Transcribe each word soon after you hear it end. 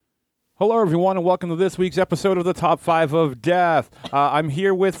Hello, everyone, and welcome to this week's episode of the Top 5 of Death. I'm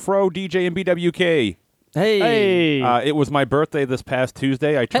here with Fro, DJ, and BWK. Hey. It was my birthday this past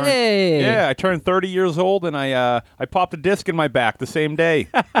Tuesday. I turned 30 years old, and I popped a disc in my back the same day.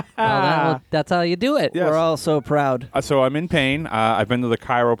 Well, that's how you do it. Yes. We're all so proud. So I'm in pain. I've been to the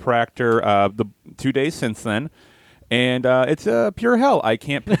chiropractor the 2 days since then, and it's pure hell. I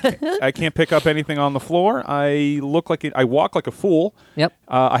can't pick up anything on the floor. I walk like a fool. Yep.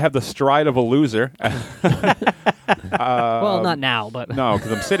 I have the stride of a loser. Well, not now, but No,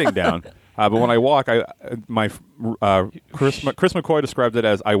 because I'm sitting down. But when I walk, Chris McCoy described it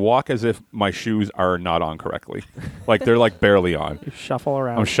as I walk as if my shoes are not on correctly, like they're like barely on. You shuffle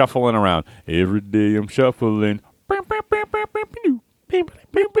around. I'm shuffling around every day. I'm shuffling.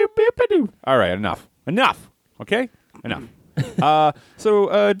 All right, enough. Okay, enough. So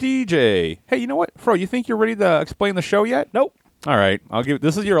DJ, hey, you know what, Fro? You think you're ready to explain the show yet? Nope. All right,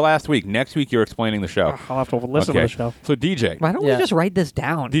 this is your last week. Next week, you're explaining the show. I'll have to listen to the show. So DJ, why don't we just write this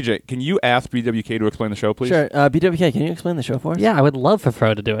down? DJ, can you ask BWK to explain the show, please? Sure. BWK, can you explain the show for us? Yeah, I would love for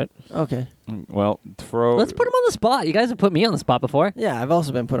Fro to do it. Okay. Well, Fro. Let's put him on the spot. You guys have put me on the spot before. Yeah, I've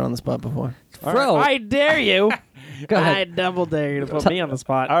also been put on the spot before. Fro, I dare you. go I ahead. double dare you to put me on the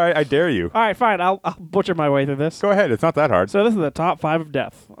spot. All right, I dare you. All right, fine. I'll butcher my way through this. Go ahead. It's not that hard. So this is the top 5 of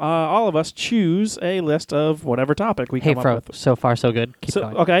death. All of us choose a list of whatever topic we Hey, come Fro. up with. So far, so good. Keep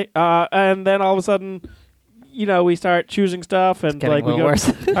going. Okay. And then all of a sudden, we start choosing stuff, and getting like a we little go.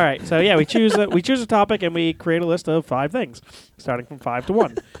 worse. All right. So yeah, we choose a topic, and we create a list of 5 things, starting from 5 to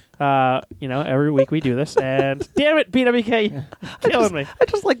 1. Every week we do this, and damn it, BWK, killing me. I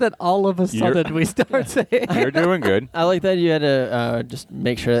just like that all of a sudden we start saying. You're doing good. I like that you had to just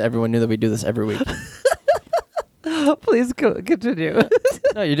make sure that everyone knew that we do this every week. Please continue.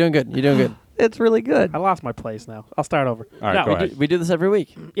 No, you're doing good. You're doing good. It's really good. I lost my place now. I'll start over. All right, No, go we ahead. We do this every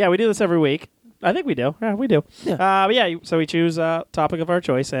week. Yeah, we do this every week. I think we do. Yeah, we do. Yeah. But yeah, so we choose a topic of our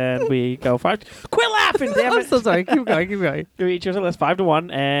choice, and we go 5. Quit laughing, damn I'm it! so sorry. Keep going. We choose a list 5 to 1,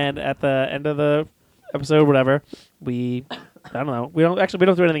 and at the end of the episode, whatever, I don't know. We don't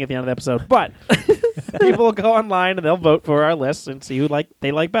do anything at the end of the episode, but people will go online and they'll vote for our lists and see who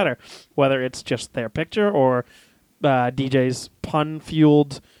they like better, whether it's just their picture or DJ's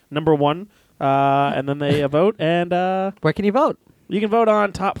pun-fueled number 1, and then they vote, and Where can you vote? you can vote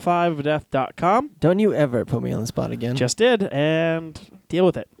on top5ofdeath.com. Don't you ever put me on the spot again. Just did, and deal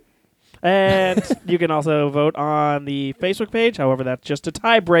with it. And you can also vote on the Facebook page. However, that's just a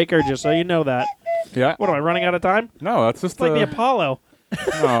tiebreaker, just so you know that. Yeah. What, am I running out of time? No, that's just It's like the Apollo.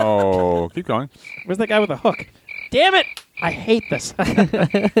 No, keep going. Where's that guy with the hook? Damn it! I hate this. So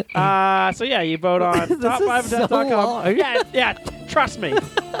yeah, you vote on top5ofdeath.com. so long. Yeah, trust me.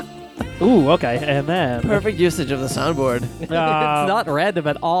 Ooh, okay, and then... Perfect usage of the soundboard. It's not random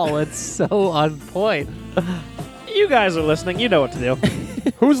at all. It's so on point. You guys are listening. You know what to do.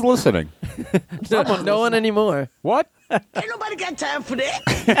 Who's listening? No one anymore. What? Ain't nobody got time for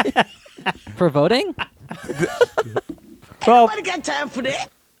that. For voting? Well, Nobody got time for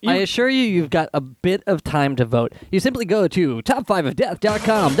that. I assure you, you've got a bit of time to vote. You simply go to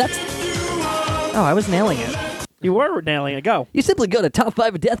top5ofdeath.com. That's... Oh, I was nailing it. you were nailing it. Go. You simply go to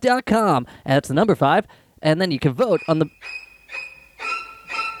top5ofdeath.com. And that's the number 5. And then you can vote on the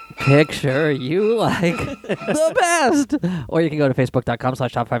picture you like the best. Or you can go to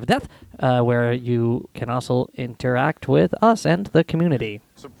facebook.com/top5ofdeath, where you can also interact with us and the community.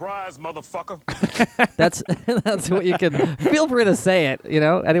 Surprise, motherfucker. That's what you can... Feel free to say it,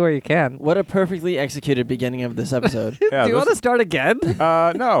 anywhere you can. What a perfectly executed beginning of this episode. Yeah, Do you want to start again?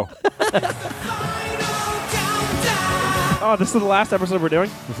 No. Oh, this is the last episode we're doing?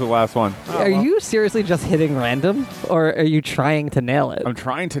 This is the last one. Are you seriously just hitting random, or are you trying to nail it? I'm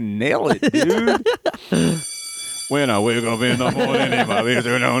trying to nail it, dude. When I wake up in the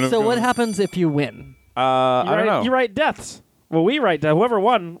morning, So what happens if you win? I don't know. You write deaths. Well, we write death. Whoever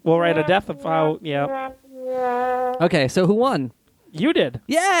won will write a death of how, Okay, so who won? You did.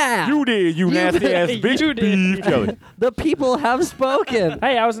 Yeah! You did, you nasty ass bitch. You did. Beef jelly. The people have spoken.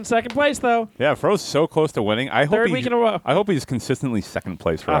 Hey, I was in second place, though. Yeah, Fro's so close to winning. I hope Third week in a row. I hope he's consistently second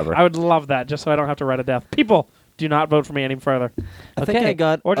place forever. I would love that, just so I don't have to write a death. People, do not vote for me any further. I think I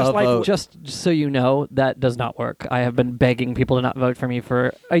got Or just a like- vote. Just so you know, that does not work. I have been begging people to not vote for me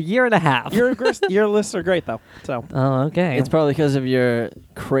for a year and a half. Your lists are great, though. So Oh, okay. It's probably because of your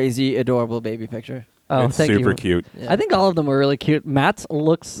crazy, adorable baby picture. Oh, it's thank super you. cute. Yeah. I think all of them were really cute. Matt's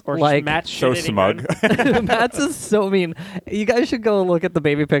looks or like match So smug. Matt's is so mean. You guys should go look at the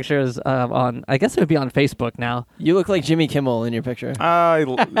baby pictures on. I guess it would be on Facebook now. You look like Jimmy Kimmel in your picture.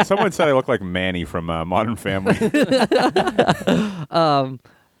 Someone said I look like Manny from Modern Family.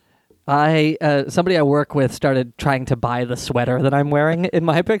 Somebody I work with started trying to buy the sweater that I'm wearing in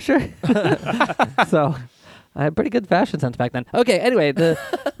my picture. So I had pretty good fashion sense back then. Okay, anyway, the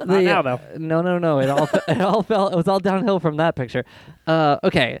Not now, though. No. It all fell. It was all downhill from that picture.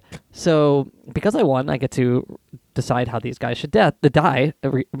 Okay, so because I won, I get to decide how these guys should die.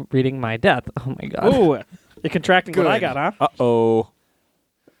 Reading my death. Oh my god. Ooh, you're contracting what I Good. got, huh? Uh-oh.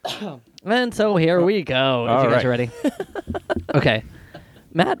 And so here we go. If All you guys right. are ready. Okay.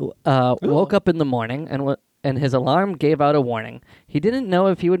 Matt woke up in the morning and his alarm gave out a warning. He didn't know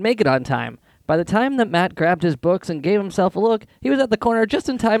if he would make it on time. By the time that Matt grabbed his books and gave himself a look, he was at the corner just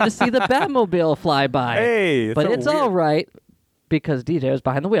in time to see the Batmobile fly by. Hey, But so it's weird. all right because DJ was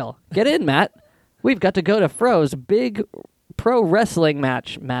behind the wheel. Get in, Matt. We've got to go to Fro's big pro wrestling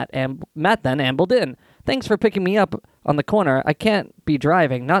match. Matt then ambled in. Thanks for picking me up on the corner. I can't be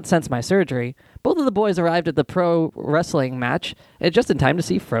driving, not since my surgery. Both of the boys arrived at the pro wrestling match just in time to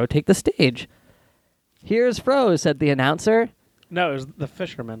see Fro take the stage. Here's Fro, said the announcer. No, it was the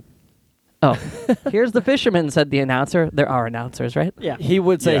fisherman. Oh, here's the fisherman, said the announcer. There are announcers, right? Yeah. He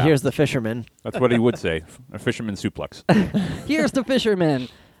would say, Yeah. "Here's the fisherman." That's what he would say. A fisherman suplex. Here's the fisherman.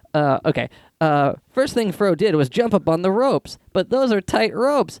 Okay. First thing Fro did was jump up on the ropes, but those are tight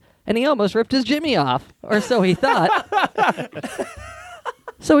ropes, and he almost ripped his Jimmy off, or so he thought.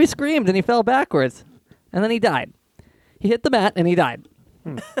 So he screamed and he fell backwards, and then he died. He hit the mat and he died.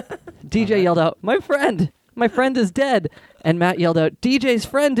 DJ yelled out, "My friend! My friend is dead!" And Matt yelled out, "DJ's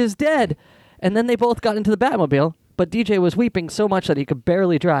friend is dead!" And then they both got into the Batmobile, but DJ was weeping so much that he could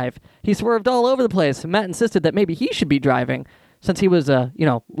barely drive. He swerved all over the place. Matt insisted that maybe he should be driving, since he was,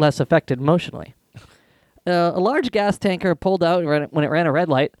 less affected emotionally. A large gas tanker pulled out when it ran a red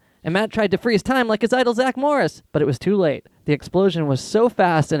light, and Matt tried to freeze time like his idol Zach Morris, but it was too late. The explosion was so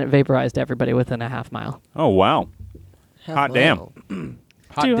fast and it vaporized everybody within a half mile. Oh, wow. Hot damn.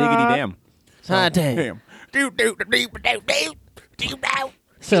 Hot Too diggity hot. damn. Hot damn. Damn.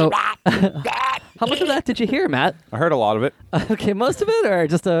 So, how much of that did you hear, Matt? I heard a lot of it. Okay, most of it, or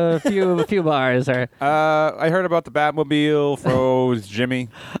just a few bars, or I heard about the Batmobile, Froze, Jimmy.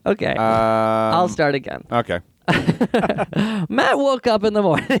 okay. I'll I'll start again. Okay. Matt woke up in the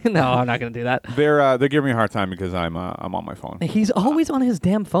morning. No, I'm not going to do that. They're giving me a hard time because I'm on my phone. He's always on his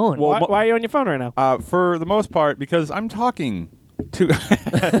damn phone. Well, Why are you on your phone right now? For the most part, because I'm talking to.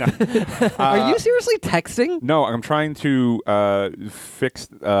 Are you seriously texting? No, I'm trying to fix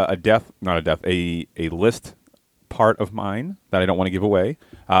a list part of mine that I don't want to give away,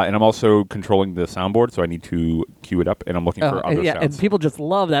 and I'm also controlling the soundboard, so I need to cue it up, and I'm looking for other yeah, sounds. and people just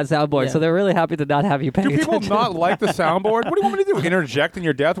love that soundboard, Yeah. so they're really happy to not have you paying Do people attention. not like the soundboard? What do you want me to do? Interject in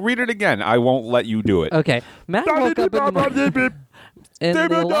your death? Read it again. I won't let you do it. Okay, Matt woke up in the morning, and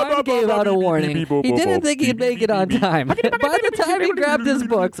the alarm gave out a warning. He didn't think he'd make it on time. By the time he grabbed his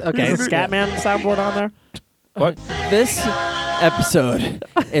books, okay, Is the Scatman soundboard on there? What? This episode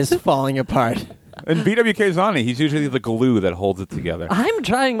is falling apart. And BWK's on it. He's usually the glue that holds it together. I'm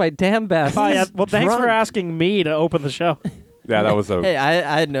trying my damn best. Oh, yeah. Well, thanks for drunk. asking me to open the show. Yeah, that was Hey,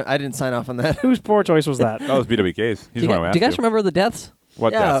 I didn't sign off on that. Whose poor choice was that? that was BWK's. He's do the one who you guys asked remember the deaths?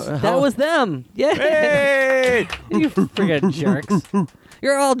 What Yeah, deaths? That was them. Yeah. Hey! You friggin' jerks.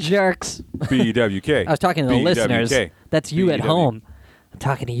 You're all jerks. BWK. I was talking to the BWK. listeners. That's you at BWK. home. I'm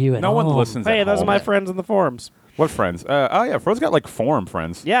talking to you at No home. one listens. Hey, at those are home. my friends in the forums. What friends? Oh yeah, Fro's got like forum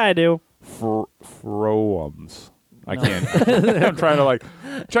friends. Yeah, I do. Froums. I can't. I'm trying to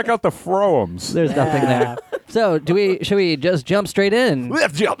check out the Froums. There's nothing there. So, should we just jump straight in?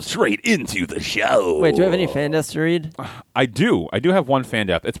 Let's jump straight into the show. Wait, do you have any fan deaths to read? I do. I do have one fan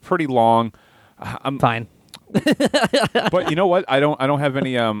death. It's pretty long. Fine. But you know what? I don't have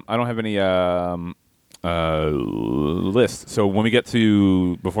any. List. So when we get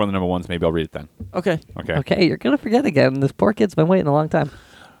to before the number ones, maybe I'll read it then. Okay. Okay. Okay, you're gonna forget again. This poor kid's been waiting a long time.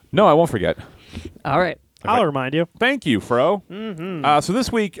 No, I won't forget. All right. I'll remind you. Thank you, Fro. Mm-hmm. So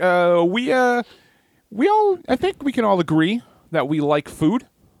this week, we all, I think we can all agree that we like food.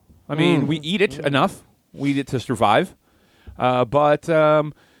 I mean, we eat it enough. We eat it to survive. But we Where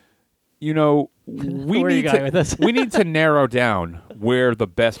are you need going to with this? we need to narrow down where the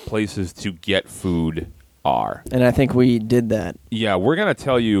best places to get food are. And I think we did that. Yeah, we're gonna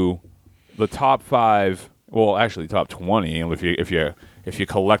tell you the top 5. Well, actually, top 20. And if you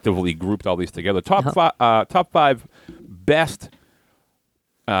collectively grouped all these together, top 5 best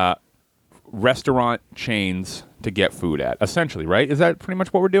restaurant chains to get food at. Essentially, right? Is that pretty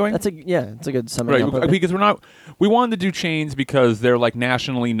much what we're doing? It's a good summary. Right, because we wanted to do chains because they're like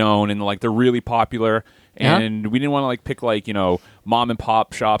nationally known and like they're really popular, Yeah. And we didn't want to like pick like mom and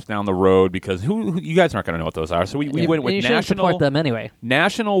pop shops down the road because who you guys aren't going to know what those are. So we went with you shouldn't support national them anyway.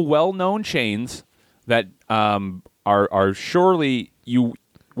 well-known chains that are surely you.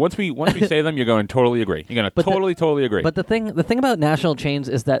 Once we say them, you're going to totally agree. You're going to totally agree. But the thing about national chains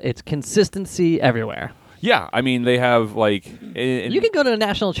is that it's consistency everywhere. yeah, I mean they have like You can go to a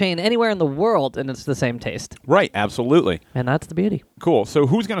national chain anywhere in the world and it's the same taste, right, absolutely and that's the beauty. cool. So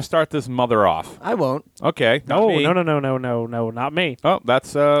who's going to start this mother off? I won't. Okay, not No, me. no, not me. Oh,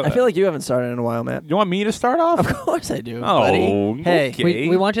 that's I feel like you haven't started in a while, Matt. you want me to start off? Of course I do. Oh, buddy. Hey, okay.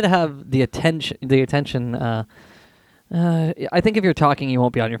 We want you to have the attention. I think if you're talking, you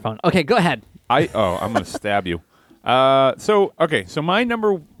won't be on your phone. Okay, go ahead. I'm going to stab you. So my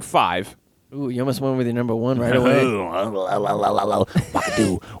number 5. Ooh, you almost went with your number 1 right away.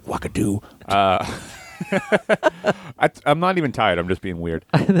 Wakadoo. I'm not even tired. I'm just being weird.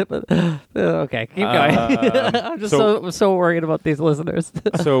 Okay, keep going. I'm just so worried about these listeners.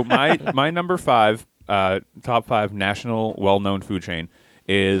 So my number 5, top 5 national well-known food chain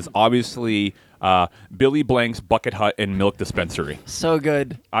is obviously Billy Blank's Bucket Hut and Milk Dispensary. So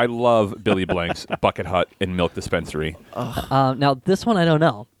good. I love Billy Blank's Bucket Hut and Milk Dispensary. Now this one I don't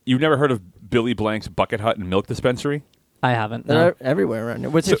know. You've never heard of Billy Blank's Bucket Hut and Milk Dispensary? I haven't. They're No. everywhere around here.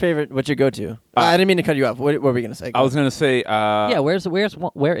 What's your favorite? What's your go-to? I didn't mean to cut you off. What were we going to say? I was going to say, Yeah, where is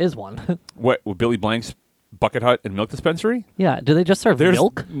one? what Billy Blank's Bucket Hut and Milk Dispensary? Yeah, do they just serve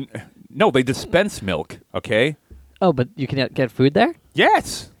milk? No, they dispense milk. Okay. Oh, but you can get food there?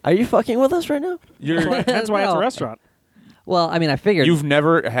 Yes. Are you fucking with us right now? You're. That's why it's a No. restaurant. Well, I mean, I figured. You've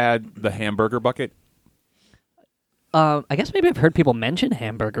never had the hamburger bucket? I guess maybe I've heard people mention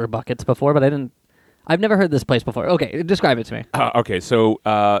hamburger buckets before, but I've never heard this place before. Okay, describe it to me. Okay, so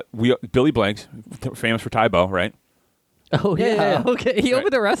Billy Blank's famous for Thai Bo, right? Oh yeah. Yeah. Okay, he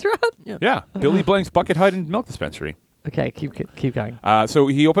opened a restaurant. Yeah, Billy Blank's Bucket Hut and Milk Dispensary. Okay, keep going. So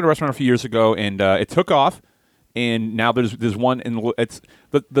he opened a restaurant a few years ago, and it took off. And now there's one in it's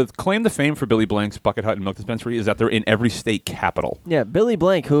the claim to fame for Billy Blank's Bucket Hut and Milk Dispensary is that they're in every state capital. Yeah, Billy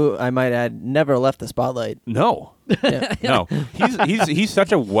Blank, who I might add never left the spotlight. No, Yeah. no, he's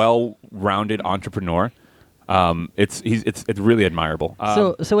such a well-rounded entrepreneur. It's really admirable.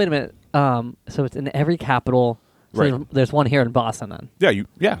 So wait a minute. So it's in every capital. So Right. there's one here in Boston then.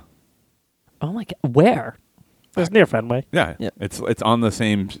 yeah. Oh my god, where? It's near Fenway. Yeah, Yep. it's on the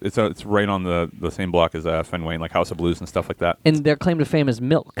same. It's right on the same block as Fenway, and like House of Blues and stuff like that. And their claim to fame is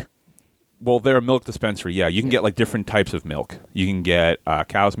milk. Well, they're a milk dispensary. Yeah, you can get like different types of milk. You can get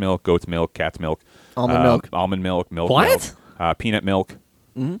cow's milk, goat's milk, cat's milk, Almond milk. almond milk, milk, What? milk, peanut milk.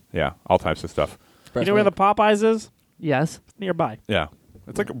 Mm-hmm. Yeah, all types of stuff. You know where the Popeyes is? Yes. It's nearby. Yeah,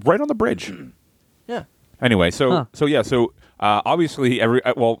 it's like right on the bridge. Yeah. Anyway, so Huh. obviously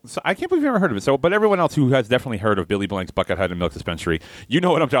so I can't believe you've never heard of it. So, but everyone else who has definitely heard of Billy Blank's Bucket Hut and Milk Dispensary, you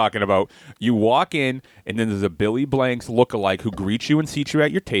know what I'm talking about. You walk in, and then there's a Billy Blank's lookalike who greets you and seats you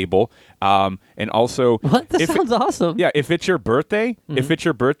at your table. And also, What? This if it- sounds awesome. yeah, if it's your birthday,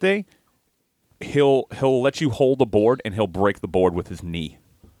 he'll let you hold the board, and he'll break the board with his knee.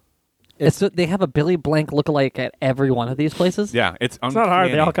 They have a Billy Blank lookalike at every one of these places. Yeah, it's It's not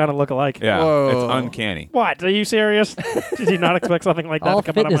hard. They all kind of look alike. yeah, Whoa. it's uncanny. What? Are you serious? Did you not expect something like that All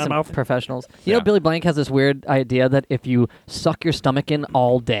to come out of fitness my mouth? professionals. You Yeah. know, Billy Blank has this weird idea that if you suck your stomach in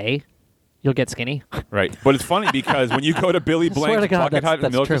all day, you'll get skinny. Right, but it's funny because when you go to Billy Swear Blank's to God, Bucket Hut and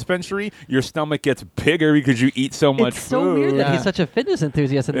that's Milk true. Dispensary, your stomach gets bigger because you eat so much It's so food. weird that he's Yeah. such a fitness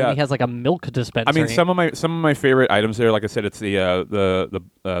enthusiast and Yeah. then he has like a milk dispensary. I mean, some of my favorite items there, like I said, it's the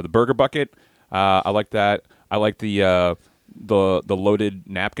burger bucket. I like that. I like the loaded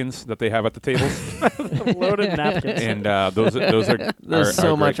napkins that they have at the tables, Loaded napkins. and those are There's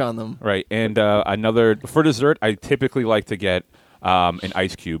so are much great. on them. Right, and another for dessert, I typically like to get an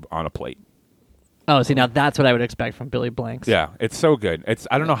ice cube on a plate. Oh, see, now that's what I would expect from Billy Blanks. Yeah, it's so good.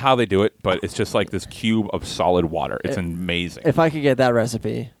 I don't know how they do it, but it's just like this cube of solid water. It's amazing. If I could get that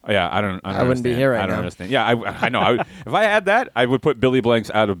recipe, Yeah, I don't I wouldn't be understand. here right I don't now. understand. Yeah, I know. If I had that, I would put Billy Blank's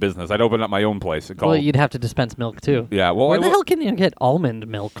out of business. I'd open up my own place. Well, Called, you'd have to dispense milk too. yeah. Well, Where I the will- hell can you get almond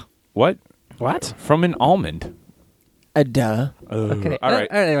milk? What? What? From an almond. duh. Okay. All right.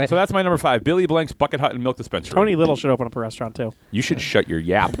 Anyway. So that's my number 5. Billy Blank's Bucket Hut and Milk Dispensary. Tony Little should open up a restaurant too. You should shut your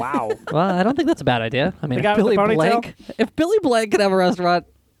yap. Wow. Well, I don't think that's a bad idea. I mean, The guy if with the Billy ponytail? Blank, if Billy Blank could have a restaurant,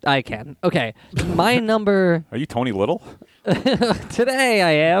 I can. Okay, my number Are you Tony Little? today,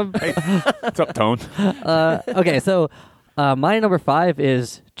 I am. What's up, Tone? Okay, so my number 5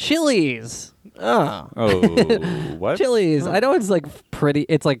 is Chili's. Oh. Oh, what? Chili's. I know it's like pretty.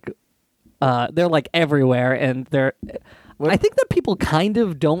 It's like They're like everywhere, and they're. I think that people kind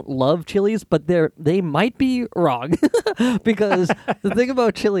of don't love Chili's, but they might be wrong because the thing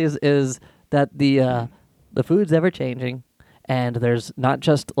about Chili's is that the food's ever changing, and there's not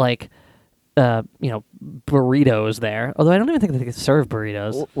just like burritos there. Although I don't even think they can serve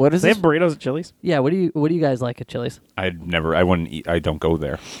burritos. What is They this? have burritos at Chili's. Yeah, what do you guys like at Chili's? I wouldn't eat. I don't go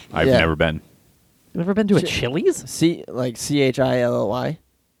there. I've Yeah. never been. You've ever been to a Chili's? Like CHILLY?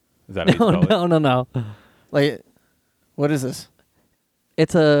 Is that how you spell it? No. Like, what is this?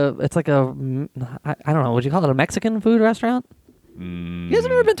 It's like a I don't know. Would you call it a Mexican food restaurant? You guys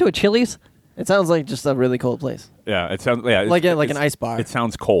have ever been to a Chili's? It sounds like just a really cold place. Yeah, it sounds Like an it's- ice bar. It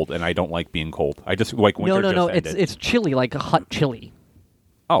sounds cold, and I don't like being cold. I just like winter. No. Just ended. It's chili, like a hot chili.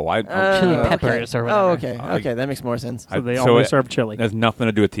 Oh, Chili okay. peppers or whatever. Oh, okay. I- Okay, that makes more sense. So they only serve chili. It has nothing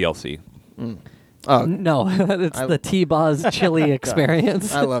to do with TLC. Oh, No, it's I- the T-Boz chili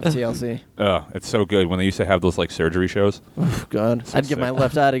experience. I love TLC. It's so good when they used to have those like surgery shows. God, I'd give my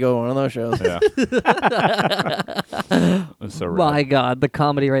left eye to go to one of those shows. Yeah, it's so My rad. God, the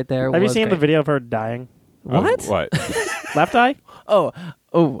comedy right there. Have you was seen the great. video of her dying? What? What? Left eye? Oh,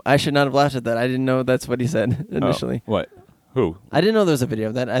 I should not have laughed at that. I didn't know that's what he said initially. Oh, what? Who? I didn't know there was a video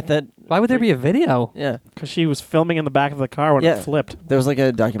of that. I thought, Why would there be a video? yeah, Because she was filming in the back of the car when Yeah. it flipped. there was like a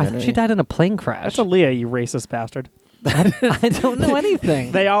I documentary. thought she died in a plane crash. That's Aaliyah, you racist bastard. I don't know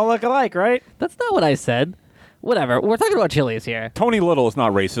anything. They all look alike, right? That's not what I said. Whatever. We're talking about Chili's here. Tony Little is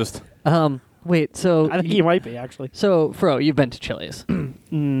not racist. Wait. So I think he might be, actually. So Fro, you've been to Chili's.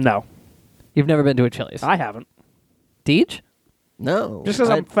 No, You've never been to a Chili's. I haven't. Deej? No, Just because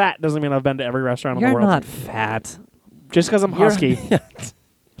I'm fat doesn't mean I've been to every restaurant in You're the world. not fat. Just because I'm husky. Is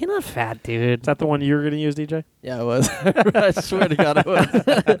You're not fat, dude. that the one you were going to use, DJ? Yeah, I was. I swear to God, I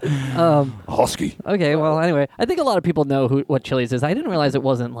was. Husky. Okay. Well, anyway, I think a lot of people know what Chili's is. I didn't realize it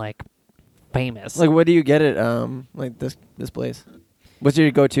wasn't like famous. Like, what do you get at like this place? What's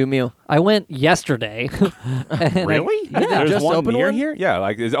your go-to meal? I went yesterday. and Really? yeah. There's Just one opened near one? here. Yeah,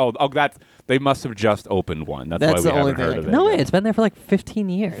 like that. They must have just opened one. That's That's why we the only haven't thing heard I of can- it. No way. It's been there for like 15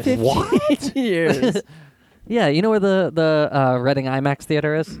 years. What? Years. Yeah. You know where the Reading IMAX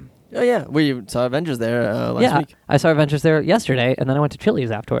theater is? Oh yeah, we saw Avengers there last week. I saw Adventures there yesterday, and then I went to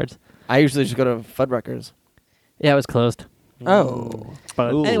Chili's afterwards. I usually just go to Fuddruckers. Yeah, it was closed. Oh,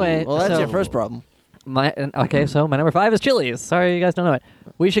 But Ooh. Anyway, well, that's so your first problem. So my number 5 is Chili's. Sorry, you guys don't know it.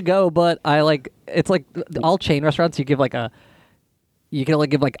 We should go, but it's like all chain restaurants. You can only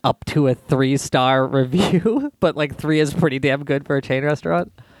give like up to a 3-star review, but like 3 is pretty damn good for a chain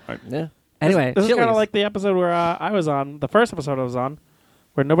restaurant. Yeah. Anyway, this is kind Chili's. of like the episode where I was on, the first episode I was on,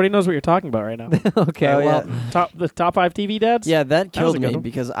 where nobody knows what you're talking about right now. Okay, Oh, well, yeah. The top 5 TV dads? Yeah, that was killed a good me one.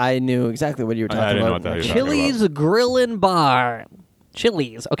 because I knew exactly what you were I talking didn't know about. what the hell you were talking Chili's Grill and Bar.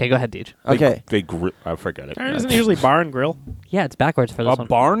 Chili's. Okay, go ahead, Deej. Okay. I forget it. There isn't usually bar and grill. Yeah, it's backwards for this A one.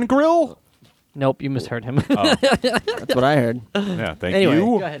 barn grill? Nope, you misheard him. Oh, That's what I heard. yeah. Thank Anyway.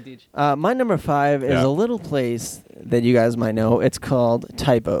 you. Go ahead, Deej. My number 5 is Yeah. a little place that you guys might know. It's called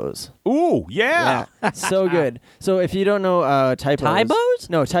Typos. Ooh, yeah. So good. So if you don't know Typos. Typos?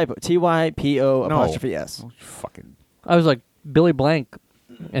 No, Typo. TYPO No. apostrophe S. Oh, fucking I was like Billy Blank,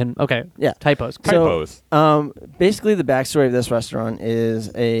 and okay, Yeah. typos. So- typos. Basically, the backstory of this restaurant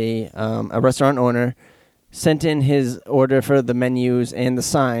is a restaurant owner sent in his order for the menus and the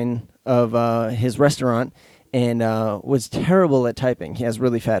sign of his restaurant and was terrible at typing. He has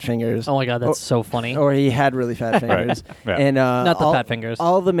really fat fingers. Oh my god, that's so funny. Or he had really fat fingers. Yeah. And Not the all, fat fingers.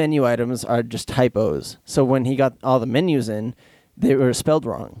 All the menu items are just typos. So when he got all the menus in, they were spelled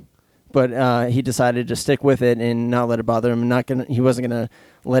wrong. But he decided to stick with it and not let it bother him. He wasn't gonna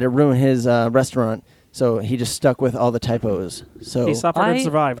let it ruin his restaurant. So he just stuck with all the typos. So He suffered and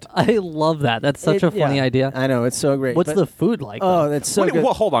survived. I love that. That's such a funny yeah, idie. I know, it's so great. What's But- the food like? Oh, though? that's so What- good.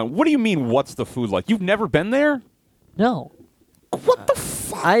 what- hold on. What do you mean? What's the food like? You've never been there? No. What the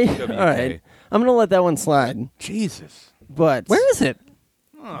fuck? all WK. right. I'm gonna let that one slide. Jesus. But Where is it?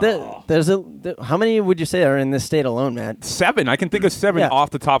 how many would you say are in this state alone, Matt? 7. I can think of 7 Yeah. off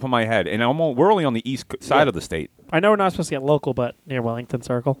the top of my head, and we're only on the east side Yeah. of the state. I know we're not supposed to get local, but near Wellington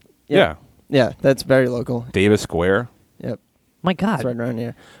Circle. Yeah. Yeah, that's very local. Davis Square. Yep. My It's God. right around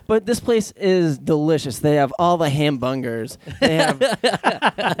here. But this place is delicious. They have all the hambungers. They have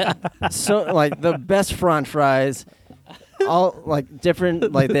so like the best French fries. All like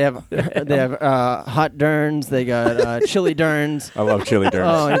different. Like they have hot durns. They got chili durns. I love chili durns.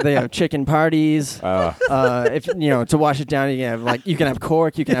 Oh, they have chicken parties. If to wash it down, you can have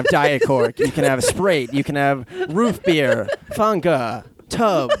cork. You can have diet cork. You can have Sprite. You can have roof beer, Funka,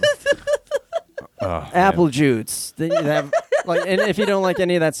 tub. Apple juice. They have Like, and if you don't like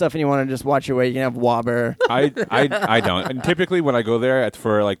any of that stuff and you want to just watch your weight, you can have Whopper. I don't. And typically when I go there, it's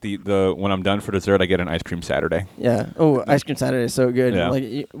for like the when I'm done for dessert, I get an ice cream Saturday. Yeah. Oh, ice cream Saturday is so good. Yeah.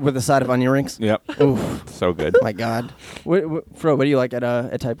 Like with a side of onion rings. Yep. Oof. So good. My God. Fro, what do you like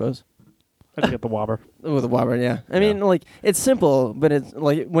at Typos? I just get the Whopper. Oh, the Whopper, yeah. I mean, like, it's simple, but it's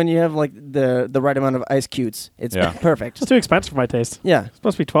like when you have like the right amount of ice cubes, it's Yeah. perfect. It's too expensive for my taste. Yeah. It's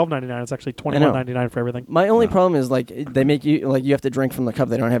supposed to be $12.99. It's actually $21.99 for everything. My only problem is like they make you like you have to drink from the cup.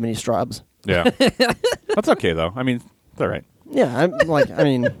 They don't have any straws. Yeah. That's okay though. I mean, it's all right. Yeah, I'm like, I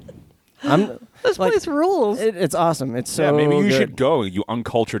mean, I'm This like, place rules. it's awesome. It's so yeah, maybe you good. should go. You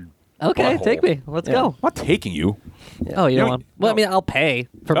uncultured. Okay, butthole. take me. Let's Yeah. go. I'm not taking you. Oh, you You don't know- want? Well, I mean, I'll pay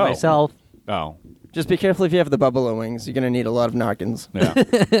for Oh. myself. Oh. Just be careful if you have the buffalo wings. You're gonna need a lot of napkins. Yeah.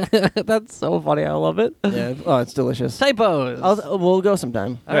 That's so funny. I love it. Yeah. Oh, it's delicious. Typos. We'll go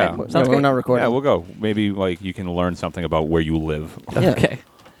sometime. All right, Yeah. sounds We're great. not recording. Yeah, we'll go. Maybe like you can learn something about where you live. Yeah. Okay.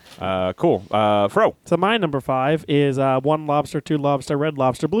 Cool. Fro. So my number 5 is 1 lobster, 2 lobster, red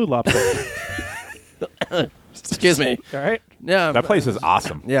lobster, blue lobster. Excuse me. All right. Yeah. That place is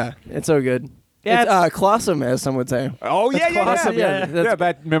awesome. Yeah, it's so good. Yeah, it's Colossum, as some would say. Oh yeah, That's awesome, yeah. yeah.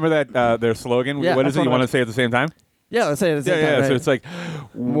 That remember that their slogan. Yeah, What is that's it? You what want I- to say at the same time? Yeah, let's say it at the Yeah, same yeah. time. So right? it's like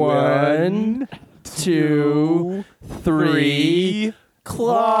 1, 2, 3,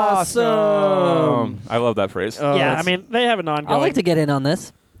 Colossum. I love that phrase. Oh, yeah, I that's- mean, they have an I'd ongoing. like to get in on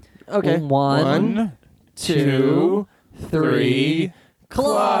this. Okay. 1, 2, 3,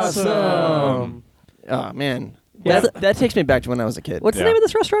 Colossum. Oh man, Yeah. that takes me back to when I was a kid. What's the Yeah. name of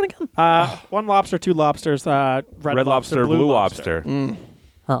this restaurant again? 1 lobster, 2 lobsters, red Lobster, blue lobster. Mm.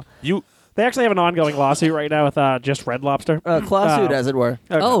 Oh, You They actually have an ongoing lawsuit right now with just Red Lobster. Clawsuit, as it were.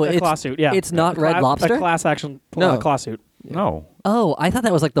 Oh, a it's- lawsuit. Yeah, it's not A Red Lobster? A class action No. lawsuit. no. oh, I thought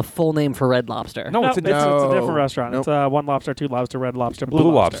that was like the full name for Red Lobster. No, it's a it's a different No. restaurant. Nope. It's 1 lobster, 2 lobster, red lobster,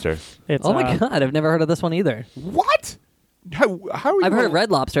 blue lobster. It's, Oh my God, I've never heard of this one either. What? How are you? I've heard Red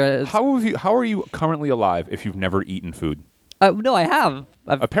Lobster. It's- How are you currently alive if you've never eaten food? no, I have.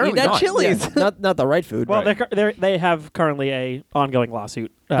 I've Apparently eaten at not. Chili's. Yeah, not the right food. Well, Right. they have currently a ongoing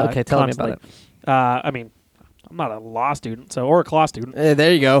lawsuit. Okay, tell me about constantly. I mean, I'm not a law student, or a claw student.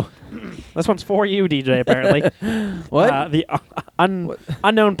 There you go. This one's for you, DJ. Apparently, What? the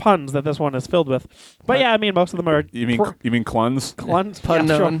unknown puns that this one is filled with. But yeah, I mean, most of them are. You mean cluns? puns? Pun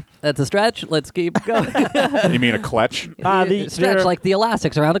Yeah, sure. known. That's a stretch. Let's keep going. You mean a clutch? Stretch they're- like the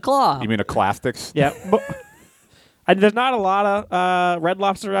elastics around a claw. You mean a clastics? Yeah. But, and there's not a lot of Red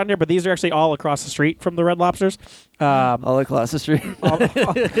Lobster around here, but these are actually all across the street from the Red Lobsters. All across the street.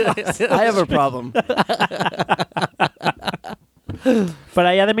 I have a problem.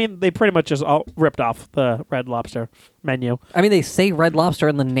 But yeah, I mean, they pretty much just all ripped off the Red Lobster menu. I mean, they say Red Lobster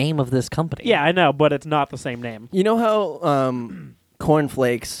in the name of this company. Yeah, I know, but it's not the same name. You know how Corn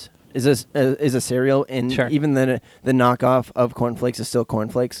Flakes is a cereal, and Sure. even the knockoff of Corn Flakes is still Corn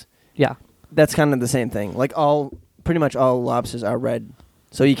Flakes. Yeah. That's kind of the same thing. Like pretty much all lobsters are red,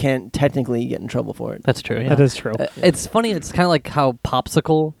 so you can't technically get in trouble for it. That's true. Yeah. That is true. It's funny. It's kind of like how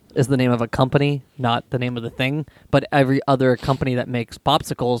Popsicle is the name of a company, not the name of the thing. But every other company that makes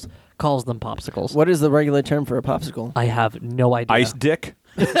popsicles calls them popsicles. What is the regular term for a popsicle? I have no idea. Ice dick?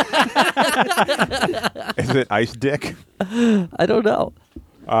 Is it ice dick? I don't know.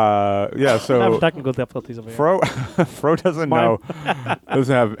 Yeah. I have So technical difficulties over here. Fro doesn't Mine-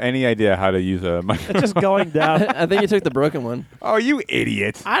 doesn't have any idea how to use a mic. It's just going down. I think you took the broken one. Oh, you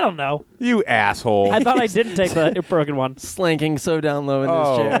idiot! I don't know. You asshole! I thought I didn't take the broken one. Slanking so down low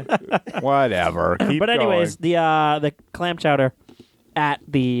in this chair. Whatever. Keep But anyways, going. the clam chowder at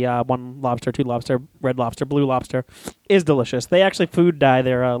the 1 lobster, 2 lobster, red lobster, blue lobster is delicious. They actually food dye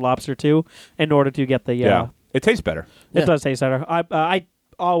their lobster too in order to get the. Yeah, it tastes better. It Yeah. does taste better. I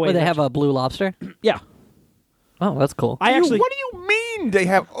always. Where they have a blue lobster. yeah. Oh, that's cool. I actually. What do you mean they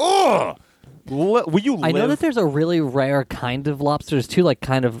have? Ugh. Will you live? I know that there's a really rare kind of lobsters too, like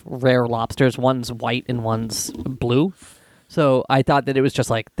kind of rare lobsters. One's white and one's blue. So I thought that it was just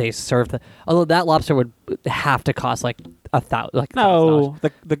like they served. Although that lobster would have to cost like $1,000. Like No,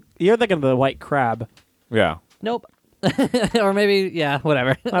 the you're thinking of the white crab. Yeah. nope. Or maybe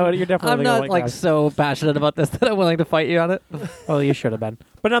whatever. Oh, you're definitely I'm thinking of not white like crab. so passionate about this that I'm willing to fight you on it. Well, you should have been.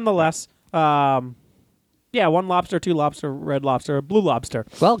 But nonetheless, yeah, 1 lobster, 2 lobster, red lobster, blue lobster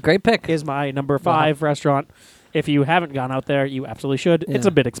Well, great pick. is my number 5 restaurant. If you haven't gone out there, you absolutely should. It's Yeah.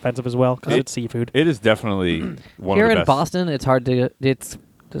 a bit expensive as well because It- it's seafood. It is definitely one Here of the in best. Boston, it's hard to.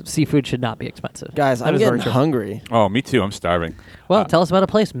 Seafood should not be expensive. Guys, That I'm is very getting true. hungry. Oh, me too. I'm starving. Well, tell us about a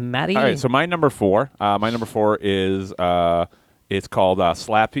place, Maddie. All right, so my number 4. My number 4 is It's called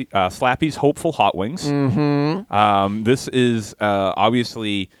Slappy's Hopeful Hot Wings. Mm-hmm. This is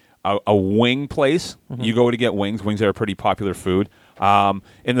obviously a wing place. Mm-hmm. You go to get wings. Wings are a pretty popular food. And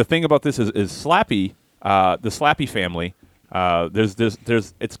the thing about this is Slappy, the Slappy family. There's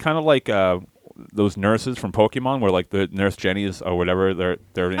it's kind of like those nurses from Pokemon, where like the Nurse Jenny is or whatever.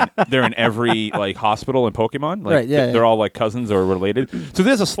 They're in every like hospital in Pokemon. Like, Right, yeah, they're all like cousins or related. So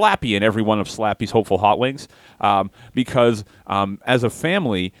there's a Slappy in every one of Slappy's Hopeful Hot Wings, because as a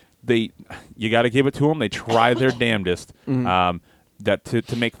family, you got to give it to them. They try their damnedest that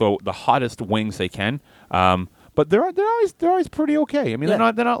to make the hottest wings they can. But they're always pretty okay. I mean,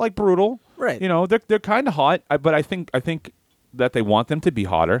 Yeah. they're not like brutal. Right. You know, they're kind of hot. But I think that they want them to be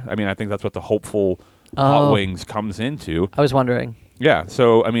hotter. I mean, I think that's what the Hopeful Hot Oh. Wings comes into. I was wondering. Yeah.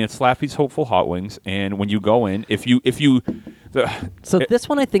 So I mean, it's Slappy's Hopeful Hot Wings, and when you go in, if you So this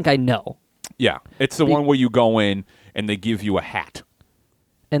one I think I know. yeah, it's the one where you go in and they give you a hat.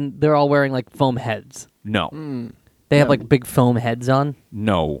 And they're all wearing like foam heads. No, They have like big foam heads on.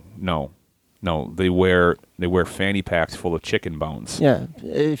 no. They wear fanny packs full of chicken bones. Yeah.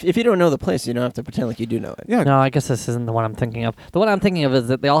 If you don't know the place, you don't have to pretend like you do know it. Yeah. No, I guess this isn't the one I'm thinking of. The one I'm thinking of is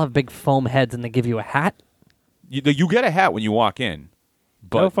that they all have big foam heads and they give you a hat. You get a hat when you walk in,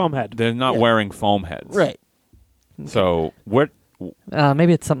 but No foam head. They're not Yeah. wearing foam heads. Right. So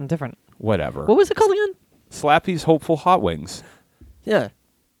Maybe it's something different. whatever. What was it called again? Slappy's Hopeful Hot Wings. Yeah.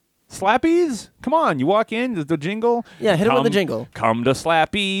 Slappy's? Come on, you walk in, the jingle. Yeah, hit it with the jingle. Come to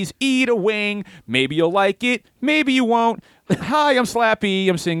Slappy's, eat a wing. Maybe you'll like it, maybe you won't. Hi, I'm Slappy.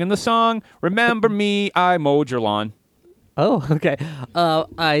 I'm singing the song. Remember me, I mowed your lawn. Oh, okay.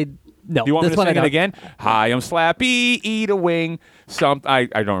 No. Do you want me this to one I sing it don't. again? Hi, I'm Slappy. Eat a wing. I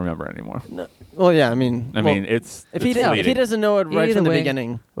don't remember anymore. Well, yeah, I mean... I mean, it's If he fleeting. doesn't know it right Either from the way.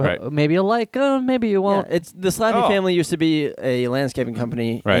 beginning... Well, Right. Maybe you'll like them, maybe you Yeah, won't. it's the Slappy Oh. family used to be a landscaping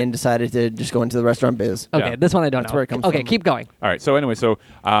company Right. and decided to just go into the restaurant biz. Okay, Yeah. this one I don't That's know. where it comes okay, from. keep going. All right. So anyway,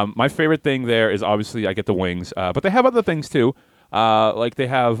 my favorite thing there is obviously I get the wings, but they have other things too. Like they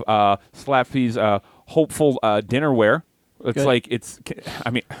have Slappy's Hopeful dinnerware. It's Good. like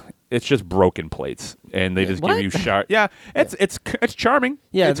it's just broken plates, and they just What? give you sharp. Yeah, it's charming.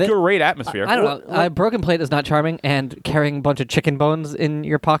 Yeah, it's they- great atmosphere. I don't know. A broken plate is not charming, and carrying a bunch of chicken bones in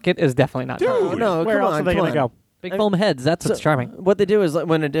your pocket is definitely not charming. Dude. No, Where come else on, are they come going to on. go? Big foam heads, that's what's charming. What they do is like,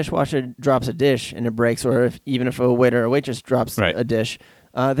 when a dishwasher drops a dish and it breaks, or even if a waiter or waitress drops Right. a dish,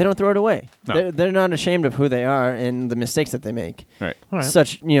 they don't throw it away. No. They're not ashamed of who they are and the mistakes that they make. Right. All right.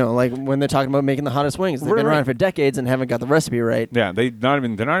 Such, like when they're talking about making the hottest wings, they've been Right. around for decades and haven't got the recipe right. Yeah, they're not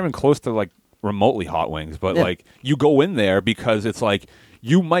even close to like remotely hot wings, but Yeah. like you go in there because it's like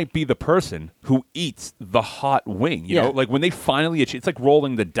you might be the person who eats the hot wing. You Yeah. know, like when they finally achieve, it's like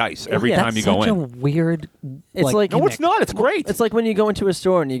rolling the dice every Yeah, time you Such go a in. weird. It's like- No, it's not. It's great. It's like when you go into a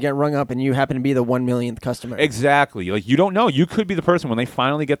store and you get rung up and you happen to be the 1 millionth customer. Exactly. Like you don't know. You could be the person when they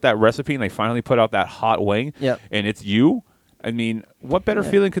finally get that recipe and they finally put out that hot wing. Yep. And it's you. I mean, what better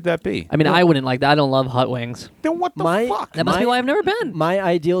feeling could that be? I mean, I wouldn't like that. I don't love hot wings. Then what the My- fuck? That must be My- why I've never been. My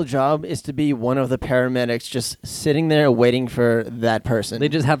ideal job is to be one of the paramedics just sitting there waiting for that person. They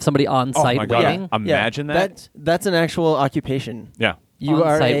just have somebody on Oh site my God. waiting. Imagine that. That's an actual occupation. Yeah. You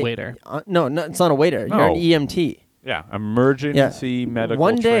are On-site a waiter. No, it's not a waiter. You're No. an EMT. Yeah. Emergency medical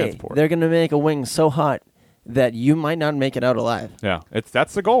One day transport. they're gonna make a wing so hot that you might not make it out alive. Yeah.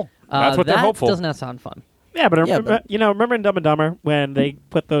 That's the goal. That's what they're that hopeful. doesn't sound fun. Yeah, but, Yeah, but- remember in Dumb and Dumber when they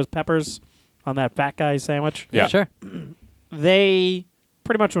put those peppers on that fat guy's sandwich? Yeah. Sure. They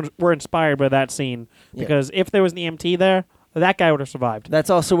pretty much were inspired by that scene Yeah. because if there was an EMT there, that guy would have survived. That's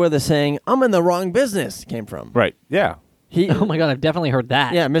also where the saying "I'm in the wrong business" came from. Right. Yeah. He, Oh my god, I've definitely heard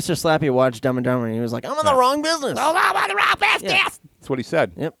that. yeah, Mr. Slappy watched Dumb and Dumber and he was like, "I'm in the wrong business." Yeah. That's what he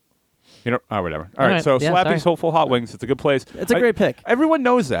said. Yep. You know, whatever. All All right, right. so Yeah, Slappy's sorry. Hopeful Hot Wings. It's a good place. It's a great pick. Everyone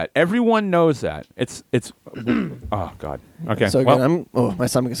knows that. Everyone knows that. It's. Oh God. Okay. So well, good. My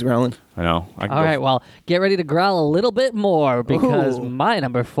stomach is growling. I know. I can All go- right, well, get ready to growl a little bit more because Ooh. my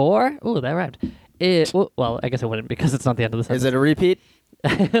number 4. Ooh, that rhymed. Well, I guess it wouldn't because it's not the end of the Is sentence. it a repeat?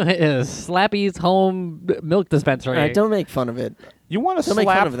 It is Slappy's home milk dispensary. All right, don't make fun of it. You want to Don't make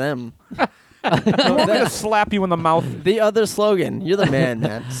fun slap? of them. You want me to slap you in the mouth? The other slogan. You're the man,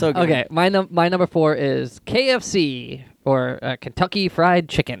 man. So good. Okay, my number 4 is KFC or Kentucky Fried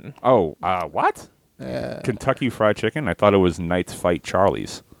Chicken. Oh, what? Kentucky Fried Chicken? I thought it was Knights Fight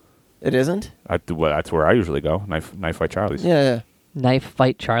Charlie's. It isn't? Well, that's where I usually go. Knife Fight Charlie's. Yeah. Knife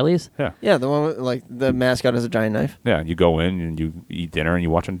Fight Charlie's. Yeah. Yeah, the one with, like, the mascot is a giant knife. Yeah. You go in and you eat dinner and you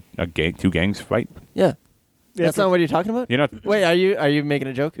watch two gangs fight. Yeah. That's not what you're talking about. You're not. Wait, are you making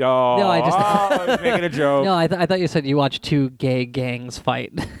a joke? Oh, No, I just- I was making a joke. No, I thought you said you watched two gay gangs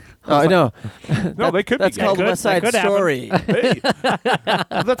fight. Oh no, No, they could that's be. called gay. West Side that could happen. Story. Hey.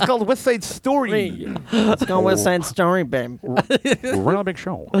 That's called West Side Story. It's called West Side Story, babe. We're on a big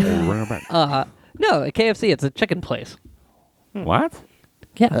show. We're on a big- No, at KFC, it's a chicken place. What?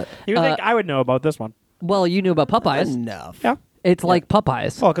 Yeah. You would think I would know about this one. Well, you knew about Popeyes. Enough. Yeah. It's like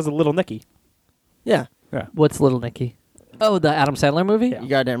Popeyes. Well, because of Little Nicky. Yeah, What's Little Nicky? Oh, the Adam Sandler movie? Yeah. you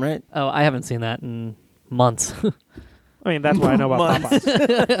goddamn right. Oh, I haven't seen that in months. I mean, that's why I know about Months.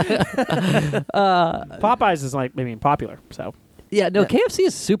 Popeyes. Popeyes is like maybe popular. So yeah, no, KFC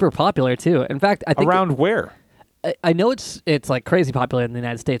is super popular too. In fact, I think Around where? I know it's like crazy popular in the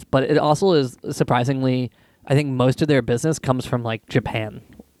United States, but it also is surprisingly. I think most of their business comes from like Japan.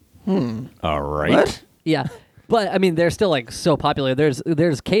 All right. What? Yeah, but I mean they're still like so popular. There's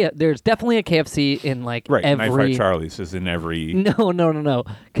definitely a KFC in like Right. Knife every. Fight Charlie's is in every. No.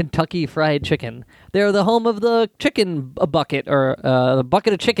 Kentucky Fried Chicken. They're the home of the chicken bucket or the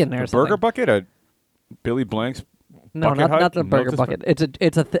bucket of chicken or The something. Burger Bucket at Billy Blank's. No, Bucket Hut? not the No burger disrespect. bucket.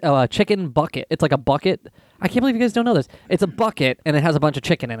 It's a chicken bucket. It's like a bucket. I can't believe you guys don't know this. It's a bucket and it has a bunch of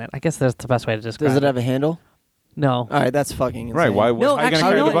chicken in it. I guess that's the best way to describe Does it have a handle? No. All right, that's fucking insane. Right. Why? No, how you actually, gonna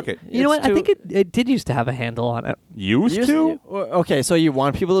carry you know the what? bucket? You know what? It's I think too- it did used to have a handle on it. Used to? Okay, so you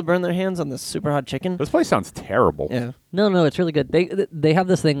want people to burn their hands on this super hot chicken? This place sounds terrible. Yeah. No, it's really good. They have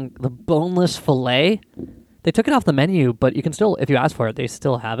this thing, the boneless fillet. They took it off the menu, but you can still, if you ask for it, they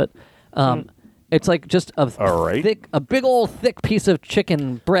still have it. It's like just All right. a big old thick piece of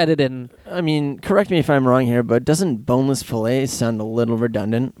chicken breaded in. I mean, correct me if I'm wrong here, but doesn't boneless fillet sound a little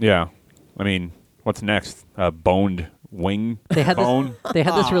redundant? Yeah. I mean, what's next? Boned wing They had bone. They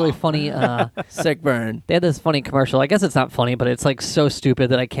had this really funny. Sick burn. They had this funny commercial. I guess it's not funny, but it's like so stupid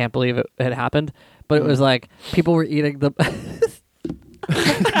that I can't believe it had happened. But it was like people were eating the.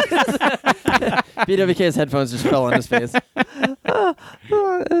 BWK's headphones just fell on his face.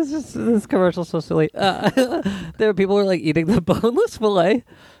 It's just this commercial's so silly. There were people who were like eating the boneless fillet,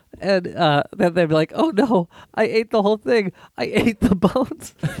 and then they'd be like, "Oh no, I ate the whole thing. I ate the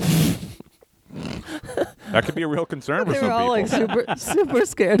bones." That could be a real concern for They some were all people. like super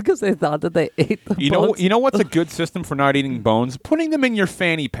scared because they thought that they ate the bones. You know what's a good system for not eating bones? Putting them in your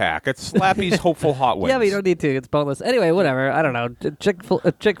fanny pack. It's Slappy's Hopeful Hot Wings. Yeah, but you don't need to. It's boneless. Anyway, whatever. I don't know. What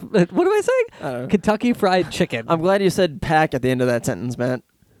am I saying? I don't know. Kentucky Fried Chicken. I'm glad you said pack at the end of that sentence, Matt.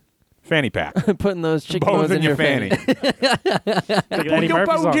 Fanny pack. Putting those chicken Bones in your fanny. Like Eddie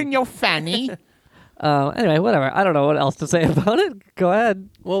Murphy song. your fanny. Anyway, whatever. I don't know what else to say about it. Go ahead.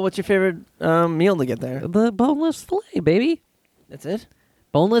 Well, what's your favorite meal to get there? The boneless fillet, baby. That's it?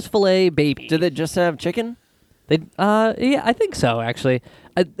 Boneless fillet, baby. Do they just have chicken? They? Yeah, I think so. Actually.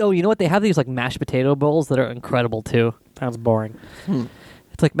 You know what? They have these like mashed potato bowls that are incredible too. Sounds boring.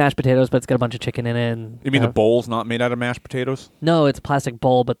 It's like mashed potatoes, but it's got a bunch of chicken in it. And, You mean the bowl's not made out of mashed potatoes? No, it's a plastic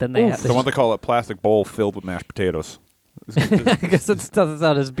bowl, but then they have. The one they call a plastic bowl filled with mashed potatoes. I guess it doesn't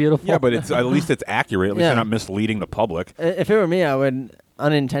sound as beautiful. Yeah, but it's at least it's accurate. At least Yeah. they're not misleading the public. If it were me, I would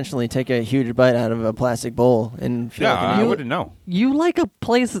unintentionally take a huge bite out of a plastic bowl and feel Yeah, like an I idiot. wouldn't know. You like a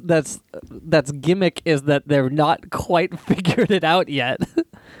place that's gimmick is that they're not quite figured it out yet.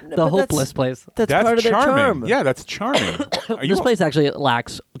 The but hopeless place. That's part of their charming. charm. Yeah, that's charming. Are you This place actually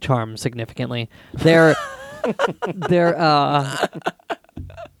lacks charm significantly. Their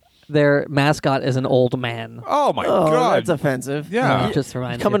their mascot is an old man. Oh my Oh, god. that's offensive. Yeah. Just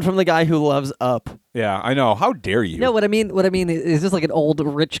reminds Coming you. from the guy who loves Up. Yeah, I know. How dare you? No, what I mean is just like an old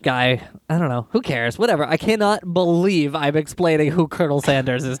rich guy. I don't know. Who cares? Whatever. I cannot believe I'm explaining who Colonel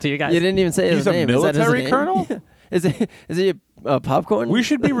Sanders is to you guys. You didn't even say his He's a name. Is that his military name? colonel? Is he popcorn? We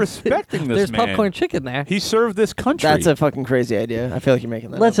should be respecting this There's man. popcorn chicken there. He served this country. That's a fucking crazy idea. I feel like you're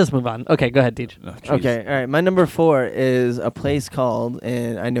making that Let's up. just move on. Okay, go ahead, Deej. Oh, jeez. Okay, all right. My number 4 is a place called,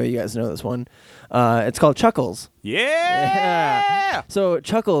 and I know you guys know this one. It's called Chuckles. Yeah. So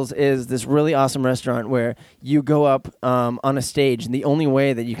Chuckles is this really awesome restaurant where you go up on a stage, and the only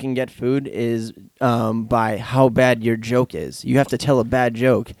way that you can get food is by how bad your joke is. You have to tell a bad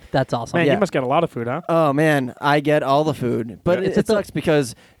joke. That's awesome. Man, Yeah. you must get a lot of food, huh? Oh man, I get all the food, but Yeah. it sucks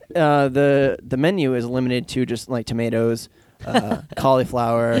because the menu is limited to just like tomatoes,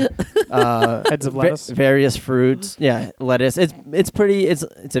 cauliflower, Heads of lettuce. various fruits. Yeah, lettuce. It's pretty.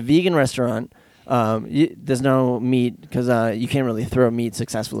 It's a vegan restaurant. There's no meat because you can't really throw meat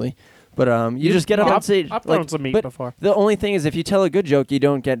successfully. But you just get up No, on stage. I've thrown some meat but before. The only thing is, if you tell a good joke, you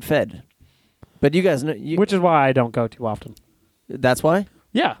don't get fed. But you guys know. Which is why I don't go too often. That's why.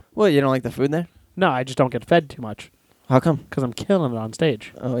 Yeah. Well, you don't like the food there. No, I just don't get fed too much. How come? because I'm killing it on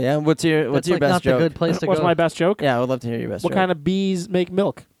stage. Oh yeah. What's your That's like best not joke? the good place to What's go. my best joke? Yeah, I would love to hear your best What joke. kind of bees make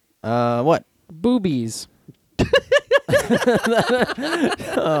milk? What? Boobies.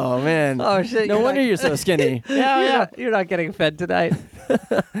 Oh man. Oh shit! No you're wonder not- you're so skinny. Yeah, You're not getting fed tonight. Why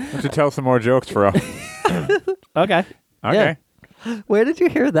don't you tell some more jokes, bro? Okay. Okay. Where did you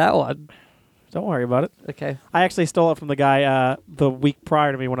hear that one? Don't worry about it. Okay. I actually stole it from the guy the week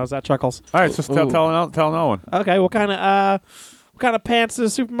prior to me when I was at Chuckles. All right, so tell no one. Okay, what kind of pants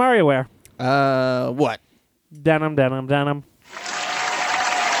does Super Mario wear? What? Denim.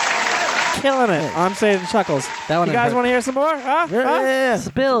 Killing it on stage at Chuckles. That one You I guys heard. want to hear some more? Huh? Huh?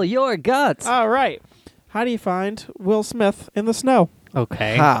 Spill your guts. All right. How do you find Will Smith in the snow?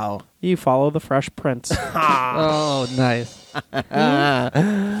 Okay. How? You follow the Fresh Prince. Oh, nice. All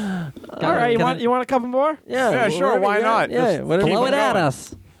right, you want a couple more? Yeah, sure, why not? Yeah, Just whatever. Blow keep it at going.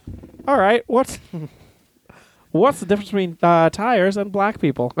 us. All right. What's the difference between tires and black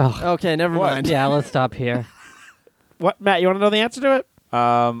people? Oh, Okay, never mind. yeah, let's stop here. What, Matt? You want to know the answer to it?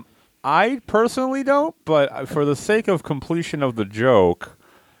 I personally don't, but for the sake of completion of the joke,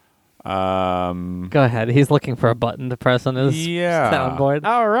 Go ahead. He's looking for a button to press on his Yeah. soundboard.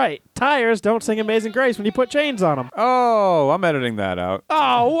 All right. Tires don't sing Amazing Grace when you put chains on them. oh, I'm editing that out.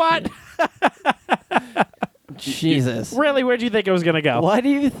 Oh, what? Jesus. Really? Where'd you think it was gonna go? Why do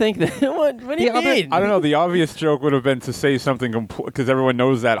you think that? What do you mean? I don't know. The obvious joke would have been to say something because everyone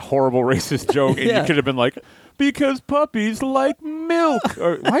knows that horrible racist joke, and Yeah. you could have been like, "Because puppies like milk."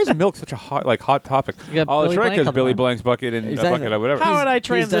 Or why is milk such a hot topic? You got Oh, that's Billy right, Blank because on Billy the line. Blank's bucket and Exactly. a bucket or whatever. How would I he's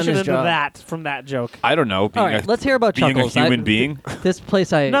done transition his into job. that from that joke? I don't know. All right, let's hear about being Chuckles. a human being. This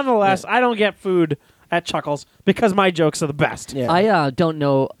place I Nonetheless, I don't get food at Chuckles because my jokes are the best. Yeah. I don't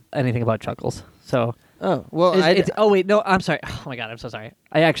know anything about Chuckles. So Oh well. oh wait, no, I'm sorry. Oh my god, I'm so sorry.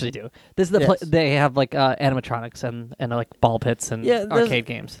 I actually do. This is the Yes. they have like animatronics and like ball pits and Yeah, there's- arcade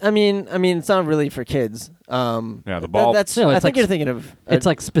games. I mean, it's not really for kids. Yeah, the ball- That's. No, I it's think like you're thinking of. It's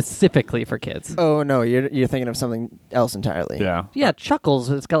like specifically for kids. Oh no, you're thinking of something else entirely. Yeah. Yeah,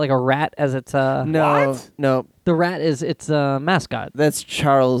 Chuckles. It's got like a rat as its No, What? no, the rat is its mascot. that's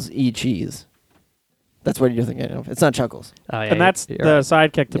Charles E. Cheese. That's what you're thinking of. It's not Chuckles. Oh, yeah, And that's you're the right.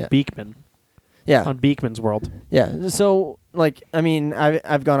 sidekick to Yeah. Beekman Yeah, on Beekman's World. yeah. So like, I mean,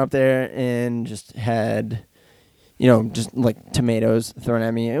 I've gone up there and just had, just like tomatoes thrown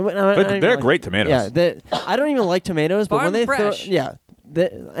at me. But they're great tomatoes. Yeah, I don't even like tomatoes, but Farm when they fresh.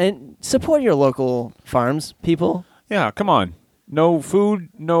 and support your local farms, people. Yeah, come on. No food,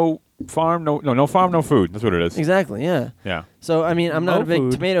 no farm, no farm, no food. That's what it is. Exactly. Yeah. Yeah. So I mean, I'm not No a big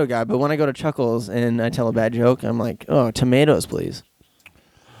food. tomato guy, but when I go to Chuckles and I tell a bad joke, I'm like, "Oh, tomatoes, please."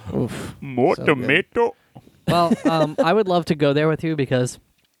 Oof. More So good. tomato. Well, I would love to go there with you because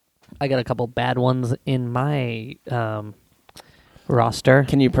I got a couple bad ones in my roster.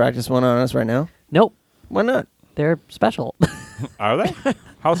 Can you practice one on us right now? Nope, Why not? they're special. Are they?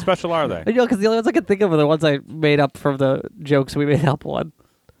 How special are they? Because the only ones I can think of are the ones I made up from the jokes we made up on.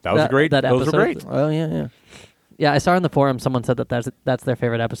 That was great. that Those were episode. great. Oh yeah. Yeah, I saw in the forum someone said that that's their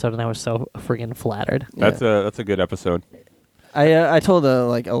favorite episode, and I was so freaking flattered. That's a good episode. I told a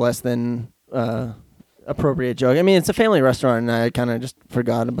less than appropriate joke. I mean, it's a family restaurant, and I kind of just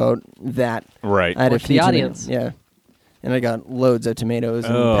forgot about that. Right. I had a What's few the tomatoes. audience? Yeah, and I got loads of tomatoes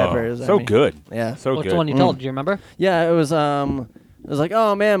and Oh, peppers. so good. Yeah. So What's good. the one you told? Do you remember? Yeah, it was like,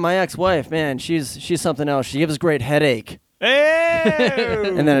 oh man, my ex-wife, man, she's something else. She gives great headache,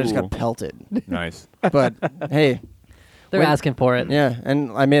 and then I just got pelted. Nice. But hey, They're Wait. asking for it. yeah,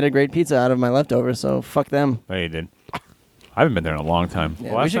 and I made a great pizza out of my leftovers, so fuck them. Oh, you did. I haven't been there in a long time. Yeah, The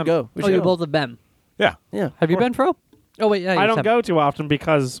we last should time- go. We Oh, should you go. both have been. Yeah. Yeah. Have you been, Fro? Oh wait, yeah. I you don't said- go too often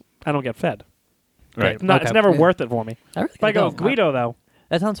because I don't get fed. Right. No, it's Okay. never Yeah. worth it for me. I really If I go don't with Guido, though,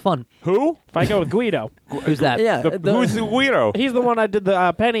 That sounds fun. Who? if I go with Guido, Who's that? Yeah. Who's the Guido? he's the one I did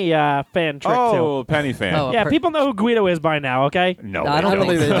the Penny fan trick Oh, Penny fan. Oh, to. Yeah, people know who Guido is by now, okay? No, I don't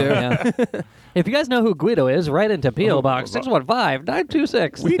they think they do. Yeah. If you guys know who Guido is, write into P.O. Box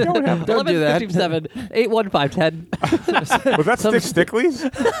 615-926. We don't have- Don't do that. 1157-81510. Was that Stick Stickley's?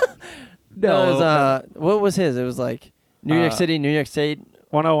 No, it was, what was his? It was like New York City, New York State.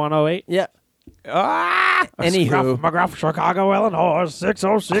 10108. Yeah. Ah! Anywho, McGrath, Chicago, Illinois,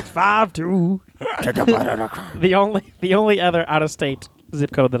 60652. the only other out of state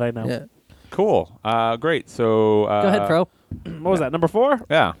zip code that I know. yeah. Cool. Great. So Go ahead, Fro. What was that? Number 4?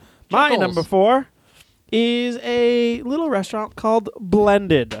 Yeah. My Chuckles. number 4 is a little restaurant called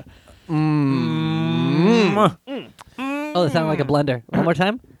Blended. Mm. Oh, that sounded like a blender. One more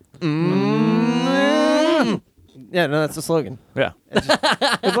time. Yeah, no, that's the slogan. Yeah. It's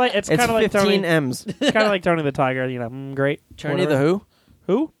like it's It's kind of like 15 Tony. M's. It's kind of like Tony the Tiger. Great. Tony whatever. the Who?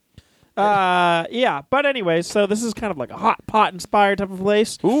 Who? Yeah. But anyways, so this is kind of like a hot pot inspired type of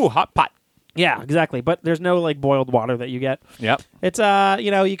place. Ooh, hot pot. Yeah, exactly. But there's no like boiled water that you get. Yep. It's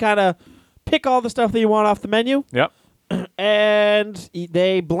you kind of pick all the stuff that you want off the menu, Yep. and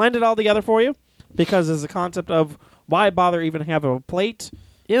they blend it all together for you because there's a concept of why bother even have a plate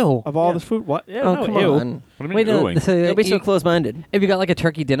Ew. of all Yeah. this food. What? Yeah, Oh, no, come ew. on. What do you mean Wait, no, doing? so Don't be so you- close-minded. if you got like a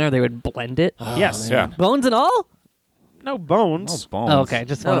turkey dinner, they would blend it. Yes. Yeah. Bones and all? No bones. No bones. Oh, okay,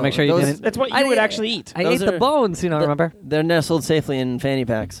 just want to No, make sure you those- didn't. That's what I you would didn't- actually eat. I Those ate the are- bones, remember? They're nestled safely in fanny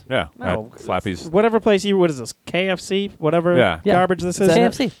packs. Yeah. No. Slappies. Whatever place you, what is this? KFC? Whatever Yeah. Yeah. garbage this Is is?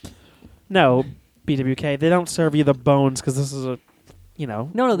 that KFC. No, BWK. They don't serve you the bones because this is a, No,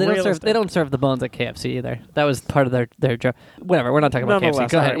 they don't serve. realistic. They don't serve the bones at KFC either. That was part of their job. Whatever. We're not talking about KFC.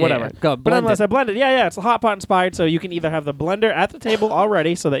 Nonetheless, Go ahead. alright, Yeah, whatever. yeah. Go. But Blend nonetheless, it. I blended. Yeah, it's a hot pot inspired, so you can either have the blender at the table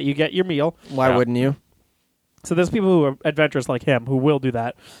already so that you get your meal. Why Yeah. wouldn't you? So there's people who are adventurous like him who will do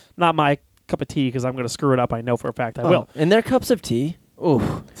that. Not my cup of tea because I'm going to screw it up. I know for a fact I will. In their cups of tea?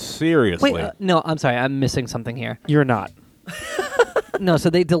 Ooh. Seriously. Wait, no, I'm sorry. I'm missing something here. You're not. No,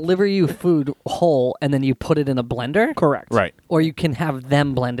 so they deliver you food whole, and then you put it in a blender, Correct. right. or you can have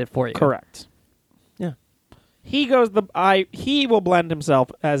them blend it for you. Correct. Yeah. He will blend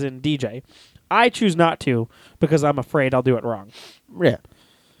himself as in DJ. I choose not to because I'm afraid I'll do it wrong. Yeah.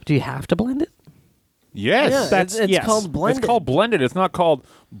 Do you have to blend it? Yes. Yeah, That's- it's yes. called blended. It's called blended. It's not called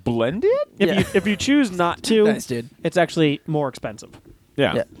blended? If you choose not to, Nice, dude. it's actually more expensive.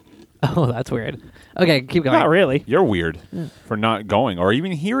 Yeah. Yeah. Oh, that's weird. Okay, keep going. Not really. You're weird for not going or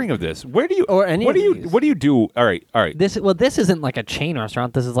even hearing of this. Where do you Or any what of do you these. what do you do? All right. This isn't like a chain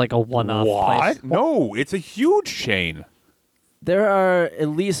restaurant. This is like a one-off place. What? No, it's a huge chain. There are at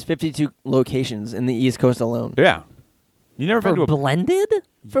least 52 locations in the East Coast alone. Yeah. You never been For to a blended?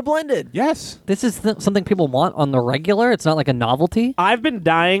 For blended. Yes. This is something people want on the regular. It's not like a novelty. I've been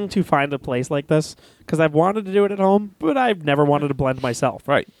dying to find a place like this because I've wanted to do it at home, but I've never wanted to blend myself.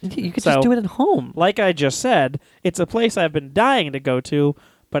 Right. You could So- just do it at home. Like I just said, it's a place I've been dying to go to,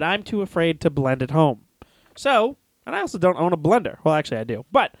 but I'm too afraid to blend at home. So, and I also don't own a blender. Well, actually, I do,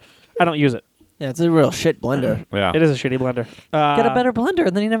 but I don't use it. Yeah, it's a real shit blender. Yeah. It is a shitty blender. Get a better blender,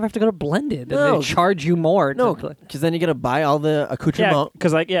 and then you never have to go to blended. And No. they charge you more. No, to- because then you got to buy all the Yeah, accoutrement.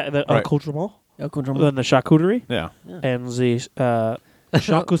 because the Right. accoutrement, Accoutrement. then the charcuterie, Yeah. and the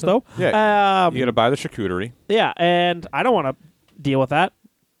Jacques Cousteau. Yeah. You got to buy the charcuterie. Yeah, and I don't want to deal with that.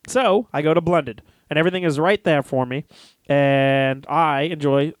 So I go to blended, and everything is right there for me, and I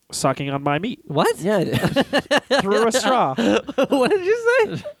enjoy sucking on my meat What? Yeah. through a straw. What did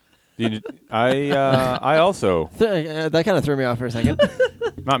you say? I also that kind of threw me off for a second.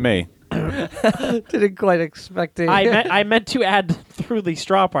 not me. Didn't quite expect it. I meant to add through the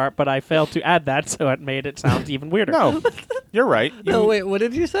straw part, but I failed to add that, so it made it sound even weirder. No. You're right. No, You- wait. What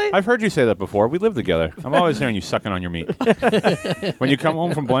did you say? I've heard you say that before. We live together. I'm always hearing you sucking on your meat. When you come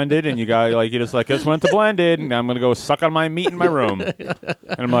home from blended and you just like, just went to blended and I'm gonna go suck on my meat in my room. And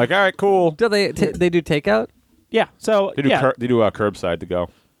I'm like, all right, cool. Do they do takeout? Yeah. So They do yeah, they do curbside to go.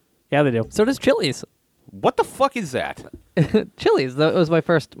 yeah, they do. So does Chili's. What the fuck is that? Chili's. That was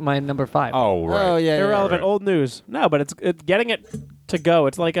my number 5. Oh right. Oh, yeah. Irrelevant right. old news. No, but it's getting it to go.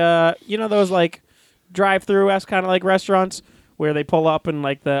 It's like those like drive-through s kind of like restaurants where they pull up and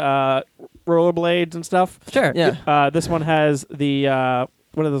like the rollerblades and stuff. Sure. Yeah. This one has the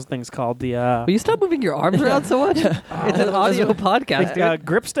what are those things called? The Will you stop moving your arms around so much? It's an audio podcast, dude.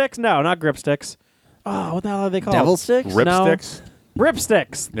 grip sticks? No, not grip sticks. Oh, what the hell are they called? Devil sticks? Rip No. sticks. Rip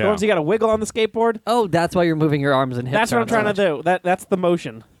sticks. The Yeah. ones you got to wiggle on the skateboard. Oh, that's why you're moving your arms and hips. That's what I'm around trying so to much. do. That's the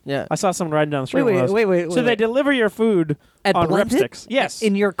motion. Yeah. I saw someone riding down the street. Wait, with one of wait, those. wait, So wait. they deliver your food At on Blended? ripsticks. Yes.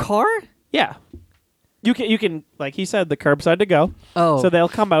 In your car? Yeah. You can like he said the curbside to go. Oh. So they'll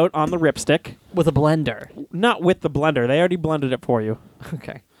come out on the ripstick, With a blender. not with the blender. They already blended it for you.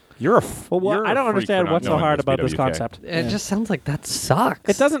 Okay. You're a. Well, what, you're I a don't freak understand for not what's so knowing hard about this BWK. concept. It just sounds like that sucks.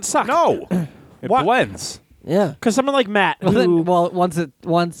 It doesn't suck. No. It What? blends. Yeah. Because someone like Matt, Well, who then,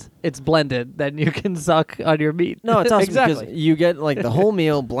 once it's blended, then you can suck on your meat. No, it's awesome Exactly. because you get like the whole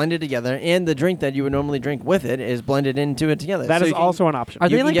meal blended together, and the drink that you would normally drink with it is blended into it together. that So is you can- also an option. Are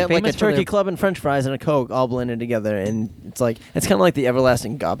you they can like get like a famous for turkey their- club and French fries and a Coke all blended together, and it's kind of like the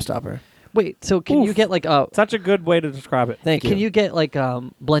everlasting gobstopper. Wait, so can you Oof. get like Such a good way to describe it. Thank you. can you get like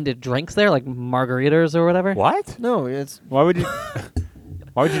blended drinks there, like margaritas or whatever? What? No, it's Why would you?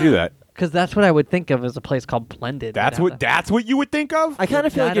 Why would you do that? Because that's what I would think of as a place called Blended. That's what you would think of. I kind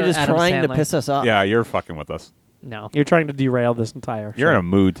of feel like That you're or just Adam trying to Sandler. piss us off. Yeah, you're fucking with us. No. You're trying to derail this entire. You're in show. a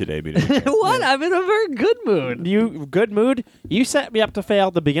mood today, BJ. What? I'm in a very good mood. You good mood? You set me up to fail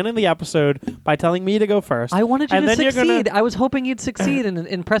at the beginning of the episode by telling me to go first. I wanted you and to then succeed. You're gonna, I was hoping you'd succeed and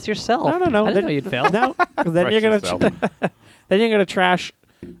impress yourself. No. I didn't Then- know you'd fail. No, then Press you're gonna yourself. then you're gonna trash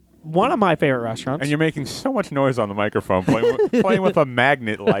one of my favorite restaurants. And you're making so much noise on the microphone, playing with a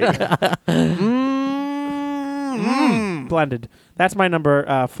magnet light. blended. That's my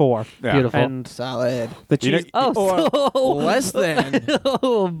number 4. Yeah. Beautiful. And Solid. the You know- cheese. Oh, Less than.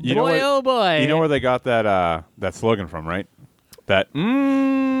 oh boy, You know what- oh boy. You know where they got that slogan from, right? That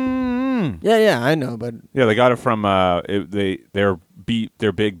Yeah, I know, but yeah, they got it from they're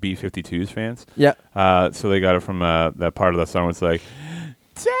big B-52s fans. yeah. So they got it from that part of the song. It's like,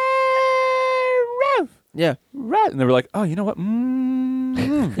 Yeah. and they were like, oh, you know what?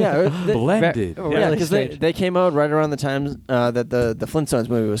 Yeah. Blended. Ve- Yeah. Yeah, Really because strange. they came out right around the times that the Flintstones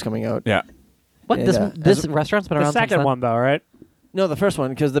movie was coming out. Yeah. What Yeah, this yeah. this restaurant's been The around since second then? one though, right? No, the first one,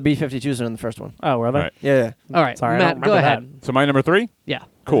 because the B-52s are in the first one. Oh, were they? Right. Yeah. All right, Sorry, I don't Matt, go remember ahead. So my number 3. Yeah.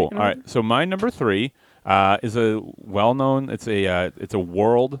 Cool. it All right. So my number 3 is a well-known. It's a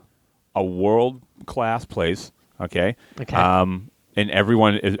world class place. Okay. Okay. And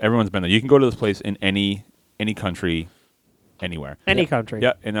everyone's been there. You can go to this place in any country, anywhere. Any country.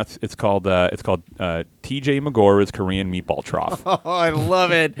 Yeah, and it's called TJ Magora's Korean Meatball Trough. Oh, I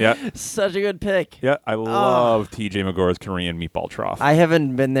love it. Yeah. Such a good pick. Yeah, I love TJ Magora's Korean Meatball Trough. I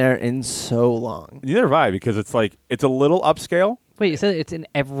haven't been there in so long. Neither have I, because it's a little upscale. Wait, you said it's in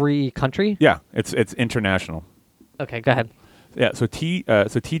every country? Yeah, it's international. Okay, go ahead. Yeah, so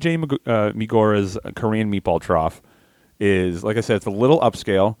TJ Magora's Korean Meatball Trough is, like I said, it's a little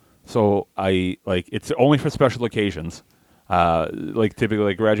upscale. So it's only for special occasions. Typically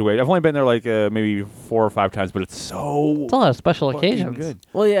like graduate. I've only been there maybe 4 or 5 times, but it's so It's a lot of special fucking occasions. good.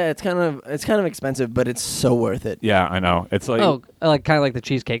 Well, yeah, it's kind of expensive, but it's so worth it. Yeah, I know. It's like Oh, like kind of like the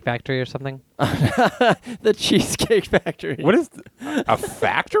Cheesecake Factory or something. The Cheesecake Factory. what is a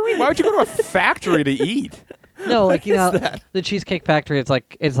factory? Why would you go to a factory to eat? No, like you know, the Cheesecake Factory. It's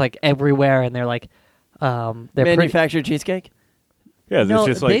like everywhere, and they're like, they're pretty. Manufactured cheesecake? Yeah, No,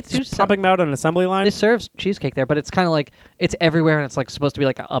 it's just they like do Pumping them out on an assembly line. They serve cheesecake there, but it's kind of like it's everywhere, and it's like supposed to be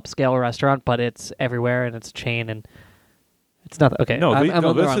like an upscale restaurant, but it's everywhere, and it's a chain, and it's not okay. no, I'm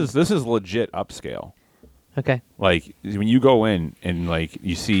on the this wrong- is legit upscale. okay. Like when you go in and like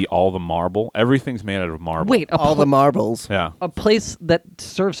you see all the marble, everything's made out of marble. Wait, All the marbles. Yeah, a place that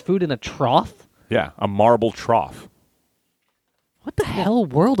serves food in a trough? yeah, a marble trough. What the hell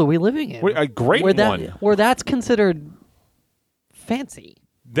world are we living in? Wait, a great where one. where that's considered fancy.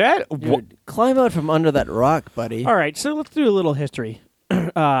 That Dude, climb out from under that rock, buddy. All right, so let's do a little history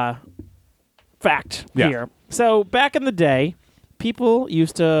fact Yeah. here. So back in the day,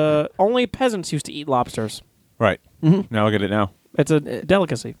 only peasants used to eat lobsters. right. Mm-hmm. Now look at it now. It's a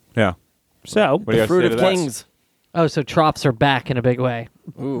delicacy. Yeah. So What do you guys Fruit say of to that? kings. Oh, so troughs are back in a big way.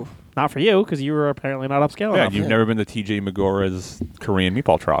 Ooh. not for you because you were apparently not upscale Yeah, enough. you've never been to TJ Magora's Korean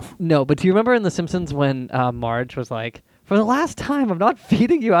Meatball Trough. No, but do you remember in The Simpsons when Marge was like, "For the last time, I'm not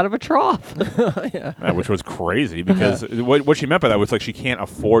feeding you out of a trough." Yeah. Yeah, which was crazy because what she meant by that was like she can't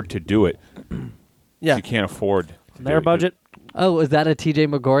afford to do it. Yeah. She can't afford to do Their it. budget. Oh, is that a TJ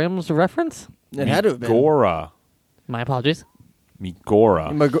Megorium's reference? It had to have been. Megora. My apologies.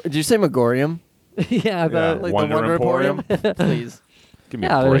 Megora. Did you say Megorium? yeah, Yeah, the, Wonder Emporium. Please. Give me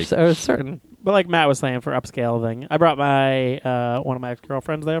yeah, a break. there's certain. But like Matt was saying, for upscale thing, I brought my one of my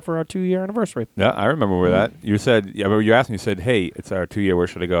ex-girlfriends there for our 2-year anniversary. Yeah, I remember where that. You said, yeah, you asked me, you said, hey, it's our 2-year, where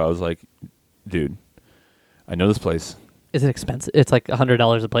should I go? I was like, dude, I know this place. Is it expensive? It's like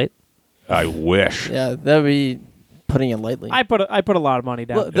 $100 a plate. I wish. Yeah, that'd be putting it lightly. I put a lot of money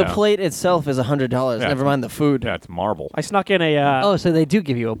down. Look, the Yeah. plate itself is $100. Yeah. Never mind the food. Yeah, it's marble. I snuck in a. Oh, so they do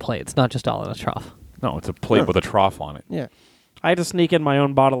give you a plate. It's not just all in a trough. No, it's a plate with a trough on it. Yeah. I had to sneak in my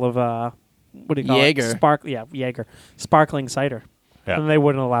own bottle of what do you call Jaeger. it? Jaeger, sparkling cider, Yeah. and they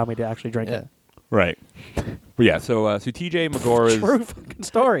wouldn't allow me to actually drink Yeah. it. Right. But yeah, so TJ Magora's. True fucking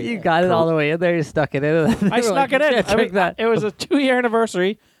story. You got it all the way in there. You stuck it in. I snuck it in. Drink that. It was a 2-year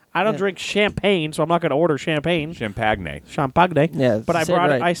anniversary. I don't Yeah. drink champagne, so I'm not going to order champagne. Champagne. Champagne. Yeah, But I say it brought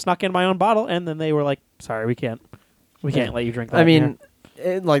it. right. I snuck in my own bottle, and then they were like, "Sorry, we can't let you drink that." I in mean,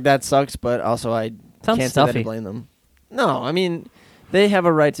 here." that sucks, but also I Sounds can't say that stuffy. and blame them. No, I mean, they have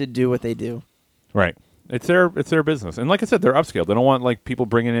a right to do what they do. Right. It's their business, and like I said, they're upscale. They don't want like people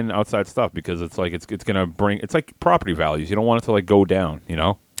bringing in outside stuff because it's like it's gonna bring. It's like property values. You don't want it to like go down. You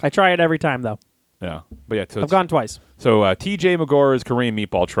know. I try it every time though. Yeah, but yeah, so I've gone twice. So TJ Magora's Korean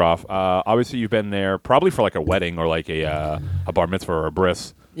Meatball Trough. Obviously, you've been there probably for like a wedding or like a bar mitzvah or a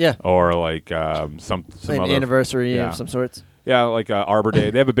bris. Yeah. Or like some An other anniversary yeah. of some sorts. Yeah, like Arbor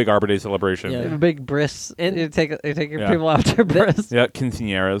Day. They have a big Arbor Day celebration. Yeah. They have a big bris. And- You take your Yeah. people out to bris. Yeah,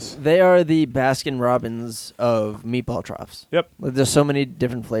 quinceañeras. They are the Baskin Robbins of meatball troughs. Yep. Like, there's so many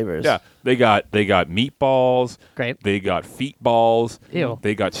different flavors. Yeah, they got meatballs. Great. They got feet balls. Ew.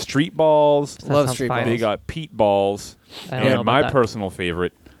 They got street balls. That Love sounds street fine. They got Pete balls. I don't know And about my that. personal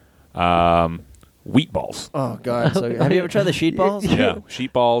favorite, wheat balls. Oh God! So have you ever tried the sheet balls? Yeah,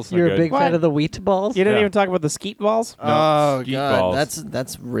 sheet balls. they're You're a good. big fan What? of the wheat balls? You didn't Yeah. even talk about the skeet balls. Oh skeet God, balls.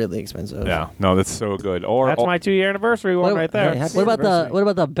 that's really expensive. Yeah, no, that's so good. Or That's my 2-year anniversary one What- right there. Hey, happy What about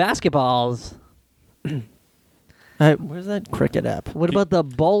anniversary. the basketballs? Hey, where's that cricket app? What about the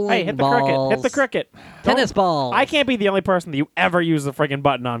bowling Hey, hit the balls? cricket. Hit the cricket. Tennis Don't- balls. I can't be the only person that you ever use the friggin'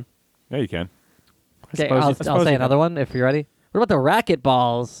 button on. yeah, you can. Okay, suppose I'll, you- I suppose I'll say you another one if you're ready. What about the racket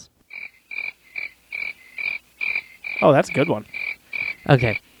balls? Oh, that's a good one.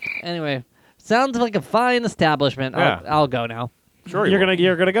 Okay. Anyway, sounds like a fine establishment. Yeah. I'll go now. Sure, You're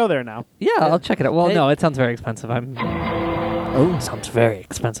will. gonna go there now. Yeah, I'll check it out. Well, Hey. no, it sounds very expensive. Oh, sounds very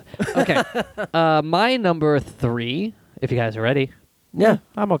expensive. Okay. My number 3, if you guys are ready. Yeah,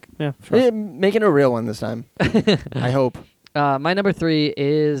 I'm okay. Yeah, sure. making a real one this time. I hope. My number 3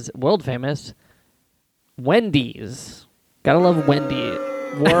 is world famous Wendy's. Gotta love Wendy's.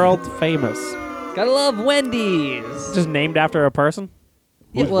 World famous. Gotta love Wendy's. Just named after a person.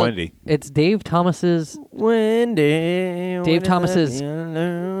 Who's well, Wendy? It's Dave Thomas's. Wendy. Dave Thomas's-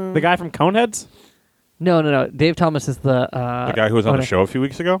 The guy from Coneheads. No. Dave Thomas is the. The guy who was on owner. the show a few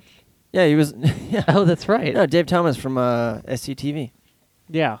weeks ago? Yeah, he was. Yeah. Oh, that's right. No, Dave Thomas from SCTV.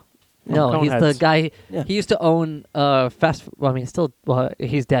 Yeah. No, he's the Coneheads. guy. Yeah. He used to own fast. Well, I mean, still. Well,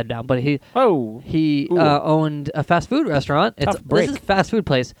 he's dead now, but he Oh. Ooh. Owned a fast food restaurant. Tough break. This is a fast food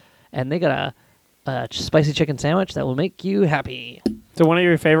place, and they got a spicy chicken sandwich that will make you happy. So one of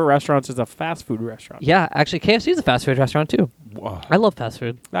your favorite restaurants is a fast food restaurant. Yeah, actually, KFC is a fast food restaurant too. Wow. I love fast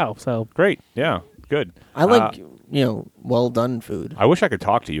food. Oh, so Great. Yeah. Good. I like well done food. I wish I could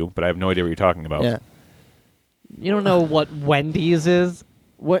talk to you, but I have no idea what you're talking about. Yeah. You don't know what Wendy's is?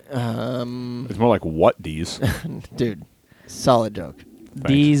 What? It's more like what D's. Dude, solid joke.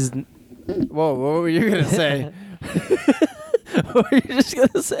 these. Whoa, what were you gonna say? What were you just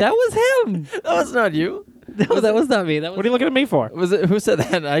gonna say? That was him. That was not you. No, that was not me. That was What are you looking at me for? Was it? Who said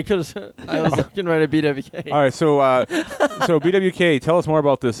that? I could. I was looking right at BWK. All right, so BWK, tell us more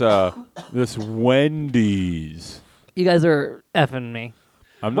about this this Wendy's. you guys are effing me.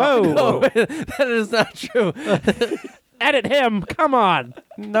 I'm not. No, that is not true. Edit him. Come on.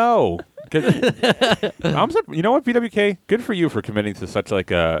 No. You know what, BWK? Good for you for committing to such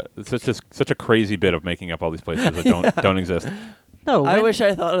a crazy bit of making up all these places that don't exist. No, I wish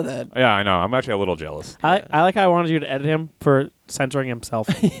I thought of that. Yeah, I know. I'm actually a little jealous. I like how I wanted you to edit him for censoring himself.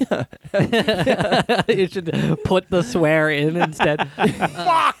 you should put the swear in instead.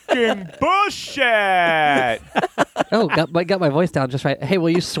 Fucking bullshit! Oh, got my voice down just right. Hey, will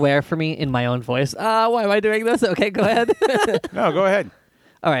you swear for me in my own voice? Why am I doing this? Okay, go ahead. No, go ahead.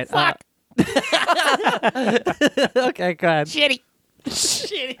 All right. Okay, go ahead. Shitty.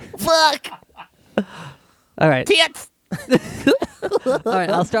 Shitty. Fuck. All right. Tits. All right.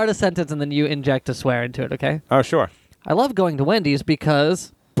 I'll start a sentence and then you inject a swear into it. Okay. Oh, sure. I love going to Wendy's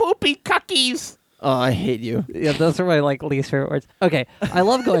because. Poopy cookies. Oh, I hate you. Yeah, those are my least favorite words. Okay, I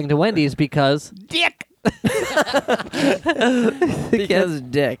love going to Wendy's because. Dick. Because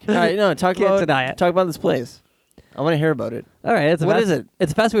dick. All right, no, talk Can't about deny it. Talk about this place. I want to hear about it. All right, What is it?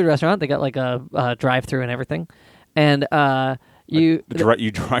 It's a fast food restaurant. They got like a drive-through and everything, and you.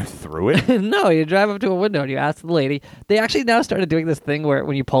 You drive through it? No, you drive up to a window and you ask the lady. They actually now started doing this thing where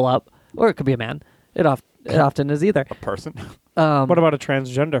when you pull up, or it could be a man. It often is either. A person? What about a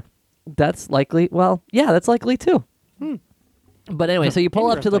transgender? That's likely. Well, yeah, that's likely too. But anyway, so you pull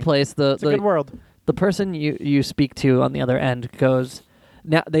up to the Interesting. place. It's a good world. The person you speak to on the other end goes.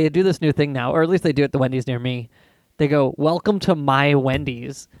 Now they do this new thing now, or at least they do at the Wendy's near me. They go, "Welcome to my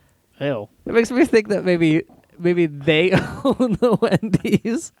Wendy's." Ew. It makes me think that maybe they own the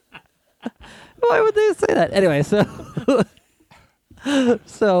Wendy's. Why would they say that? Anyway,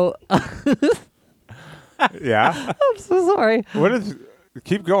 so Yeah. I'm so sorry. What is?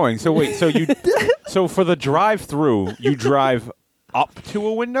 Keep going. So wait. So for the drive-through, you drive up to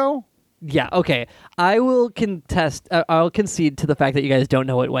a window? Yeah, okay. I will contest. I'll concede to the fact that you guys don't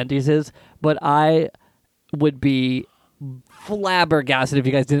know what Wendy's is, but I would be flabbergasted if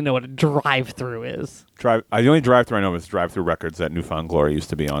you guys didn't know what a drive-through is. The only drive-through I know is Drive-Through Records that Newfound Glory used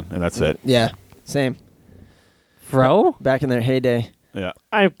to be on, and that's it. Yeah. Same. Fro? Back in their heyday. Yeah.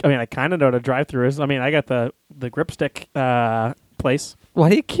 I mean, I kind of know what a drive-through is. I mean, I got the grip stick place Why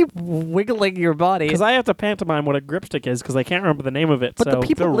do you keep wiggling your body? because I have to pantomime what a grip stick is because I can't remember the name of it. But so the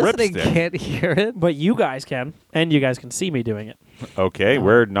people The listening ripstick. can't hear it. but you guys can, and you guys can see me doing it. Okay,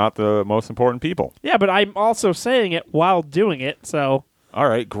 we're not the most important people. Yeah, but I'm also saying it while doing it. So All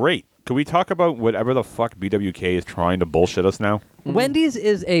right, great. Can we talk about whatever the fuck BWK is trying to bullshit us now? Wendy's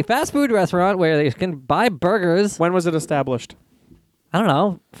is a fast food restaurant where they can buy burgers. when was it established? I don't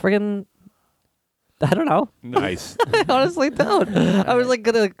know. Friggin' I don't know. Nice. I honestly don't. I was like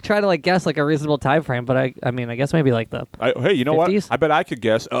gonna try to like guess like a reasonable time frame, but I mean I guess maybe like the Hey, you know 50s? what? I bet I could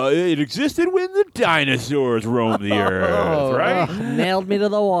guess. It existed when the dinosaurs roamed the earth, right? nailed me to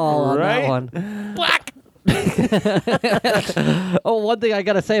the wall on Right? that one. Black Oh, one thing I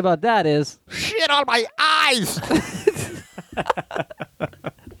gotta say about that is shit on my eyes.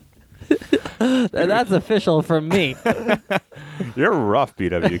 that's official from me. You're rough,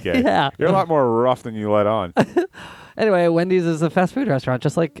 BWK. Yeah. You're a lot more rough than you let on. Anyway, Wendy's is a fast food restaurant,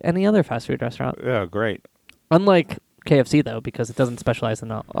 just like any other fast food restaurant. Yeah, great. Unlike KFC though, because it doesn't specialize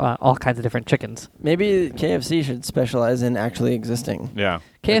in all kinds of different chickens. Maybe KFC should specialize in actually existing. Yeah.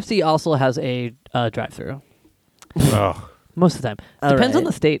 KFC also has a drive-through Ugh. most of the time. All Depends on right.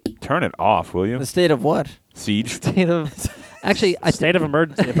 the state. Turn it off, will you? The state of what? Siege. State of actually, State of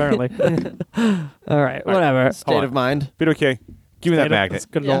emergency, apparently. all right, whatever. State on. of mind. BWK, give me that State of- magnet. it's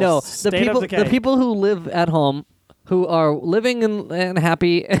good No, old the state of people decay. the people who live at home, who are living and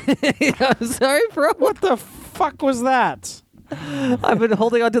happy. I'm sorry, bro. What the fuck was that? I've been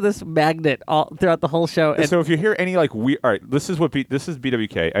holding on to this magnet all throughout the whole show. And So if you hear any like weird, all right, this is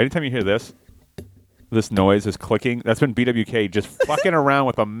BWK. Anytime you hear this noise, this clicking, that's been BWK just fucking around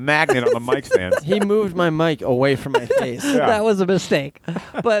with a magnet on the mic stand. He moved my mic away from my face. Yeah. that was a mistake.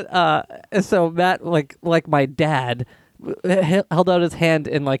 But so Matt, like my dad, held out his hand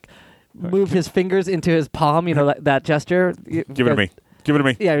and like moved his fingers into his palm. You know that gesture. Give it to me. Give it to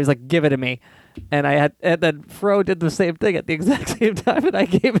me. Yeah, he was like, "Give it to me," and then Fro did the same thing at the exact same time, and I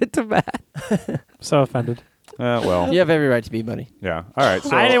gave it to Matt. So offended. Well, You have every right to be, buddy. yeah. All right.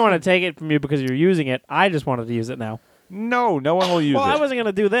 So I didn't want to take it from you because you're using it. I just wanted to use it now. no one will use Well, it. I wasn't going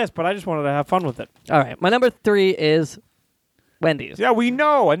to do this, but I just wanted to have fun with it. All right, my number 3 is Wendy's. Yeah, we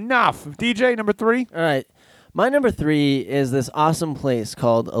know enough. DJ number 3. All right. My number 3 is this awesome place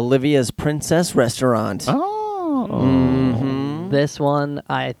called Olivia's Princess Restaurant. Oh. Mm-hmm. This one,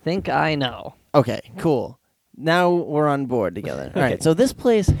 I think I know. Okay, cool. Now we're on board together. All right, so this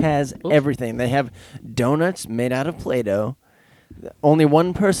place has everything. They have donuts made out of Play-Doh. Only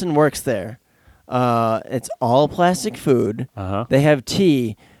one person works there. It's all plastic food. Uh-huh. They have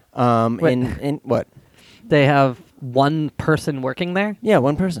tea. Wait. In what? They have one person working there, Yeah,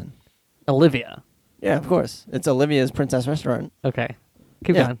 one person. Olivia. Yeah, of course. It's Olivia's Princess Restaurant. Okay,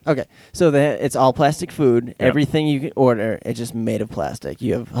 keep Yeah. going. Okay. So it's all plastic food. Everything you can order, it's just made of plastic.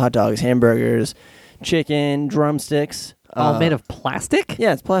 You have hot dogs, hamburgers, chicken, drumsticks. All made of plastic,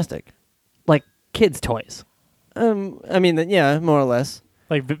 Yeah, it's plastic. like kids' toys. I mean, yeah, more or less.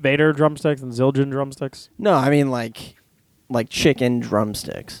 Like Vader drumsticks and Zildjian drumsticks. No, I mean like chicken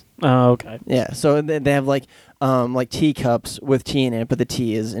drumsticks. Oh, okay. Yeah. So they have like teacups with tea in it, but the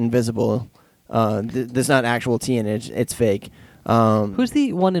tea is invisible. There's not actual tea in it. It's fake. Who's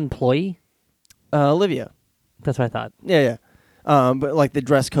the one employee? Olivia? That's what I thought. Yeah. But like the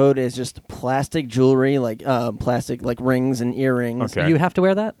dress code is just plastic jewelry, like plastic like rings and earrings. Okay. You have to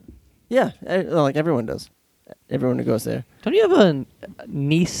wear that? Yeah, like everyone does. Everyone who goes there. Don't you have a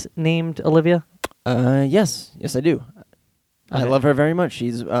niece named Olivia? Yes, I do. I Okay. love her very much.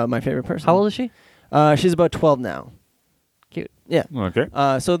 She's my favorite person. How old is she? She's about 12 now. Cute. Yeah. Okay.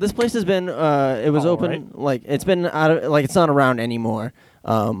 So this place has been it was All open right. like it's been out of like it's not around anymore.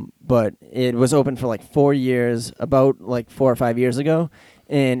 But it was open for like 4 years, about like 4 or 5 years ago,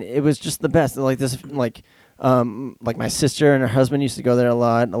 and it was just the best. Like this like my sister and her husband used to go there a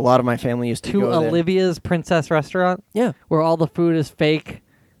lot. A lot of my family used to To go there. Olivia's Princess Restaurant, Yeah. where all the food is fake,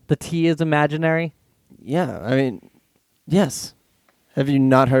 the tea is imaginary. Yeah. I mean, yes. Have you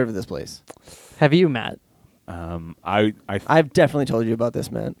not heard of this place? Have you, Matt? I've definitely told you about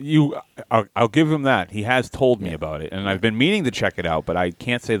this, man. I'll give him that. He has told me about it, and I've been meaning to check it out, but I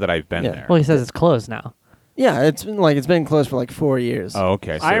can't say that I've been Yeah. there. Well, he says it's closed now. Yeah, it's been closed for like 4 years. Oh,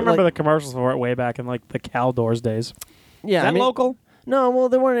 okay. So I remember like- the commercials for it way back in like the Caldors days. Yeah, Is that I mean, local? No, well,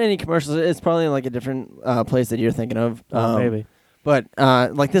 there weren't any commercials. It's probably like a different place that you're thinking of. Maybe. But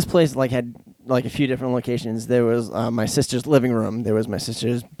like this place like had like a few different locations. There was my sister's living room. There was my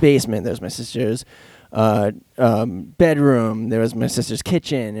sister's basement. There was my sister's bedroom. There was my sister's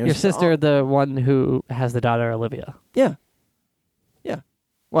kitchen. It was Your just sister, all- the one who has the daughter Olivia. yeah.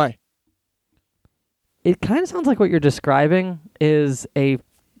 Why? It kind of sounds like what you're describing is a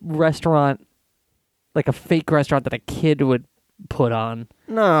restaurant, like a fake restaurant that a kid would put on.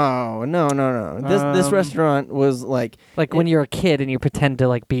 No. This restaurant was like When you're a kid and you pretend to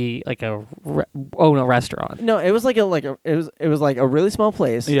like be like own a restaurant. no, it was like it was like a really small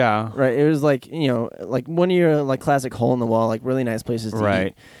place. Yeah. Right. It was like like one of your like classic hole in the wall, like really nice places to Right.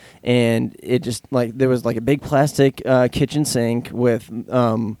 eat. And it just like there was like a big plastic kitchen sink with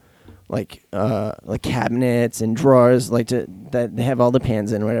like cabinets and drawers that they have all the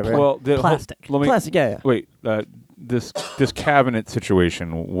pans in, whatever. Well, Plastic. Let me, Plastic, yeah. Wait, this cabinet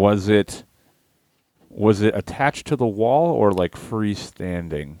situation, was it attached to the wall or like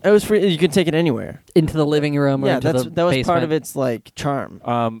freestanding? It was free. You could take it anywhere. Into the living room or Yeah, into that the was basement. part of its like charm.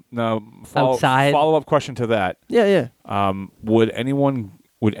 No. Outside? Follow-up question to that. Yeah. Would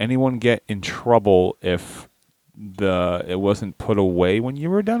anyone get in trouble if it wasn't put away when you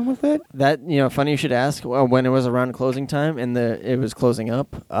were done with it? That funny you should ask. When it was around closing time and it was closing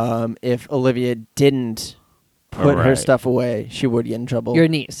up, if Olivia didn't put her Right. stuff away, she would get in trouble. Your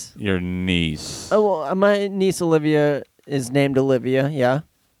niece. Your niece. Oh, well, my niece Olivia is named Olivia. Yeah.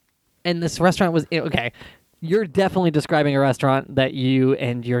 And this restaurant was okay. You're definitely describing a restaurant that you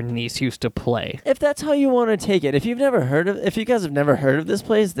and your niece used to play. If that's how you want to take it, if you guys have never heard of this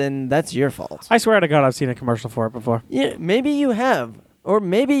place, then that's your fault. I swear to God, I've seen a commercial for it before. Yeah, maybe you have. Or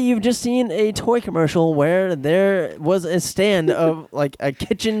maybe you've just seen a toy commercial where there was a stand of like a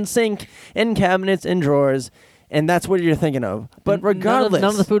kitchen sink and cabinets and drawers, and that's what you're thinking of. But regardless,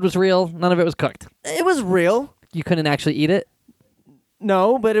 none of the food was real. None of it was cooked. it was real. You couldn't actually eat it.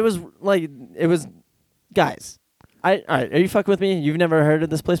 No, but it was guys. All right, are you fucking with me? You've never heard of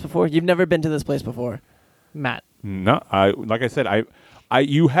this place before? You've never been to this place before? Matt. No, like I said,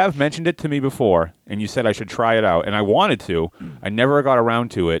 you have mentioned it to me before, and you said I should try it out, and I wanted to. I never got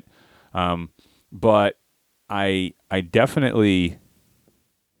around to it, but I definitely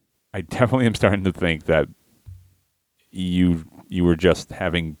am starting to think that you were just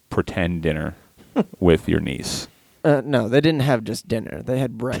having pretend dinner with your niece. No, they didn't have just dinner. They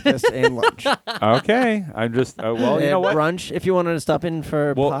had breakfast and lunch. Okay, I'm just well, They you know had what? brunch if you wanted to stop in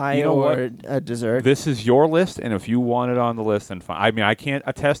for Well, pie you know or a dessert. This is your list, and if you want it on the list, then fine. I mean, I can't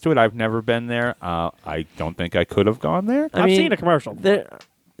attest to it. I've never been there. I don't think I could have gone there. I've seen a commercial.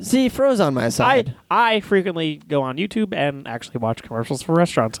 See, Fro's on my side. I frequently go on YouTube and actually watch commercials for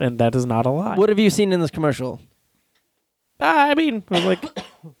restaurants, and that is not a lie. What have you seen in this commercial? I mean, I was like,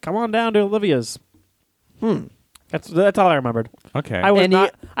 come on down to Olivia's. That's all I remembered. Okay. I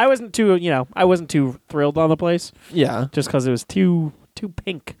wasn't too thrilled on the place Yeah. just because it was too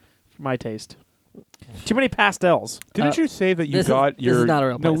pink for my taste. Too many pastels. Didn't you say that you this is- got this your is not a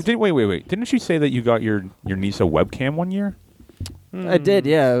real no? place. Wait. Didn't you say that you got your niece a webcam one year? I did,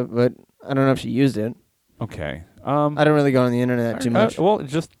 yeah, but I don't know if she used it. Okay. I don't really go on the internet too much. Well,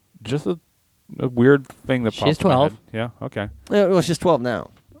 just a weird thing that She's popped in my 12. head. Yeah. Okay. Well, she's 12 now.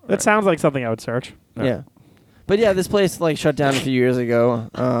 That sounds like something I would search. Yeah. But yeah, this place like shut down a few years ago.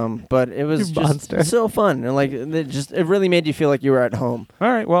 But it was You just monster. so fun, and like it really made you feel like you were at home. All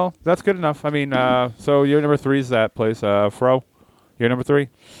right. Well, that's good enough. I mean, so your number 3 is that place, Fro. Your number 3.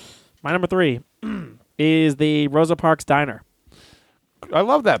 My number 3 is the Rosa Parks Diner. I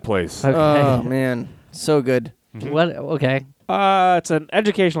love that place. Okay. Oh man, so good. What? Okay. It's an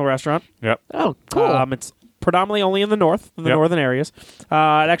educational restaurant. Yep. Oh, cool. It's predominantly only in the north, Yep. northern areas. It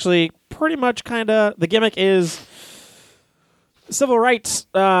actually pretty much the gimmick is civil rights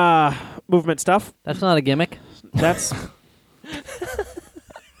movement stuff. That's not a gimmick. That's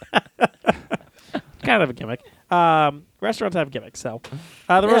kind of a gimmick. Restaurants have gimmicks, so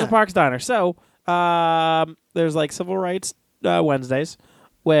the Rosa Yeah. Parks Diner. So there's like civil rights Wednesdays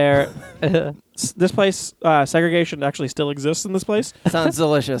where this place segregation actually still exists in this place. Sounds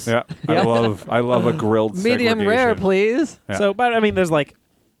delicious. Yeah. Yeah. I love a grilled Medium rare, segregation. please. Yeah. So, but I mean, there's like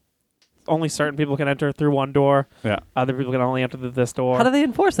only certain people can enter through one door. Yeah. Other people can only enter through this door. How do they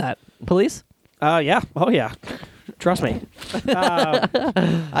enforce that? Police? Yeah. Oh, yeah. Trust me. I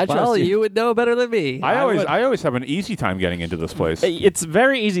trust Well, you. you would know better than me. I always have an easy time getting into this place. It's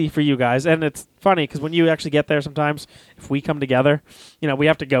very easy for you guys, and it's funny because when you actually get there, sometimes if we come together, we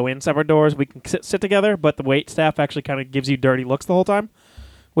have to go in separate doors. We can sit together, but the wait staff actually kind of gives you dirty looks the whole time,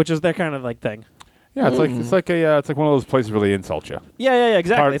 which is their kind of like thing. Yeah, it's like it's like one of those places where they insult you. Yeah,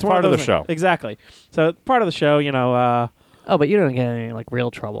 exactly. It's one part of the those show. things. Exactly. So part of the show, Oh, but you don't get any like real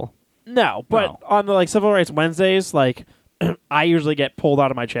trouble. No, but No. on the Civil Rights Wednesdays, I usually get pulled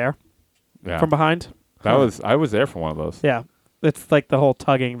out of my chair Yeah. from behind. I was there for one of those. Yeah. It's like the whole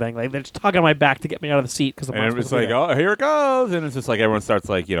tugging thing. Like they're just tugging on my back to get me out of the seat because And it's like, oh, here it goes, and it's just like everyone starts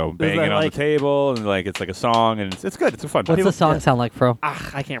banging on the table, and it's like a song, and it's good. It's a fun time. What's the song sound like, Fro?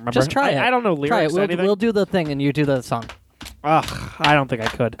 I can't remember. Just try it. I don't know lyrics. Try it. or anything. We'll do the thing, and you do the song. I don't think I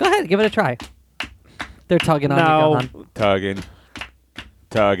could. Go ahead, give it a try. They're tugging on you, No. Gohan.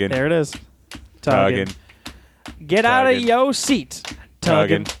 Tugging, There it is. tugging, Get out of Tugging. your seat.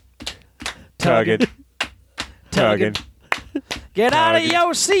 tugging, tugging, tugging. Get out of Tugging.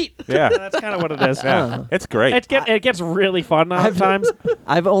 your seat. Yeah, That's kind of what it is. yeah, it's great. It gets really fun at times.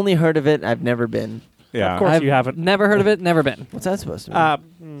 I've only heard of it. I've never been. Yeah, Of course I've you haven't. never heard of it, never been. What's that supposed to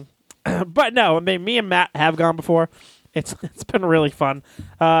mean? But no, I mean, me and Matt have gone before. It's been really fun.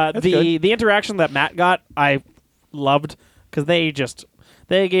 good. The interaction that Matt got, I loved because they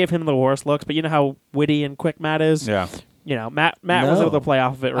gave him the worst looks. But you know how witty and quick Matt is. yeah. You know, Matt was No. able to play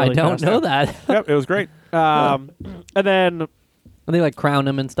off of it. Really I don't fast. know that. Yep, it was great. And then And they crown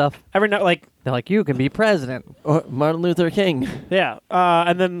him and stuff. every now They're like, you can be president. Or Martin Luther King. yeah,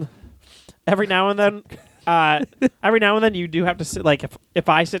 and then every now and then you do have to sit. If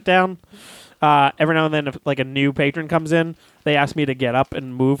I sit down, every now and then if a new patron comes in, they ask me to get up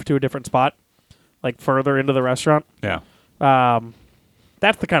and move to a different spot, further into the restaurant. Yeah,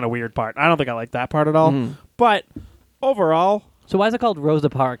 That's the kind of weird part. I don't think I like that part at all. Mhm. But overall, So why is it called Rosa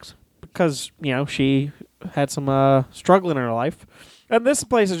Parks? because she had some struggle in her life, and this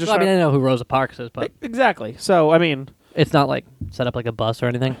place is just Well, I know who Rosa Parks is, but exactly. So I mean, it's not set up like a bus or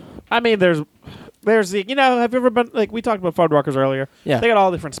anything. there's the have you ever been we talked about Fuddruckers earlier? Yeah. They got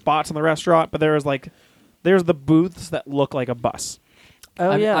all different spots in the restaurant, but there's the booths that look like a bus.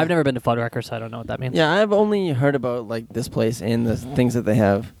 Oh, yeah. I've never been to Fuddruckers, so I don't know what that means. Yeah, I've only heard about this place and the things that they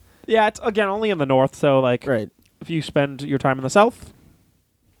have. Yeah, it's again only in the north. So Right. if you spend your time in the south,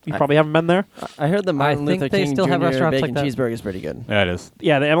 you probably haven't been there. I heard the Martin think Luther they King still have Jr. restaurants bacon like that. cheeseburger is pretty good. yeah, it is.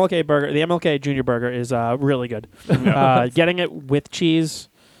 Yeah, the MLK burger, the MLK Junior Burger is really good. Getting it with cheese,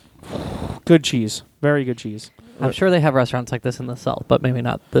 good cheese, very good cheese. I'm sure they have restaurants like this in the South, but maybe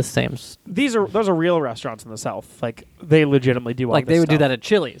not the same. Those are real restaurants in the South. They legitimately do all Like this they would do stuff. that at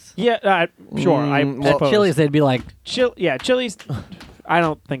Chili's. Yeah, sure. I Mm, At suppose. Chili's, they'd be like, Chili's. I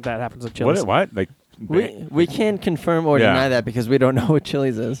don't think that happens at Chili's. What? We can't confirm or Yeah. deny that because we don't know what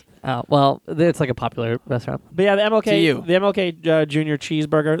Chili's is. well, it's like a popular restaurant. But yeah, the To you. MLK Junior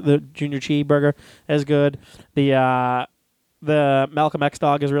Cheeseburger, the Junior Cheeseburger is good. The Malcolm X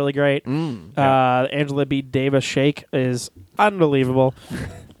dog is really great. Angela B. Davis shake is unbelievable.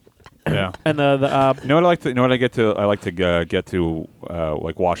 Yeah. And the You know what I like to? You know what I get to? I like to get to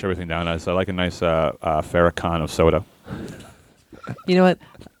wash everything down. I like a nice Farrakhan of soda. You know what?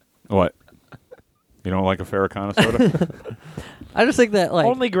 What? You don't like a Farrakhan of soda? I just think that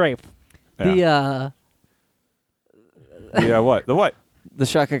only grape. the Yeah. What? The what? The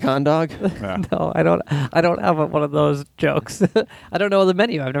Shaka Khan dog. Yeah. no, I don't have one of those jokes. I don't know the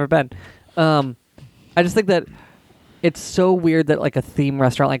menu. I've never been. I just think that it's so weird that a theme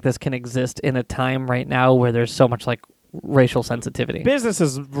restaurant like this can exist in a time right now where there's so much racial sensitivity. Business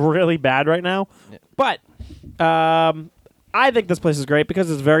is really bad right now, but I think this place is great because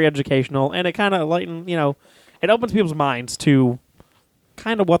it's very educational and it kind of it opens people's minds to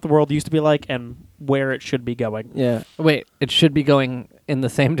kind of what the world used to be like and where it should be going. Yeah. Wait, it should be going in the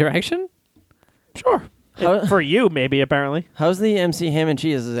same direction? Sure. How- For you, maybe, apparently. How's the MC ham and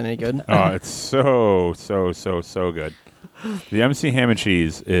cheese? Is it any good? Oh, it's so good. The MC ham and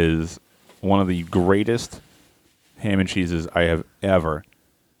cheese is one of the greatest ham and cheeses I have ever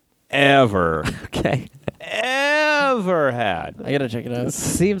Okay. had. I gotta check it out.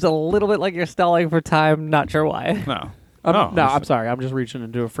 Seems a little bit like you're stalling for time. Not sure why. No. I'm sorry. I'm just reaching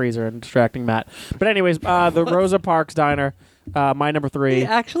into a freezer and distracting Matt. But anyways, the Rosa Parks Diner, my number 3. He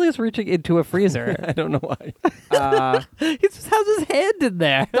actually is reaching into a freezer. I don't know why. He just has his hand in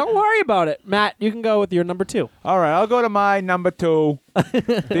there. Don't worry about it. Matt, you can go with your number 2. All right, I'll go to my number 2.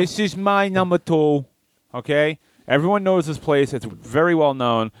 This is my number 2. Okay, everyone knows this place. It's very well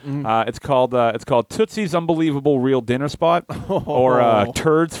known. It's called Tootsie's Unbelievable Real Dinner Spot, or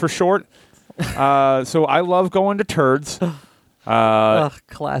Turds for short. So I love going to Turds. Ugh,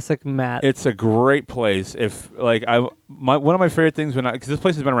 classic Matt. It's a great place. If one of my favorite things because this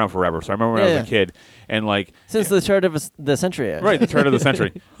place has been around forever. So I remember when I was a kid and Since the start of the century. right, the turn of the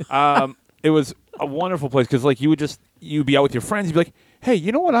century. It was a wonderful place because you'd be out with your friends. You'd be like, hey,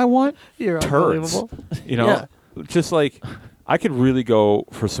 you know what I want? You're Turds. unbelievable. You know, just I could really go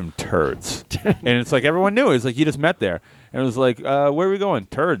for some turds. And it's everyone knew. It's you just met there. and it was like, where are we going?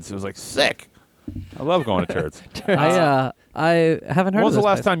 Turds. It was like sick. I love going to Turds. I haven't heard When of was the this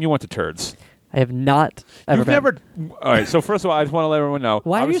last place. time you went to Turds? I have not ever You've been. never. All right. So first of all, I just want to let everyone know.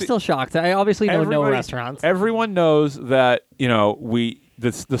 Why are you obviously, still shocked? I obviously know no everybody- restaurants. Everyone knows that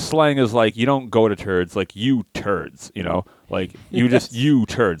the slang is like you don't go to Turds, like you turds. Like you just you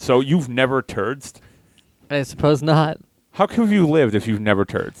turds. So you've never turds. I suppose not. How have you lived if you've never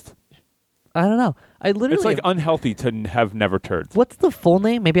turds? I don't know. I literally. It's like unhealthy to have never turds. What's the full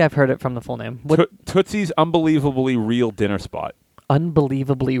name? Maybe I've heard it from the full name. What? Tootsie's Unbelievably Real Dinner Spot.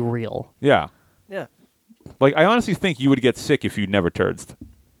 Unbelievably real. Yeah. Yeah. Like, I honestly think you would get sick if you never turds.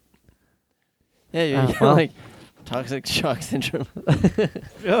 Yeah, you're, Oh, you're well. like toxic shock syndrome.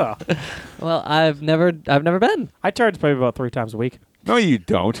 Yeah. Well, I've never been. I turds probably about 3 times a week. No, you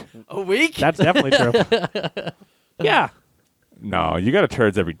don't. A week? That's definitely true. Yeah. No, you got to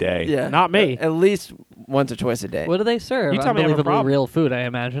turds every day. Yeah. Not me. At least once or twice a day. What do they serve? You tell me I have a Unbelievably problem. real food, I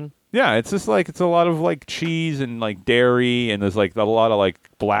imagine. Yeah, it's just like, it's a lot of like cheese and like dairy, and there's like a lot of like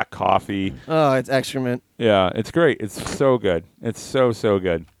black coffee. Oh, it's excrement. Yeah, it's great. It's so good. It's so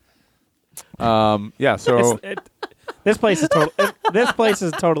good. Yeah, so This place is this place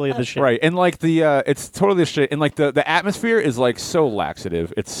is totally the shit. right, and like it's totally shit, and like the atmosphere is like so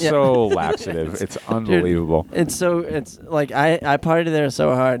laxative. It's Yeah. so laxative. It's unbelievable. It's like I partied there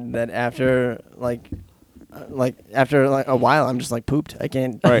so hard that after a while I'm just like pooped. I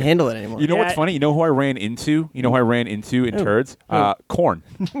can't Right. handle it anymore. You know Yeah. what's funny? You know who I ran into? You know who I ran into in Turds? Korn.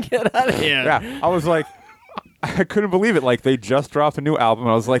 Get out of here. Yeah, I was like, I couldn't believe it. Like they just dropped a new album.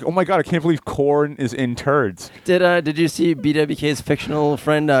 I was like, oh my god, I can't believe Korn is in Turds. Did you see BWK's fictional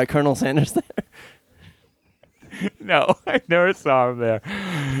friend Colonel Sanders there? No, I never saw him there.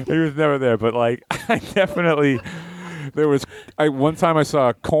 He was never there. But like, I definitely. There was one time I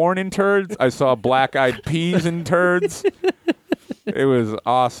saw Korn in Turds. I saw Black Eyed Peas in Turds. It was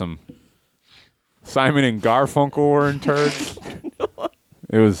awesome. Simon and Garfunkel were in Turds.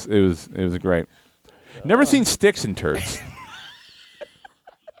 It was great. Never seen Styx in Turds.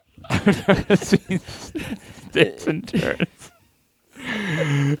 I've never seen Styx in Turds.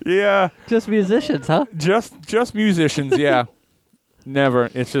 Yeah, Just musicians, huh? just musicians. Yeah, never.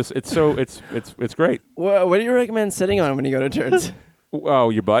 It's just it's great. What do you recommend sitting on when you go to turds? Oh,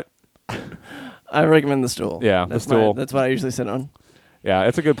 your butt. I recommend the stool. Yeah, the that's stool. That's what I usually sit on. Yeah,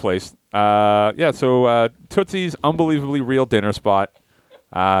 it's a good place. Yeah, so Tootsie's Unbelievably Real Dinner Spot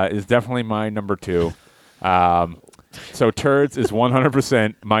is definitely my number 2. So Turds is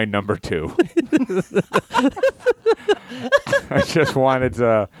 100% my number 2. I just wanted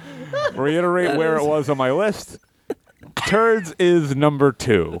to reiterate where it was on my list. Turds is number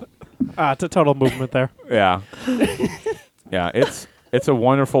 2. It's a total movement there. Yeah. Yeah, it's a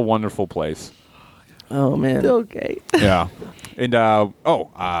wonderful, wonderful place. Oh man. Okay. Yeah, and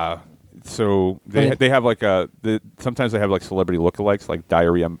so they have like sometimes they have like celebrity lookalikes, like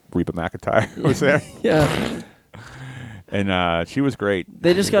Diarrhea Reba McEntire was there, Yeah. and she was great.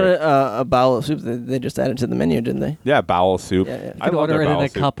 They just got a bowl of soup that they just added to the menu, didn't they? Yeah, bowel soup. Yeah, yeah. I You could love order their it in bowel a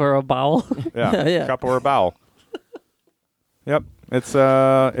soup. cup or a bowl. Yeah, Yeah. cup or a bowel. Yep, it's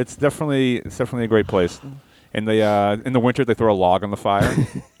definitely a great place. And they in the winter they throw a log on the fire.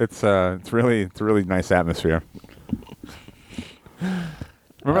 It's really nice atmosphere.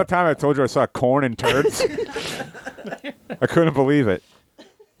 Remember that time I told you I saw Korn in Turds? I couldn't believe it.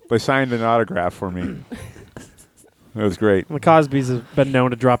 They signed an autograph for me. It was great. The Cosbys have been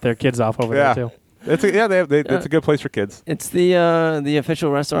known to drop their kids off over Yeah, there too. it's a good place for kids. It's the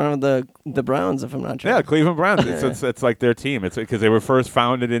official restaurant of the Browns, if I'm not sure. Yeah, Cleveland Browns. It's like their team. It's because they were first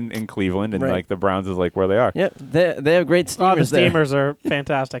founded in Cleveland, and Right. like the Browns is like where they are. Yep. They have great Oh, the steamers there. steamers are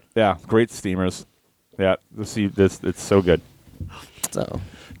fantastic. Yeah, great steamers. Yeah, it's so good. So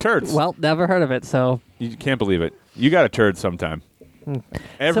Turds. Well, never heard of it, so You can't believe it. You got a turd sometime.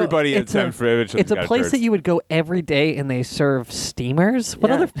 Everybody at it's a- San Fridge. it's a place that you would go every day, and they serve steamers. What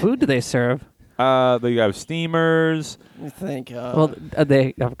Yeah. other food do they serve? They have steamers. I think. Well,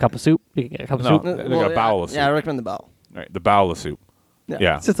 they have a cup of soup. You can get a cup of No. soup. They got a bowl of soup. Yeah, I recommend the bowl. Right, the bowl of soup. Yeah.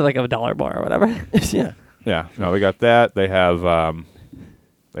 Yeah, It's just like $1 more or whatever. Yeah. yeah. No, they got that. They have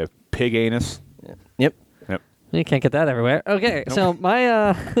pig anus. Yep. Yep. You can't get that everywhere. Okay, so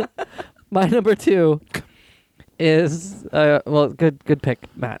my my number 2 is good pick,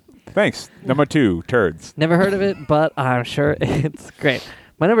 Matt. Thanks. Number 2, turds. Never heard of it, but I'm sure it's great.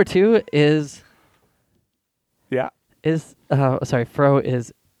 My number 2 is Yeah. Fro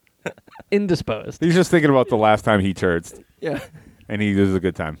is indisposed. He's just thinking about the last time he turds, Yeah. and he was a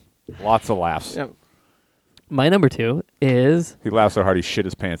good time. Lots of laughs. Yep. My number 2 is He laughed so hard he shit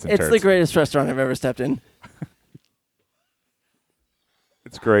his pants in It's turds. the greatest restaurant I've ever stepped in.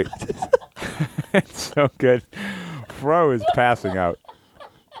 It's great. It's so good. Fro is passing out.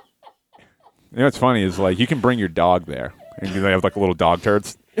 You know what's funny is like you can bring your dog there, and they have like little dog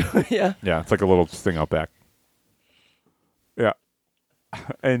turds. Yeah. Yeah, it's like a little thing out back. Yeah,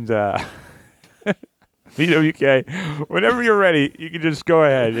 and VWK, whenever you're ready, you can just go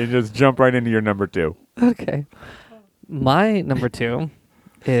ahead and just jump right into your number 2. Okay. My number 2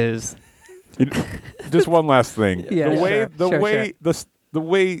 is Just one last thing. Yeah, the way sure. the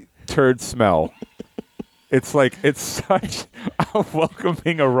way turds smell. It's like it's such a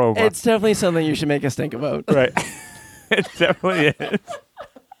welcoming aroma. It's definitely something you should make us think about. Right. It definitely is.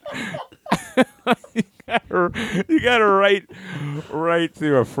 you gotta write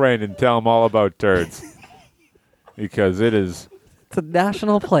to a friend and tell them all about turds. Because it is it's a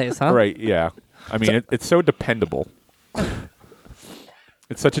national place, huh? right, yeah. I mean it's so dependable.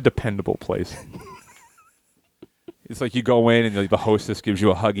 It's such a dependable place. It's like you go in and the hostess gives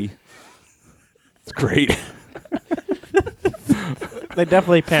you a huggy. It's great. They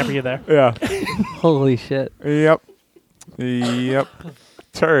definitely pamper you there. Yeah. Holy shit. Yep.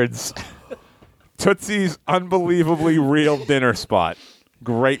 Turds. Tootsie's unbelievably real dinner spot.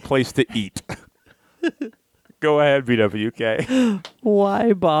 Great place to eat. Go ahead, BWK.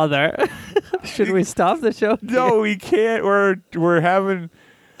 Why bother? Should we stop the show? No, we can't. We're having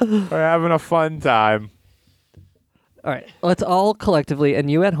a fun time. All right. Let's all collectively, and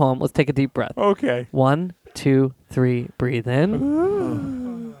you at home, let's take a deep breath. Okay. 1, 2, 3. Breathe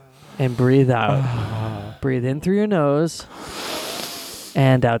in. And breathe out. Breathe in through your nose.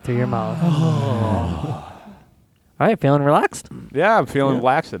 And out through your mouth. All right. Feeling relaxed? Yeah, I'm feeling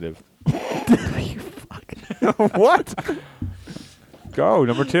laxative. What? Go,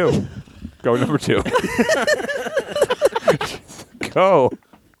 number 2. Go, number 2. Go.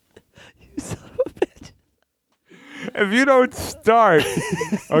 You son of a bitch. If you don't start,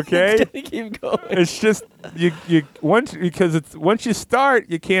 okay? Keep going. It's just you once you start,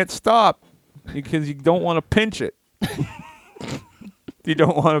 you can't stop because you don't want to pinch it. You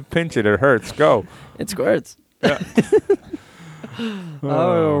don't want to pinch it; it hurts. Go. It squirts.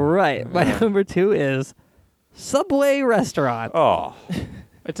 All right. My number 2 is Subway restaurant. Oh,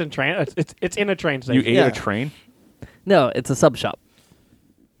 It's in train. It's in a train you station. ate Yeah. at a train? No, it's a sub shop.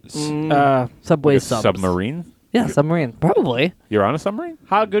 Subway A subs. submarine? Yeah, submarine. Probably. You're on a submarine?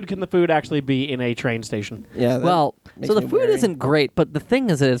 How good can the food actually be in a train station? Yeah. that Well, makes so the me food wary. isn't great, but the thing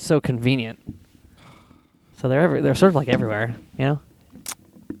is that it's so convenient. So they're sort of like everywhere, you know?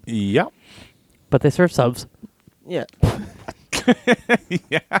 Yeah. But they serve subs. Yeah.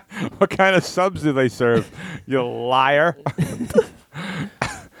 Yeah. What kind of subs do they serve? You liar.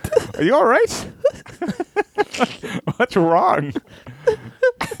 Are you all right? What's wrong?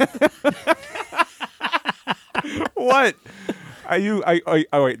 What? Are you?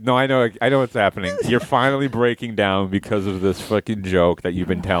 Oh wait, no. I know what's happening. You're finally breaking down because of this fucking joke that you've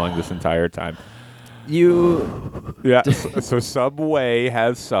been telling this entire time. You. Yeah. So Subway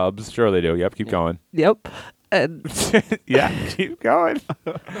has subs. Sure they do. Yep. Keep going. Yep. And Yeah. Keep going.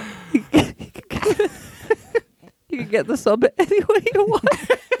 you can get the sub any way you want.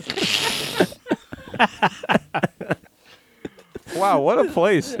 Wow. What a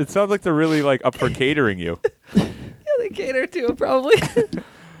place. It sounds like they're really like up for catering you. Yeah, they cater to it probably.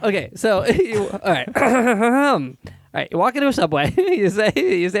 Okay, so all right. All right, you walk into a Subway. you say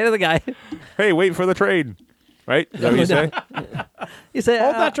to the guy, Hey, wait for the train. Right? Is that what you say? you say,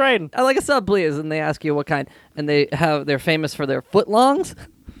 Hold that train. I like a sub, please. And they ask you what kind, and they're famous for their footlongs.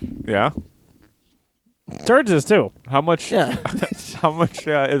 Yeah. Turds is too. How much? Yeah. How much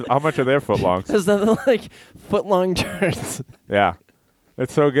are their footlongs? There's nothing like foot-long turns. Yeah,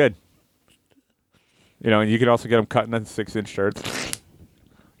 it's so good. You know, and you could also get them cut into 6-inch turds.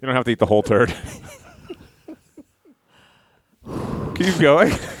 You don't have to eat the whole turd. Keep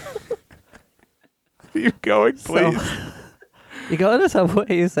going. Keep going, please. You go into Subway,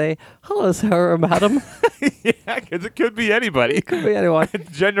 you say, hello, sir or madam. Yeah, because it could be anybody. Could be anyone. It's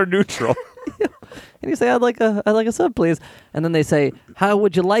gender neutral. And you say, I'd like a sub, please. And then they say, how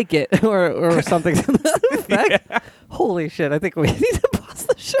would you like it? or something to that effect. Yeah. Holy shit, I think we need to pause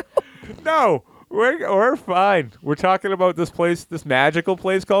the show. No, we're fine. We're talking about this place, this magical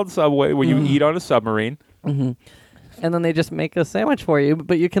place called Subway, where you eat on a submarine. And then they just make a sandwich for you,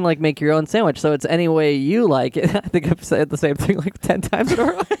 but you can like make your own sandwich, so it's any way you like it. I think I've said the same thing like 10 times in a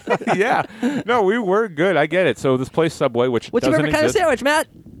row. Yeah. No, we were good. I get it. So this place Subway, which What's your doesn't favorite kind of exist. sandwich, Matt?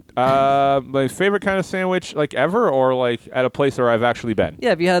 My favorite kind of sandwich, like ever, or like at a place where I've actually been.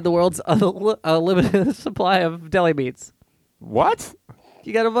 Yeah, if you had the world's unlimited supply of deli meats. What?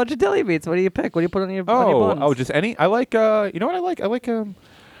 You got a bunch of deli meats. What do you pick? What do you put on your buns? Just any. I like. You know what I like? I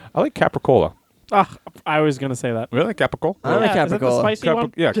like capricola. Ah, I was gonna say that. Really, capricola? I like Is that the capricola. spicy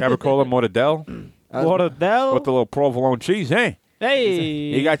one? Yeah, capricola mortadelle Mortadelle. with the little provolone cheese. Hey, Hey,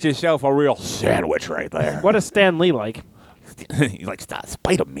 you got yourself a real sandwich right there. what is Stan Lee like? He likes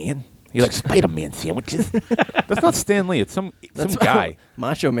Spider-Man. He likes Spider-Man sandwiches. That's not Stan Lee. It's some guy.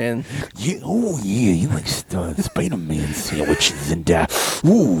 Macho Man. Yeah, he likes Spider-Man sandwiches. And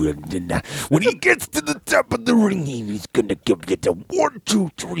when he gets to the top of the ring, he's going to give it a 1,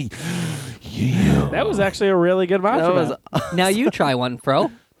 2, 3. Yeah. That was actually a really good Macho That Man. was Now you try one,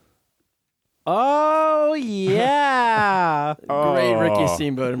 Fro. Oh yeah. great Ricky Oh.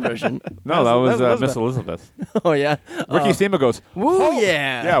 Steamboat impression. No, that was That's Miss Elizabeth. Oh yeah. Ricky Steamboat goes, Woo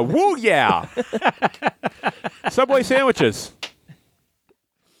yeah. yeah, woo, yeah. Subway sandwiches.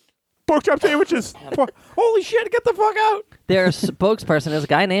 Pork chop sandwiches. Holy shit! Get the fuck out. Their spokesperson is a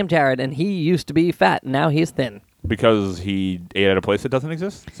guy named Jared, and he used to be fat, and now he's thin. Because he ate at a place that doesn't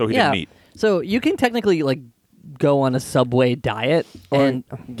exist, so he didn't eat. So you can technically go on a Subway diet, Or and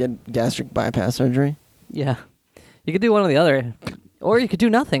get gastric bypass surgery. yeah, you could do one or the other, or you could do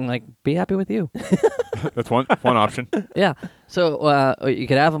nothing. Be happy with you. That's one option. Yeah. So you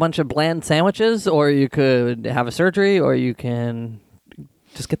could have a bunch of bland sandwiches, or you could have a surgery, or you can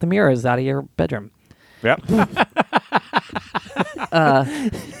just get the mirrors out of your bedroom. Yep.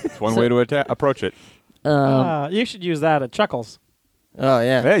 It's one way to approach it. You should use that at Chuckles. Oh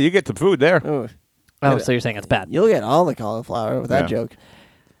yeah. Yeah, you get some food there. Ooh. Oh, so you're saying it's bad. You'll get all the cauliflower with that Yeah. joke.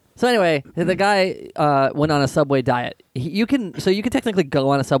 So anyway, the guy went on a Subway diet. You can technically go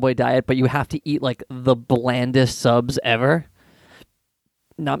on a Subway diet, but you have to eat the blandest subs ever.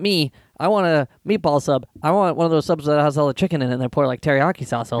 Not me. I want a meatball sub. I want one of those subs that has all the chicken in it and they pour teriyaki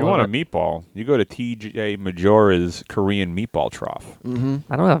sauce all You over want a it. meatball? You go to TJ Majora's Korean meatball trough.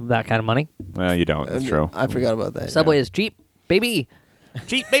 I don't have that kind of money. Well, you don't. That's true. I forgot about that. Subway is cheap, baby.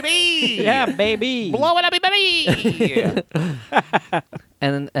 Cheap baby. Yeah, baby. Blow it up, baby.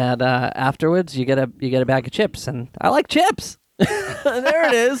 And afterwards, you get a bag of chips, and I like chips. There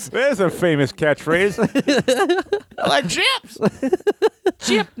it is. There's a famous catchphrase. I like chips.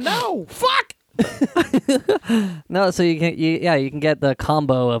 Chip, no. Fuck. No, so you can get the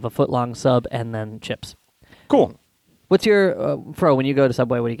combo of a foot-long sub and then chips. Cool. What's your Fro? When you go to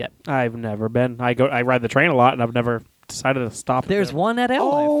Subway, what do you get? I've never been. I ride the train a lot, and I've never decided to stop. There's one at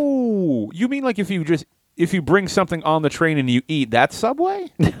Alewife. Oh, you mean like if you bring something on the train and you eat, that's Subway?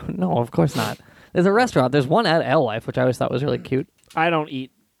 No, of course not. There's a restaurant. There's one at Alewife, which I always thought was really cute. I don't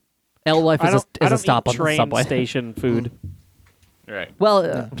eat. Alewife I is don't a stop eat on the train subway. station food. Right.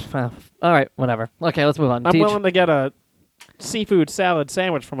 Well, all right, whatever. Okay, let's move on. I'm Teach. willing to get a seafood salad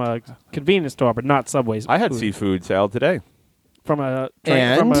sandwich from a convenience store, but not Subway's. I had food. seafood salad today. from a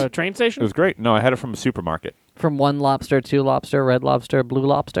And? train It station. was great. No, I had it from a supermarket. From One Lobster, Two Lobster, Red Lobster, Blue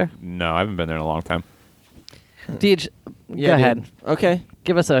Lobster. No, I haven't been there in a long time. Deej, Yeah, go dude. ahead. Okay.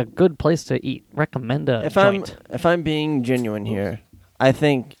 Give us a good place to eat. Recommend a joint. If I'm being genuine here, I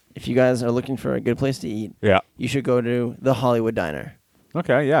think if you guys are looking for a good place to eat, Yeah. you should go to the Hollywood Diner.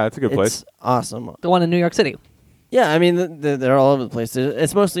 Okay, yeah, that's a good place. It's awesome. The one in New York City. Yeah, I mean they're all over the place.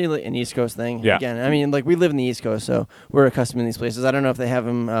 It's mostly an East Coast thing. Yeah. Again, I mean we live in the East Coast, so we're accustomed to these places. I don't know if they have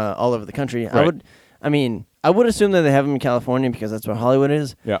them all over the country. Right. I would assume that they have them in California because that's where Hollywood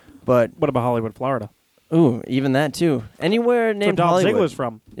is. Yeah. But What about Hollywood, Florida? even that too. Anywhere Where named Dolph Hollywood. Ziggler's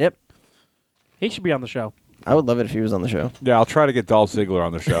from. Yep. He should be on the show. I would love it if he was on the show. Yeah, I'll try to get Dolph Ziggler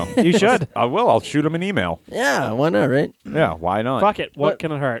on the show. You should. I will. I'll shoot him an email. Yeah, why not, right? Yeah, why not? Fuck it. What But-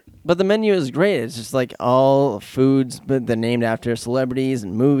 can it hurt? But the menu is great. It's just like all foods, but they're named after celebrities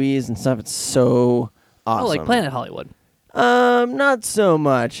and movies and stuff. It's so awesome. Oh, like Planet Hollywood. Not so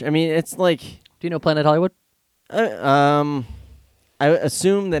much. I mean, it's like, Do you know Planet Hollywood? I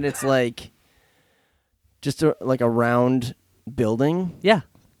assume that it's like just a round building, Yeah.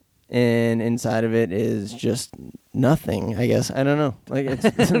 and inside of it is just nothing. I guess I don't know. Like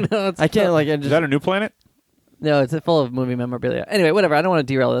it's, No, it's I can't like I Is just. that a new planet? No, it's full of movie memorabilia. Anyway, whatever. I don't want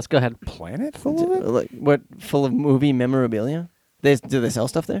to derail this. Go ahead. Planet full of it? Like what? Full of movie memorabilia? Do they sell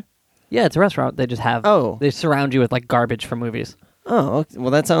stuff there? Yeah, it's a restaurant. They just have. Oh. They surround you with like garbage from movies. Oh, okay.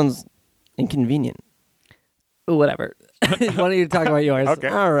 Well, that sounds inconvenient. Ooh, whatever. Why don't you talk about yours? Okay.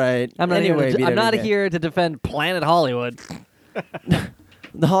 All right. I'm not, anyway, I'm not BWK. here to defend Planet Hollywood.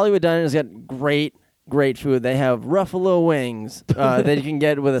 The Hollywood Diner's got great food. They have Ruffalo wings that you can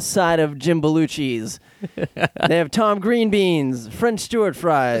get with a side of Jim Belushis. They have Tom Green beans, French Stewart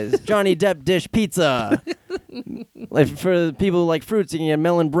fries, Johnny Depp dish pizza. Like for people who like fruits, you can get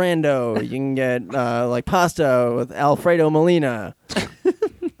melon brando. You can get like pasta with Alfredo Molina.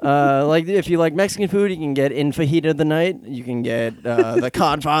 Like if you like Mexican food, you can get in fajita the night. You can get the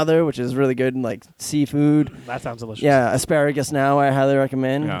Codfather, which is really good, like seafood. That sounds delicious. Yeah, asparagus now I highly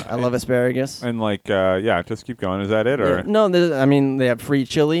recommend. Yeah, I love asparagus. And like, just keep going. Is that it, or No, I mean they have free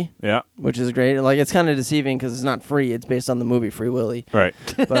chili, yeah, which is great. Like it's kind of deceiving because it's not free. It's based on the movie Free Willy. right?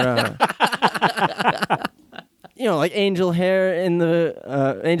 But like angel hair in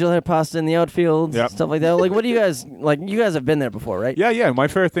the angel hair pasta in the outfield, Yep. stuff like that. Like, what do you guys like? You guys have been there before, right? Yeah. My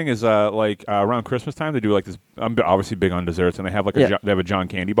favorite thing is around Christmas time they do like this. I'm obviously big on desserts, and they have like Yeah. they have a John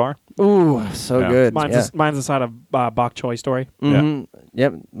Candy bar. Ooh, so Yeah. good. Mine's the side of bok choy story. Mhm.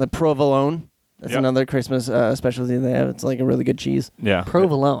 Yep, the provolone. That's Yep. another Christmas specialty they have. It's like a really good cheese. Yeah,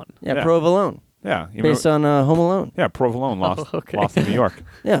 Provolone. Yeah, Yeah. provolone, Yeah, you based remember- on Home Alone. yeah, provolone lost okay. lost in New York.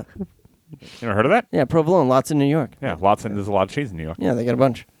 Yeah, You ever heard of that? yeah, provolone. Lots in New York. Yeah, there's a lot of cheese in New York. Yeah, they got a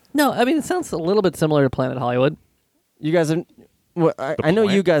bunch. No, I mean it sounds a little bit similar to Planet Hollywood. You guys have. Well, I know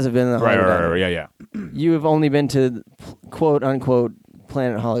plant? you guys have been in the Right, Hollywood. right, Island. yeah. You have only been to quote unquote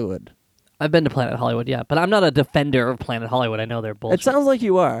Planet Hollywood. I've been to Planet Hollywood, yeah, but I'm not a defender of Planet Hollywood. I know they're bullshit. It sounds like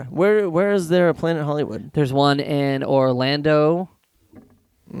you are. Where is there a Planet Hollywood? There's one in Orlando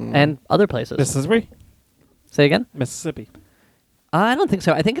and other places. Mississippi. Say again? Mississippi. I don't think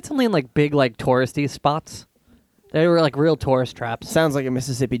so. I think it's only in like big like touristy spots. They were like real tourist traps. Sounds like a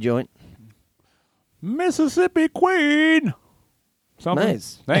Mississippi joint. Mississippi Queen. Something?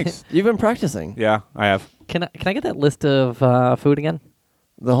 Nice. Thanks. You've been practicing Yeah, I have. Can I get that list of food again?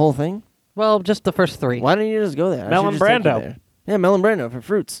 the whole thing. Well, just the first three. Why don't you just go there? I Melon should just take you Brando. there. Yeah, melon brando for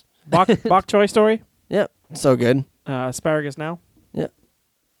fruits. Bok choy story. Yep, so good. Asparagus now. Yep.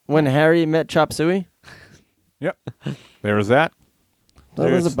 When Harry met Chop Suey, Yep. There was that. that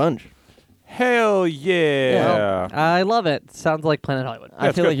was There's- a bunch. Hell yeah. I love it. Sounds like Planet Hollywood. I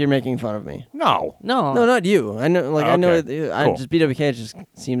it's feel good. like you're making fun of me. No. No. No, not you. I know. Like I know. Okay. I Cool. just BWK just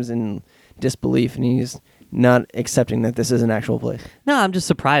seems in disbelief, and he's not accepting that this is an actual place. No, I'm just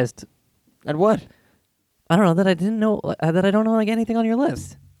surprised. At what? I don't know that I didn't know that I don't know like anything on your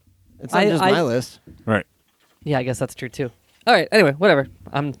list. It's not just my list. Right. Yeah, I guess that's true too. All right. Anyway, whatever.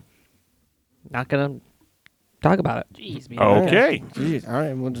 I'm not gonna talk about it. Jeez, me. Okay. Jeez. All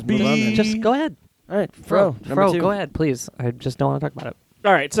right, we'll just move on then. Just go ahead. All right, Fro. Number Fro, 2. go ahead, please. I just don't want to talk about it.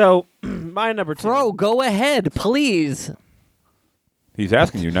 All right, so my number 2. Fro, go ahead, please. He's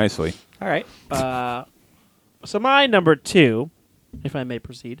asking you nicely. All right. So my number 2, if I may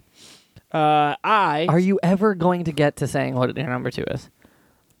proceed. Are you ever going to get to saying what your number 2 is?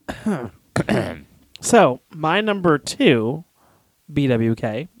 So my number 2,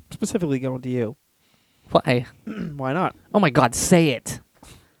 BWK, specifically going to you. Why? Why not? Oh my God, say it.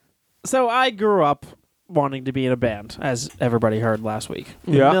 So I grew up wanting to be in a band, as everybody heard last week.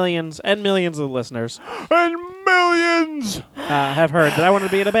 Yeah. Millions and millions of listeners And millions. have heard that I wanted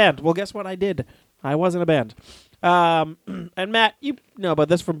to be in a band. Well, guess what? I did. I was in a band. And Matt, you know about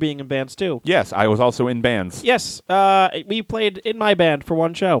this from being in bands too. Yes, I was also in bands. Yes, we played in my band for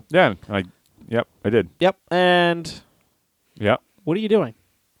one show. Yeah. Yep, I did. Yep. And Yep. what are you doing?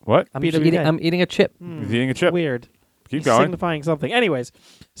 What? I'm BWK. eating a chip. He's eating a chip. Weird. Keep going. Signifying something. Anyways,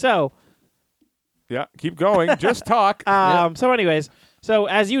 so Yeah, keep going. Just talk. so anyways, so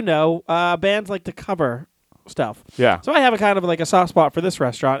as you know, bands like to cover stuff. Yeah. So I have a kind of like a soft spot for this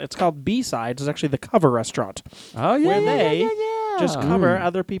restaurant. It's called B-Sides. It's actually the cover restaurant. Oh, yeah. where they just cover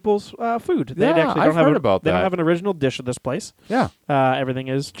other people's food. They actually don't I've have heard about They that. don't have an original dish at this place. Yeah. Everything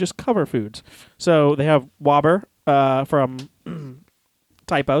is just cover foods. So they have Wobber from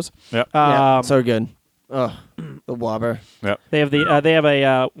Typos. Yep. Yeah, so good. Ugh, the Wobber. Yep. They have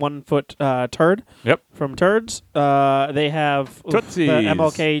a 1 foot turd Yep. from Turds. They have the Tootsies.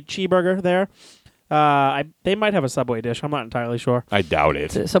 MLK cheeseburger there. They might have a Subway dish. I'm not entirely sure. I doubt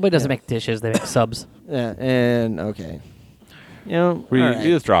it. Somebody doesn't make dishes; they make subs. Yeah, and okay. You know, all right.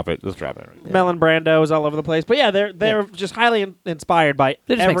 You just drop it. Just drop it. Melon Brando is all over the place. But yeah, they're just highly inspired by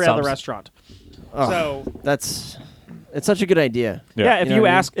They just make every other subs. restaurant. Ugh, So it's such a good idea. yeah, if You know you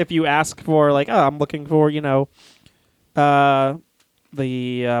what I mean? if you ask for like, oh, I'm looking for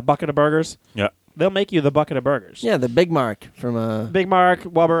the bucket of burgers, Yeah. they'll make you the bucket of burgers. Yeah, the Big Mark from Big Mark,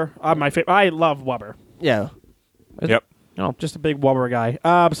 Wubber, my favorite. I love Wubber. yeah. Yep. Oh, just a big Wubber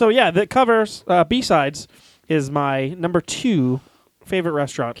guy. So yeah, the covers B-Sides is my number 2 favorite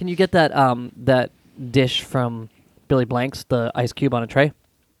restaurant. Can you get that that dish from Billy Blank's, the ice cube on a tray?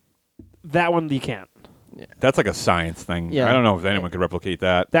 That one you can't. That's like a science thing. Yeah. I don't know if anyone could replicate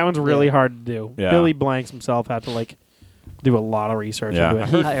that. That one's really hard to do. Yeah. Billy Blanks himself had to like do a lot of research Yeah. into it.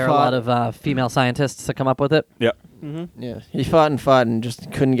 He Hire a fought- lot of female scientists to come up with it. Yep. Yeah, he fought and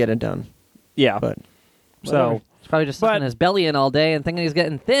just couldn't get it done. Yeah. But So He's probably just But- sucking his belly in all day and thinking he's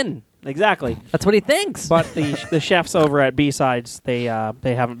getting thin. exactly. That's what he thinks. But the chefs over at B-Sides, they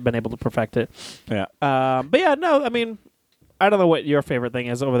haven't been able to perfect it. Yeah. But yeah, no, I mean, I don't know what your favorite thing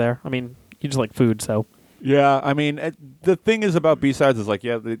is over there. I mean, you just like food, so. Yeah, I mean, the thing is about B-sides is like,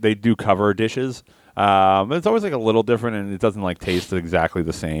 yeah, they do cover dishes. But it's always like a little different, and it doesn't like taste exactly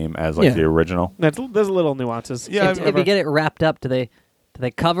the same as like Yeah. the original. There's little nuances. Yeah, if you get it wrapped up, do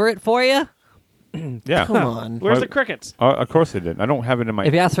they cover it for you? Yeah. come on. Where's What- the crickets? Of course they did. I don't have it in my.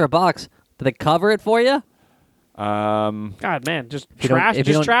 If you ask for a box, do they cover it for you? God, man, just you don't- trash. if you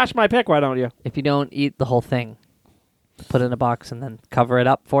Just don't- trash my pick. Why don't you? If you don't eat the whole thing, put it in a box and then cover it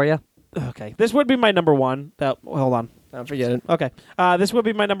up for you. Okay, this would be my number one. Hold on. Don't forget it. Okay, this would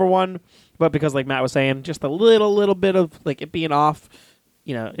be my number one, but because like Matt was saying, just a little bit of like it being off,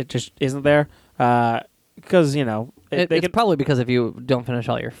 it just isn't there. Because they It's can probably because if you don't finish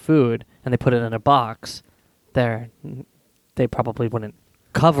all your food and they put it in a box, they probably wouldn't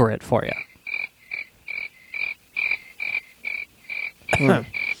cover it for you.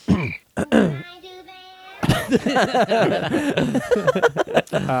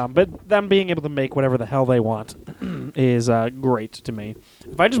 but them being able to make whatever the hell they want is great to me.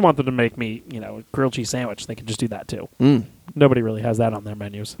 If I just want them to make me, a grilled cheese sandwich, they can just do that too. Mm. Nobody really has that on their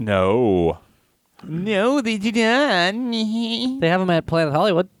menus. No. No, they did not. They have them at Planet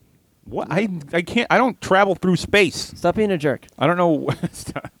Hollywood. What? I can't. I don't travel through space. Stop being a jerk. I don't know.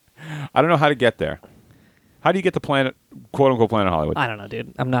 I don't know how to get there. How do you get to Planet, quote unquote, Planet Hollywood? I don't know,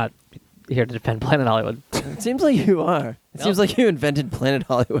 dude. I'm not here to defend Planet Hollywood. It seems like you are. It seems like you invented Planet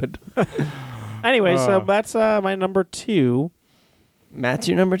Hollywood. Anyway, so that's my number 2. Matt's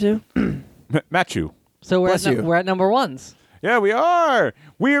your number 2? Machu. So Bless you. we're at number ones. Yeah, we are.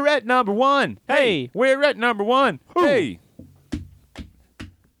 We're at number 1. Hey. We're at number 1. Hey.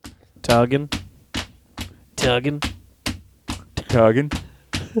 Tugging. Tugging. Tugging.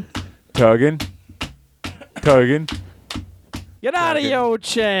 Tugging. Get out of your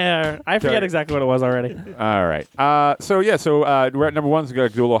chair. I forget Tugging. exactly what it was already. All right. So we're at number 1. So we got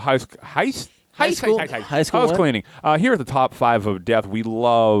to do a little heist. High school House what? cleaning. Here at the top 5 of death, we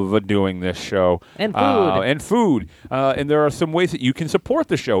love doing this show. And food. And there are some ways that you can support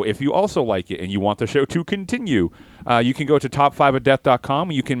the show if you also like it and you want the show to continue. You can go to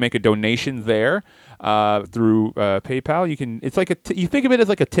top5ofdeath.com. You can make a donation there through PayPal. You can. It's like you think of it as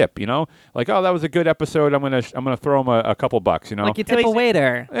like a tip, like, oh, that was a good episode. I'm gonna throw them a couple bucks, Like you At tip a least-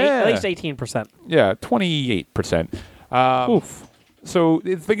 waiter. At least 18%. Yeah, 28%. Oof. So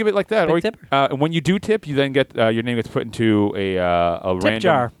think of it like that. Big Or, tip. and when you do tip, you then get your name gets put into a random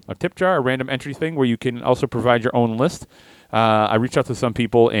jar. a tip jar, a random entry thing where you can also provide your own list. I reached out to some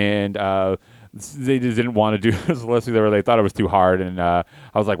people and they just didn't want to do this list. They thought it was too hard, and I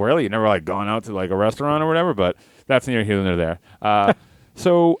was like, "Really? You never like gone out to like a restaurant or whatever?" But that's neither here nor there.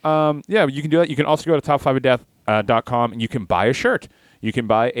 So you can do that. You can also go to top5ofdeath.com and you can buy a shirt. You can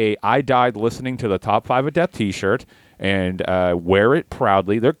buy a "I died listening to the Top 5 of Death" T-shirt and wear it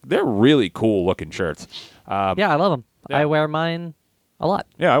proudly. They're really cool looking shirts. Yeah, I love them. Yeah. I wear mine a lot.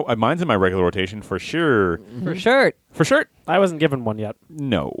 Yeah, mine's in my regular rotation for sure. For sure. For shirt? I wasn't given one yet.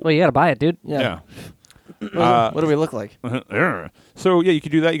 No. Well, you got to buy it, dude. Yeah. What do we look like? So yeah, you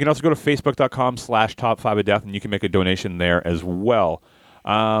can do that. You can also go to facebook.com/top5ofdeath and you can make a donation there as well.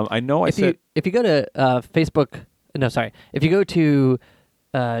 I know If you go to Facebook, if you go to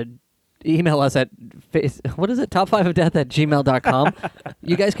email us at top5ofdeath@gmail.com,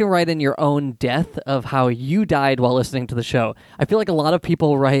 you guys can write in your own death of how you died while listening to the show. I feel like a lot of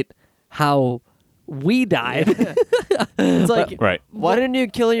people write how we died. It's like, right. why didn't you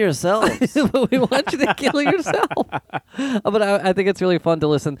kill yourselves? We want you to kill yourself. But I think it's really fun to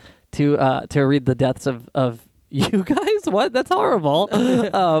listen to read the deaths of you guys. What? That's horrible.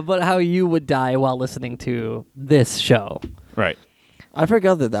 But how you would die while listening to this show. Right. I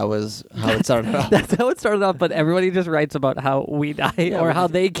forgot that was how it started off. That's how it started off, but everybody just writes about how we die Yeah, or we how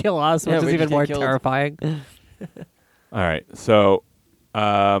just- they kill us, Yeah, which is we even just more get killed. terrifying. All right. So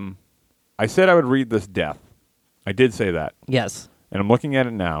I said I would read this death. I did say that. Yes. And I'm looking at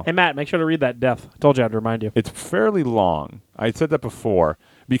it now. Hey, Matt, make sure to read that death. I told you I'd remind you. It's fairly long. I said that before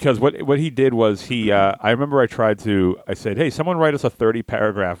because what he did was I remember I said, "Hey, someone write us a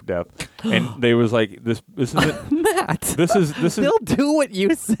 30-paragraph death." And they was like, this isn't Matt. this is They'll do what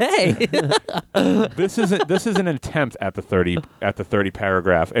you say. this is an attempt at the 30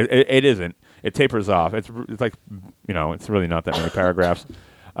 paragraph. It isn't. It tapers off. It's like, it's really not that many paragraphs.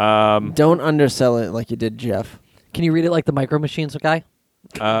 Don't undersell it like you did Jeff. Can you read it like the Micro Machines guy?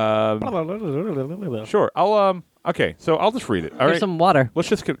 Sure. I'll Okay, so I'll just read it. All Here's right. some water. Let's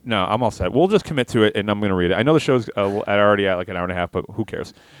just no. I'm all set. We'll just commit to it, and I'm going to read it. I know the show's already at like an hour and a half, but who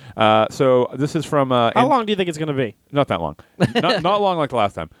cares? So this is from. How long do you think it's going to be? Not that long. not long like the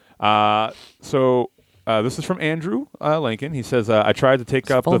last time. This is from Andrew Lincoln. He says, I tried to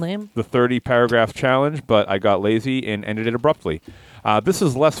take up full name? the 30-paragraph challenge, but I got lazy and ended it abruptly. This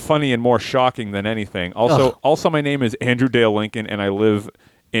is less funny and more shocking than anything. Also, my name is Andrew Dale Lincoln, and I live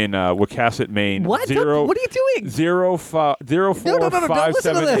in Wicasset, Maine. What? What are you doing?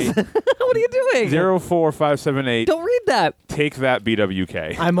 04578. What are you doing? 04578. Don't read that. Take that,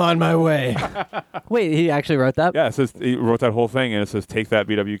 BWK. I'm on my way. Wait, he actually wrote that? Yeah, it says he wrote that whole thing, and it says take that,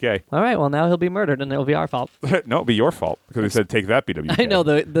 BWK. All right, well, now he'll be murdered, and it'll be our fault. No, it'll be your fault because he said take that, BWK. I know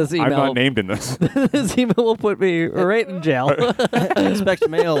this email. I'm not named in this. This email will put me right in jail. Expect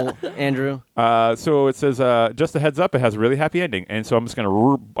mail, Andrew. So it says, just a heads up, it has a really happy ending, and so I'm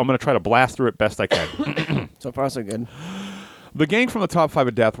gonna try to blast through it best I can. So far, so good. The gang from the Top 5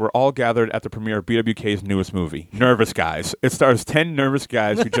 of Death were all gathered at the premiere of BWK's newest movie, Nervous Guys. It stars 10 nervous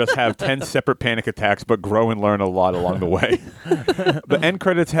guys who just have 10 separate panic attacks but grow and learn a lot along the way. The end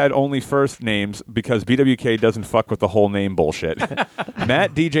credits had only first names because BWK doesn't fuck with the whole name bullshit.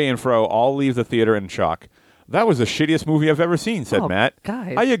 Matt, DJ, and Fro all leave the theater in shock. That was the shittiest movie I've ever seen, said Oh, Matt.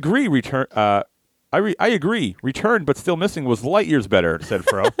 guys. I agree, I agree. Returned but still missing was light years better, said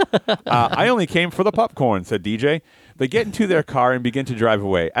Fro. I only came for the popcorn, said DJ. They get into their car and begin to drive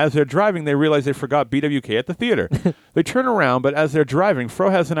away. As they're driving, they realize they forgot BWK at the theater. They turn around, but as they're driving,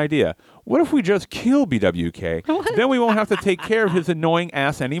 Fro has an idea. What if we just kill BWK? Then we won't have to take care of his annoying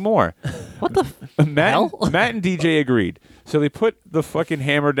ass anymore. What the Matt hell? and DJ agreed. So they put the fucking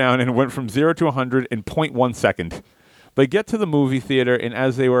hammer down and went from 0 to 100 in 0.1 second. They get to the movie theater, and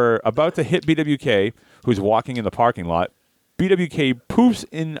as they were about to hit BWK, who's walking in the parking lot, BWK poofs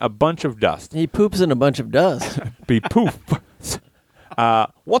in a bunch of dust. He poops in a bunch of dust. Be poof.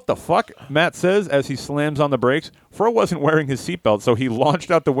 What the fuck? Matt says as he slams on the brakes. Fro wasn't wearing his seatbelt, so he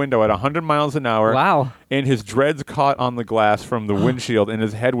launched out the window at 100 miles an hour. Wow. And his dreads caught on the glass from the windshield, and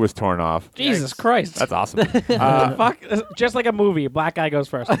his head was torn off. Jesus Christ. That's awesome. Fuck. Just like a movie. Black guy goes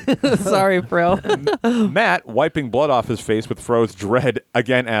first. Sorry, bro. Matt, wiping blood off his face with Fro's dread,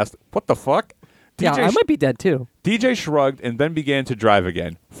 again asked, "What the fuck?" Yeah, I might be dead, too. DJ shrugged and then began to drive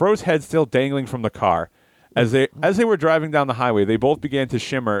again, Fro's head still dangling from the car. As they were driving down the highway, they both began to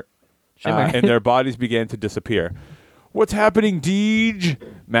shimmer. And their bodies began to disappear. What's happening, Deej?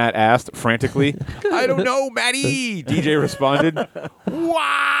 Matt asked frantically. I don't know, Matty, DJ responded.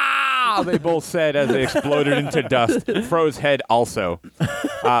 Wow, they both said as they exploded into dust. Fro's head also.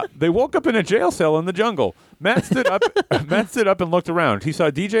 They woke up in a jail cell in the jungle. Matt stood up and looked around. He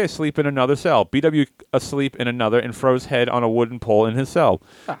saw DJ asleep in another cell, BW asleep in another, and Fro's head on a wooden pole in his cell.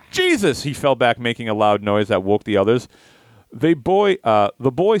 Jesus! He fell back, making a loud noise that woke the others. The boy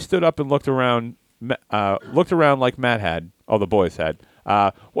stood up and looked around like Matt had. Oh, the boys had.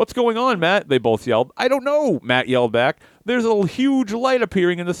 What's going on, Matt? They both yelled. I don't know, Matt yelled back. There's a huge light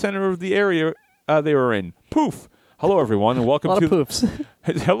appearing in the center of the area they were in. Poof. Hello, everyone, and welcome A lot to... of poofs.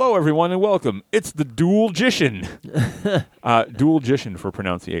 Hello, everyone, and welcome. It's the Dual-Gician. Dual-Gician for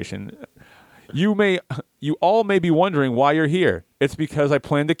pronunciation. You all may be wondering why you're here. It's because I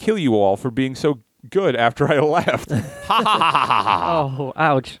plan to kill you all for being so good after I left. Ha ha ha ha ha. Oh,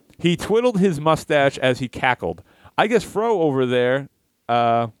 ouch. He twiddled his mustache as he cackled. I guess Fro over there,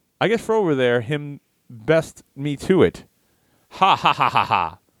 him best me to it. Ha ha ha ha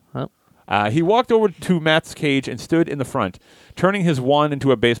ha. He walked over to Matt's cage and stood in the front, turning his wand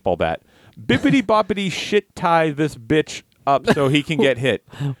into a baseball bat. Bippity boppity shit tie this bitch up so he can get hit.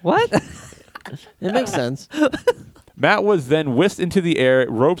 What? It makes sense. Matt was then whisked into the air.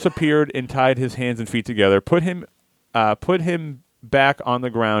 Ropes appeared and tied his hands and feet together, put him back on the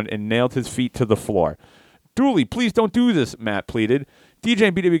ground, and nailed his feet to the floor. Dooley, please don't do this, Matt pleaded. DJ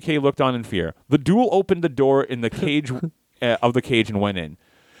and BWK looked on in fear. The Duel opened the door in the cage of the cage and went in.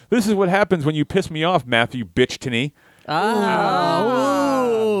 This is what happens when you piss me off, Matthew bitch-tiny.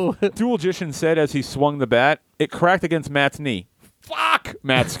 Dual-Gician said as he swung the bat. It cracked against Matt's knee. Fuck!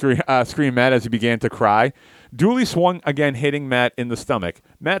 Matt screamed Matt as he began to cry. Dooley swung again, hitting Matt in the stomach.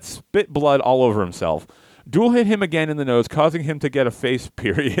 Matt spit blood all over himself. Duel hit him again in the nose, causing him to get a face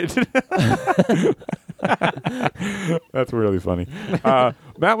period. That's really funny.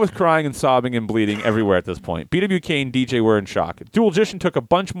 Matt was crying and sobbing and bleeding everywhere at this point. BWK and DJ were in shock. Dual-Gician took a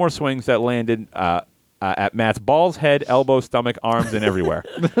bunch more swings that landed at Matt's balls, head, elbow, stomach, arms, and everywhere.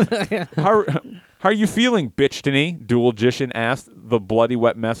 How are you feeling, bitch-tiny? Dual-Gician asked, the bloody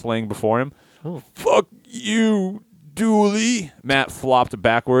wet mess laying before him. Oh. Fuck You, Dooley. Matt flopped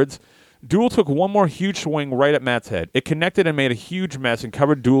backwards. Dool took one more huge swing right at Matt's head. It connected and made a huge mess and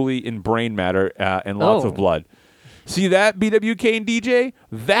covered Dooley in brain matter and lots of blood. See that, BWK and DJ?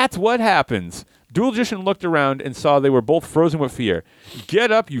 That's what happens. Dual Magician looked around and saw they were both frozen with fear.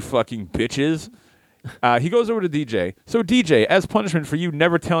 Get up, you fucking bitches. He goes over to DJ. So, DJ, as punishment for you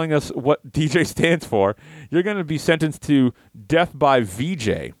never telling us what DJ stands for, you're going to be sentenced to death by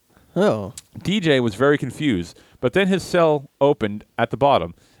VJ. Oh. DJ was very confused, but then his cell opened at the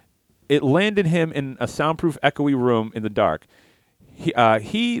bottom. It landed him in a soundproof, echoey room in the dark.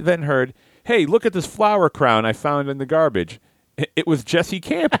 He then heard, "Hey, look at this flower crown I found in the garbage." It was Jesse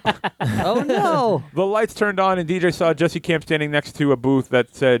Camp. Oh no! The lights turned on, and DJ saw Jesse Camp standing next to a booth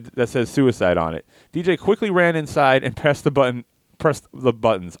that says suicide on it. DJ quickly ran inside and pressed the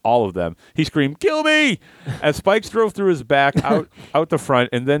buttons, all of them. He screamed, "Kill me!" as spikes drove through his back, out the front,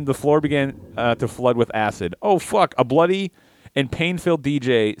 and then the floor began to flood with acid. Oh fuck! A bloody and pain-filled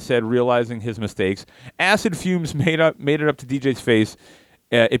DJ said, realizing his mistakes. Acid fumes made it up to DJ's face.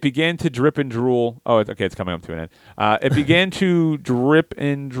 It began to drip and drool. Oh, it's coming up to an end. It began to drip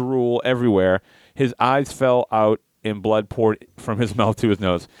and drool everywhere. His eyes fell out and blood poured from his mouth to his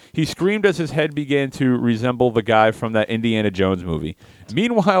nose. He screamed as his head began to resemble the guy from that Indiana Jones movie.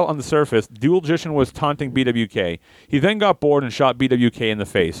 Meanwhile, on the surface, Dual Magician was taunting BWK. He then got bored and shot BWK in the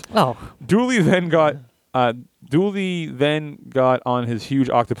face. Oh, Dooley then got on his huge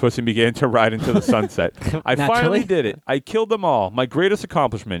octopus and began to ride into the sunset. I finally Naturally. did it. I killed them all. My greatest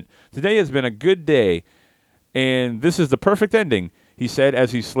accomplishment. Today has been a good day, and this is the perfect ending, he said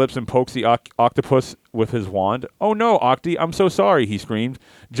as he slips and pokes the octopus with his wand. Oh no, Octi, I'm so sorry, he screamed.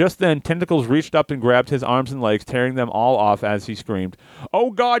 Just then, tentacles reached up and grabbed his arms and legs, tearing them all off as he screamed.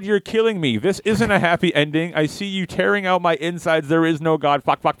 Oh God, you're killing me. This isn't a happy ending. I see you tearing out my insides. There is no God.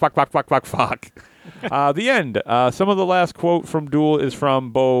 Fuck, fuck, fuck, fuck, fuck, fuck, fuck. The end. Some of the last quote from Duel is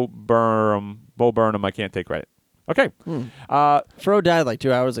from Bo Burnham. I can't take credit. Okay. Fro died like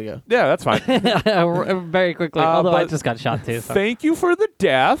 2 hours ago. Yeah, that's fine. very quickly. Although I but just got shot too. So. Thank you for the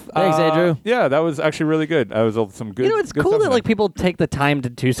death. Thanks, Andrew. Yeah, that was actually really good. That was some good. You know, it's good cool stuff that in like there. people take the time to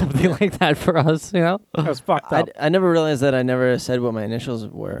do something like that for us. You know, That was fucked up. I never realized that I never said what my initials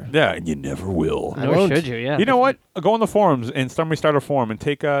were. Yeah, and you never will. I nor won't. should you? Yeah. You know what? Go on the forums and somebody start a forum and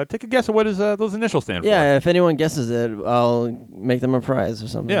take a guess at what is those initials stand for. Yeah, if anyone guesses it, I'll make them a prize or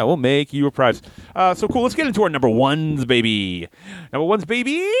something. Yeah, we'll make you a prize. So cool. Let's get into our number ones, baby. Number ones,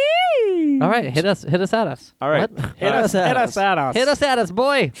 baby. All right, hit us at us. All right. What? Hit us at Hit us. us at us. Hit us at us,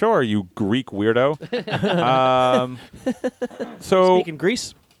 boy. Sure, you Greek weirdo. So Speaking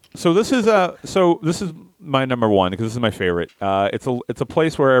Greece. So this is my number one because this is my favorite. It's a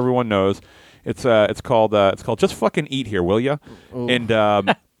place where everyone knows. It's called Just Fucking Eat Here, will ya? Ooh. And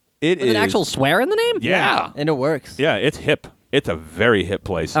it Is is an actual swear in the name? yeah And it works. yeah it's hip. It's a very hip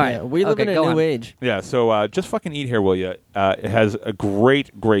place. All right. Yeah, we live Okay, in a go new on. age. Yeah. So Just Fucking Eat Here, will ya? It has a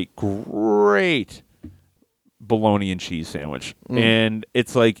great bologna and cheese sandwich, and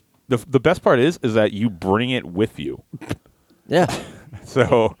it's like the best part is that you bring it with you. Yeah.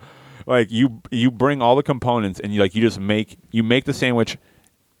 So, like you bring all the components and you just make the sandwich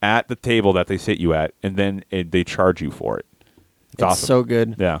at the table that they sit you at, and then they charge you for it. It's awesome. so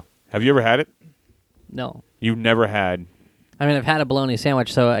good. Yeah. Have you ever had it? No. You've never had? I mean, I've had a bologna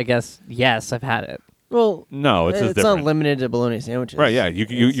sandwich, so I guess yes, I've had it. Well, No, it's just not different. limited to bologna sandwiches. Right? Yeah.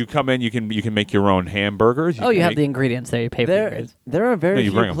 You come in. You can make your own hamburgers. Oh, you can have make- the ingredients there. You pay for the There, ingredients. there are No, very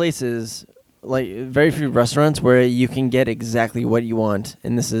you bring few 'em. places, like very few restaurants where you can get exactly what you want,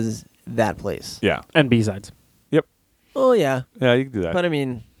 and this is that place. Yeah. And B-sides. Yep. Oh yeah, Yeah. You can do that. but I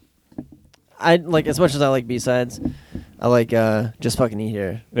mean, I like as much as I like B-sides, I like Just Fucking Eat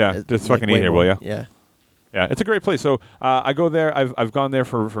Here. Yeah, It's, Just Fucking Eat way Here, more. will ya? Yeah. Yeah, it's a great place. So I go there. I've gone there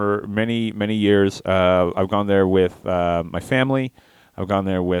for many years. I've gone there with my family. I've gone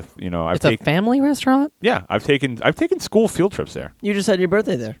there with I've It's a taken family restaurant? I've taken school field trips there. You just had your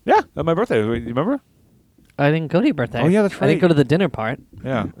birthday there. Yeah, on my birthday. You remember? I didn't go to your birthday. Oh, yeah, that's I right. didn't go to the dinner part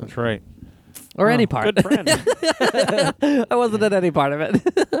Yeah, that's right. or any part. Good friend. I wasn't at any part of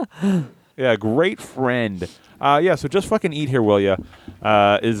it. Yeah, great friend. Yeah, so Just Fucking Eat Here, will ya?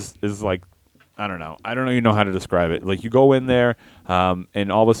 Is like I don't know. I don't even know how to describe it. Like you go in there,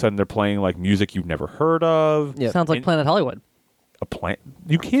 and all of a sudden they're playing like music you've never heard of. Yeah. Sounds like And- Planet Hollywood. A plant.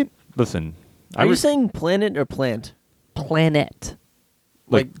 You can't listen. Are you saying planet or plant? Planet.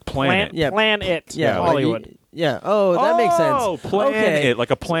 like planet? Yeah. Plan it. Yeah, like Hollywood. yeah. Oh, that makes sense. Oh, plan okay. it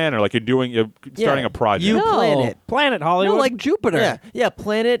like a planner, like you're starting a project. You No. plan it. Planet Hollywood. No, like Jupiter. Yeah, yeah.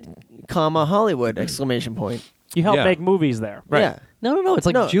 Planet, comma Hollywood! Exclamation point. you help Yeah. make movies there. Right. Yeah. No. It's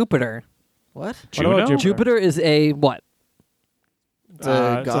like No. Jupiter. What? What about Juno? Jupiter is a what? It's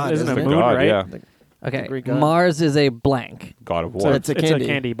a god, isn't isn't it The a moon, god, right? yeah. Okay. Greek god. Mars is a blank. God of So War. it's a it's candy. a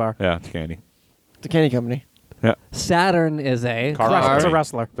candy bar. Yeah, it's candy. It's a candy company. Saturn is a Car It's a company.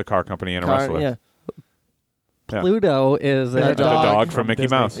 wrestler. The car company and a Car- wrestler. yeah. Yeah. Pluto is The a The dog dog from from Mickey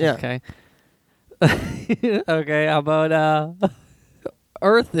Disney. Mouse. Yeah. Okay. Okay. How about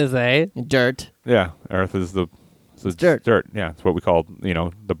Earth is a Dirt. Yeah, Earth is it's dirt. Dirt. Yeah, it's what we call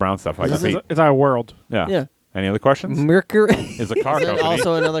the brown stuff like This feet. It's our world. Yeah. Yeah. Any other questions? Mercury. Is a car Is it company.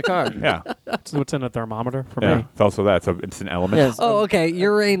 also another car? Yeah, It's what's in a thermometer for yeah. me. It's also that. It's an element. Yes. Oh, okay.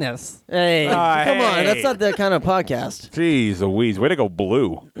 Uranus. Hey, come on. hey. That's not that kind of podcast. Jeez Louise, way to go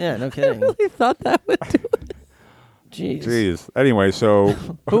blue. Yeah, no kidding. I thought that would do it. Jeez. Jeez. Anyway, so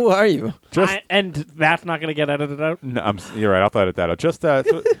Who are you? just And that's not going to get edited out. no, you're right. I'll edit that out. Just so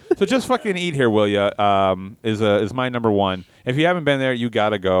just fucking eat here, will ya? Is my number one. If you haven't been there, you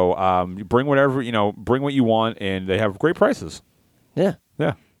gotta go. You bring whatever bring what you want, and they have great prices. Yeah.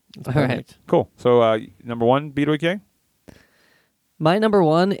 Yeah, All right. Perfect. cool. So number one, B2 King. My number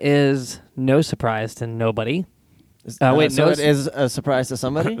one is no surprise to nobody. Wait, so no. it is a surprise to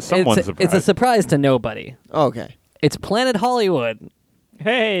somebody? Someone's it's surprised. a surprise to nobody. Oh, okay. It's Planet Hollywood.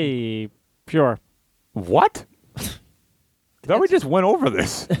 Hey, sure. What? Thought we just went over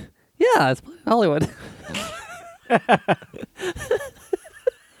this. Yeah, it's Planet Hollywood.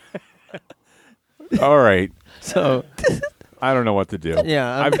 All right. So, I don't know what to do.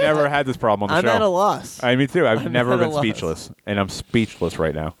 yeah. I've never had this problem on the I'm show. at a loss. Me too. I've I'm never at a been loss. speechless, and I'm speechless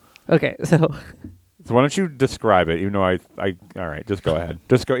right now. Okay, so So why don't you describe it? Even though I all right, just go ahead.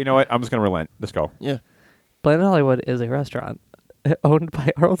 Just go. You know what? I'm just gonna relent. Just go. Yeah. Planet Hollywood is a restaurant owned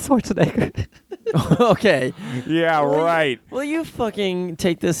by Arnold Schwarzenegger. Okay. Yeah, right. Will you fucking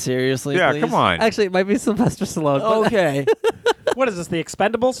take this seriously, Yeah, please? come on. Actually, it might be Sylvester Stallone. But Okay. What is this, The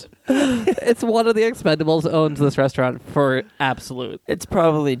Expendables? it's one of the Expendables owns this restaurant for absolute. It's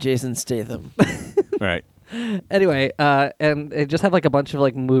probably Jason Statham. Right. Anyway, and they just have like a bunch of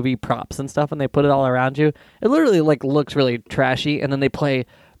like movie props and stuff, and they put it all around you. It literally like looks really trashy, and then they play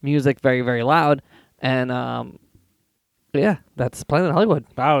music very, very loud, and yeah, that's Planet Hollywood.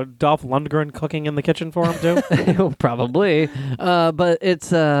 Wow, Dolph Lundgren cooking in the kitchen for him, too? Probably, but it's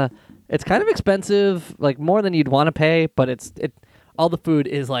kind of expensive, like more than you'd want to pay. But it all the food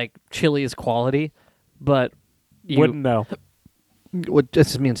is like Chili's quality, but you Wouldn't know. what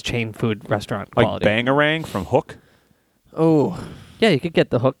just means chain food restaurant Like quality. Bangarang from Hook. Oh. Yeah, you could get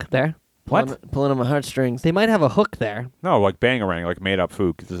the hook there. What? Pulling on my heartstrings. They might have a hook there. No, like Bangarang, like made up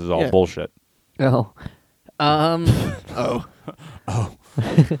food. 'Cause this is all Yeah. bullshit. Oh, Oh.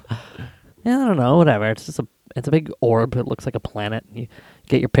 yeah, I don't know. Whatever. It's just it's a big orb. It looks like a planet. You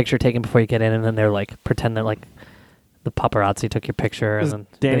get your picture taken before you get in, and then they're like pretend that like the paparazzi took your picture, and Is then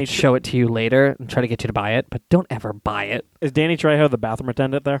Danny they show it to you later and try to get you to buy it. But don't ever buy it. Is Danny Trejo the bathroom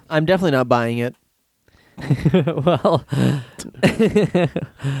attendant there? I'm definitely not buying it. Well,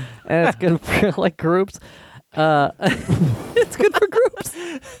 and it's good for like groups. It's good for groups.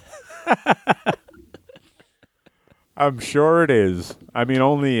 I'm sure it is. I mean,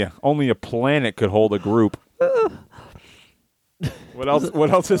 only a planet could hold a group. What else? What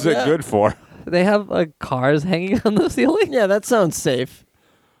else is it good for? They have cars hanging on the ceiling. Yeah, that sounds safe.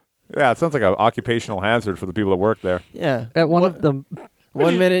 Yeah, it sounds like an occupational hazard for the people that work there. Yeah. At one of them,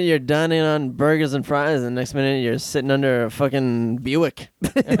 One minute you're dining on burgers and fries, and the next minute you're sitting under a fucking Buick.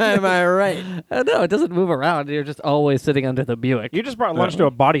 Am I right? no, it doesn't move around. You're just always sitting under the Buick. You just brought lunch to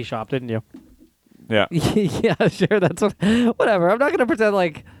a body shop, didn't you? Yeah. Yeah, sure. That's what. Whatever. I'm not gonna pretend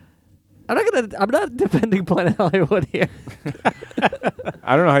like. I'm not defending Planet Hollywood here.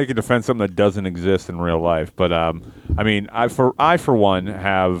 I don't know how you can defend something that doesn't exist in real life, but I mean, I for one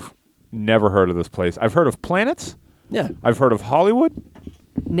have never heard of this place. I've heard of planets. Yeah. I've heard of Hollywood.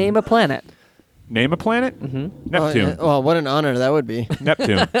 Name a planet. Name a planet. Mm-hmm. Neptune. Well, what an honor that would be.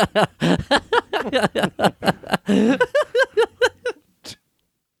 Neptune.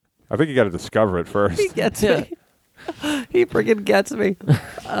 I think you got to discover it first. He gets Yeah. me. He freaking gets me.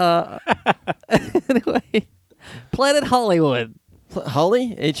 Anyway, Planet Hollywood.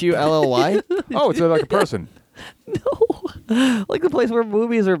 Holly? Hully? Oh, it's like a person. No, like the place where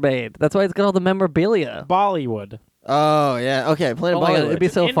movies are made. That's why it's got all the memorabilia. Bollywood. Oh, yeah. Okay, Planet Oh my God, Bollywood. it'd be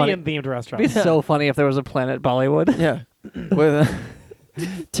so funny. Indian-themed restaurant. It'd be so funny if there was a Planet Bollywood. Yeah. With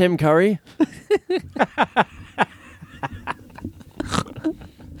Tim Curry.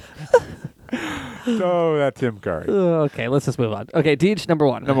 Oh, that Tim Curry. Okay, let's just move on. Okay, Deej, number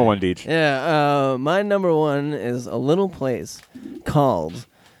one. Number one, Deej. Yeah, my number one is a little place called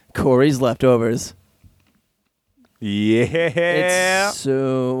Corey's Leftovers. Yeah. It's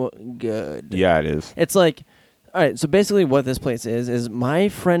so good. Yeah, it is. It's like, all right. So basically, what this place is my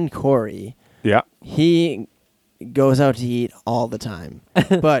friend Corey. Yeah. He goes out to eat all the time,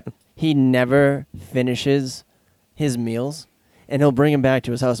 but he never finishes his meals, and he'll bring them back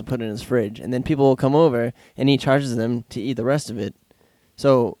to his house and put it in his fridge, and then people will come over, and he charges them to eat the rest of it.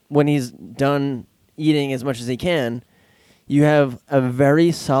 So when he's done eating as much as he can, you have a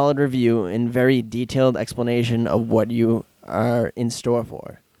very solid review and very detailed explanation of what you are in store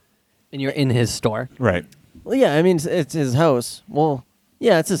for. And you're in his store. Right. Well, yeah, I mean, it's his house. Well,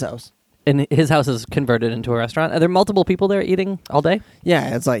 yeah, it's his house. And his house is converted into a restaurant. Are there multiple people there eating all day?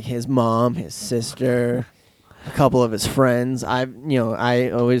 Yeah, it's like his mom, his sister, a couple of his friends. I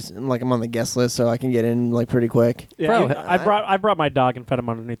always I'm on the guest list, so I can get in like pretty quick. Yeah, Bro, I brought my dog and fed him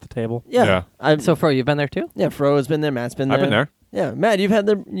underneath the table. Yeah, Yeah. So, Fro, you've been there too? yeah. Fro has been there. Matt's been there. I've been there. Yeah, Matt, you had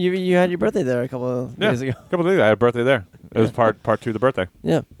your birthday there a couple of days ago. A couple of days. I had a birthday there. It was part 2 of the birthday.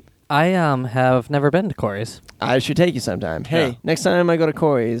 Yeah, I have never been to Corey's. I should take you sometime. Hey, Yeah. next time I go to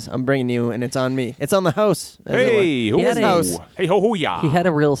Corey's, I'm bringing you, and it's on me. It's on the house. as it were. Hey, He had house. a- Hey, ho, yeah. He had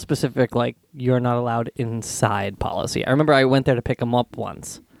a real specific, like, you're not allowed inside policy. I remember I went there to pick him up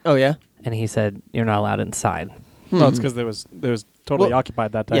once, Oh yeah. and he said, you're not allowed inside. No, it's because there was totally Well,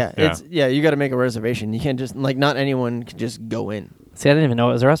 occupied that day. Yeah, you got to make a reservation. You can't just not anyone can just go in. See, I didn't even know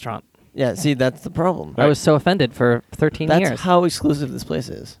it was a restaurant. Yeah, see, that's the problem. I was so offended for 13 That's years. how exclusive this place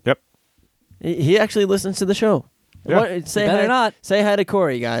is. Yep. He actually listens to the show. Yeah. Say Better hi, not. Say hi to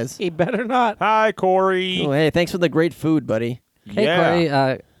Corey, guys. He better not. Hi, Corey. Oh, hey, thanks for the great food, buddy. Hey, yeah.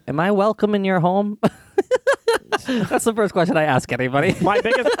 Corey, am I welcome in your home? That's the first question I ask anybody. My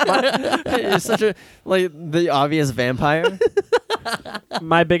biggest You're such a the obvious vampire.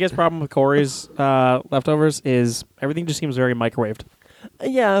 my biggest problem with Corey's leftovers is everything just seems very microwaved.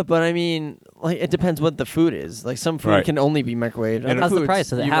 Yeah, but I mean, it depends what the food is. Like some food Right. can only be microwaved. And Other how's the foods,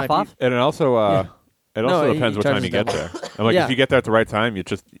 price? Is it you half might be- off? And it also it No, also he depends what time charges you get double. there. And like Yeah. if you get there at the right time, it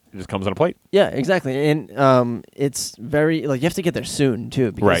just comes on a plate. Yeah, exactly. And it's very you have to get there soon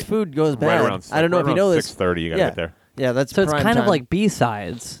too because Right. food goes bad. Right around I don't know if you know this. 6:30 you got to Yeah. get there. Yeah, that's So it's prime kind of time. like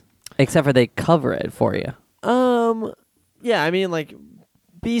B-sides, except for they cover it for you. Yeah, I mean like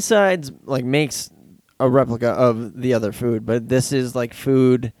B-sides makes a replica of the other food, but this is like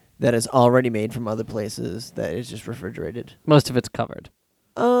food that is already made from other places that is just refrigerated. Most of it's covered,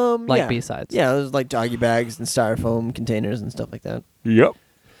 like yeah. B-sides. Yeah, there's like doggy bags and styrofoam containers and stuff like that. Yep.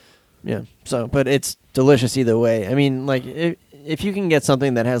 Yeah. So, but it's delicious either way. I mean, like if you can get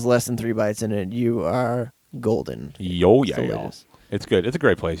something that has less than 3 bites in it, you are golden. Yo, It's yeah, yo. delicious. It's good. It's a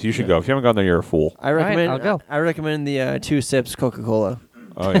great place. You should Yeah. go. If you haven't gone there, you're a fool. I right, recommend. I'll go. I recommend the 2 sips Coca-Cola.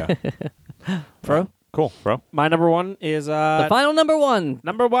 Oh yeah. Pro. Cool, bro. My number one is The final number one.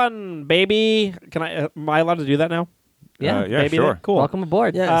 number one, baby. Can I? Am I allowed to do that now? Yeah. Yeah, baby, sure. Cool. Welcome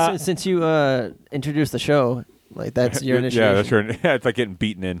aboard. Yeah. Uh, Since you introduced the show, that's your initiation. Yeah, that's your. Yeah, it's like getting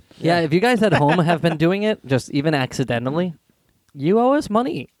beaten in. Yeah, if you guys at home have been doing it, just even accidentally, you owe us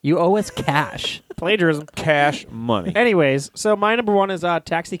money. You owe us cash. Plagiarism. Cash money. Anyways, so my number one is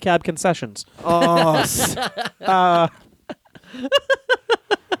taxi cab concessions. Oh,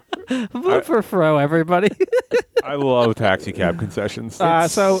 Vote for Fro, everybody. I love taxi cab concessions.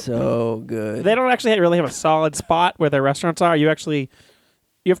 So so good. they don't actually really have a solid spot where their restaurants are. You have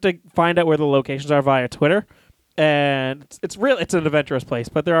to find out where the locations are via Twitter, and it's an adventurous place,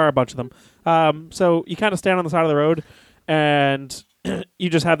 but there are a bunch of them. So you kind of stand on the side of the road, and you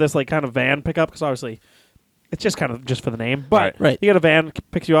just have this kind of van pickup because obviously it's just kind of just for the name. But Right. you get a van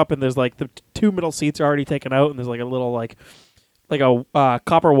picks you up, and there's the 2 middle seats are already taken out, and there's a little a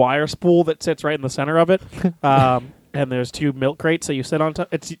copper wire spool that sits right in the center of it. And there's 2 milk crates that you sit on top.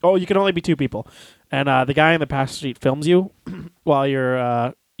 You can only be 2 people, and the guy in the passenger seat films you while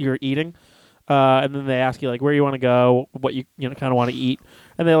you're eating, and then they ask you where you want to go, what you kind of want to eat,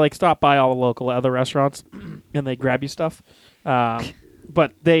 and they stop by all the local other restaurants, and they grab you stuff,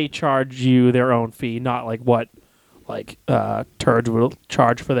 but they charge you their own fee, not what Turge will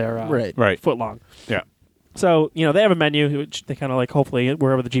charge for their Right. foot long. Yeah. So they have a menu which they kind of hopefully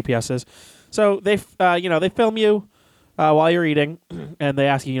wherever the GPS is. So they they film you while you're eating, and they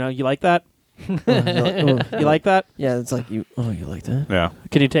ask you you like that? You like that? Yeah, it's like you. Oh, you like that? Yeah.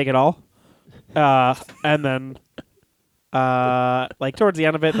 Can you take it all? And then towards the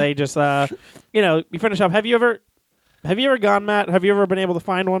end of it, they just you finish up. Have you ever gone, Matt? Have you ever been able to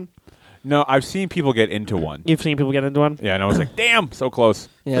find one? No, I've seen people get into one. You've seen people get into one. Yeah, and I was like, damn, so close.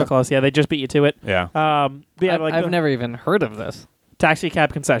 Yeah. So close. Yeah, they just beat you to it. Yeah. But yeah, I've never even heard of this. taxi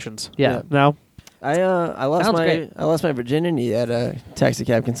cab concessions. Yeah. No. I lost Sounds my great. I lost my virginity at taxi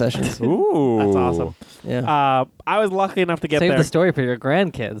cab concessions. Ooh, That's awesome. Yeah. I was lucky enough to get Save there. the story for your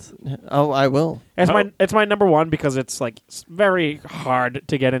grandkids. Oh, I will. It's my number one because it's like very hard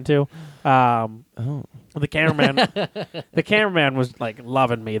to get into. The cameraman was like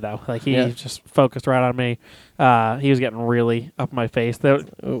loving me though. Like he just focused right on me. He was getting really up my face.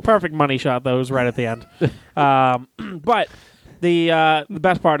 The perfect money shot though was right at the end. But the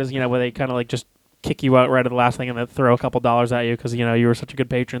best part is where they kind of like just kick you out right at the last thing and then throw a couple dollars at you because you were such a good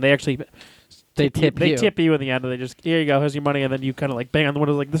patron. They actually tip they you. tip you in the end and they just here you go, here's your money, and then you kind of like bang on the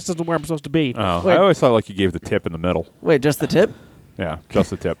window like this isn't where I'm supposed to be. Oh, Wait. I always thought like you gave the tip in the middle. Wait, just the tip? Yeah, just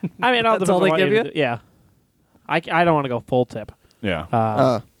the tip. I mean, all That's all they give you? Yeah, I don't want to go full tip.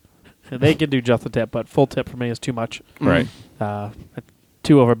 Yeah, They can do just the tip, but full tip for me is too much. right.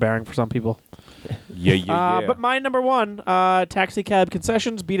 Too overbearing for some people. Yeah. But my number one, taxi cab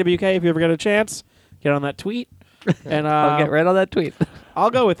concessions, BWK. If you ever get a chance, get on that tweet, and I'll get right on that tweet. I'll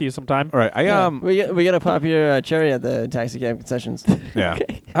go with you sometime. All right. we got a popular cherry at the taxi cab concessions. Yeah.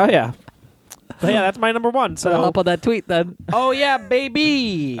 Oh yeah, but yeah, that's my number one. So So hop on that tweet then. oh yeah,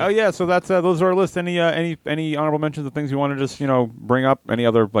 baby. Oh yeah. So that's those are our list. Any honorable mentions of things you want to just bring up? Any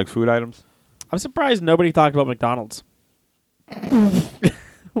other like food items? I'm surprised nobody talked about McDonald's.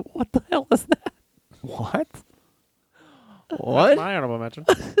 What the hell is that? What? That's my honorable mention.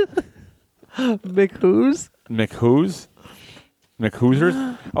 McWho's? McWho's?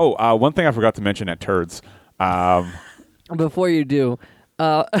 McWhoosers? Oh, one thing I forgot to mention at Turds. Before you do,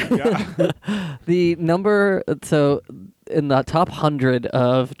 the number, so in the top 100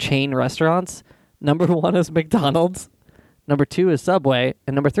 of chain restaurants, number 1 is McDonald's, number 2 is Subway,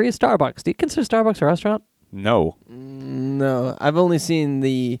 and number 3 is Starbucks. Do you consider Starbucks a restaurant? No. No, I've only seen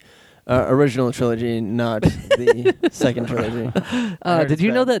the original trilogy, not the second trilogy. heard Did it's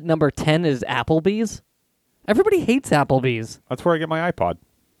you know bad. that number 10 is Applebee's? Everybody hates Applebee's. That's where I get my iPod.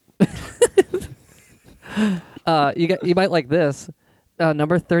 You might like this.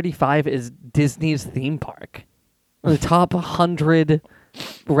 Number 35 is Disney's theme park. The top 100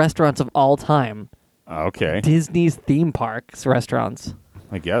 restaurants of all time. Okay. Disney's theme parks restaurants.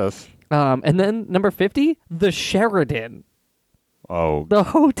 I guess. And then number 50, the Sheridan, Oh. the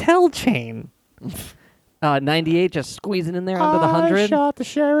hotel chain. 98 just squeezing in there under the 100. shot the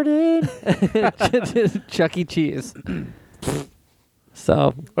Sheridan. Chuck E. Cheese.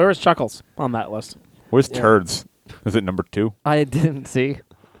 So Where is Chuckles on that list? Where's Turds? Is it number 2? I didn't see.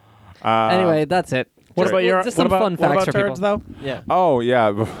 Anyway, that's it. What Just- about your just what some about, fun what facts about for turds people? though? Yeah. Oh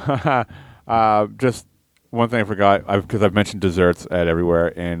yeah. Just one thing I forgot because I've mentioned desserts at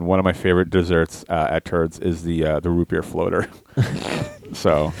everywhere, and one of my favorite desserts at Turds is the root beer floater.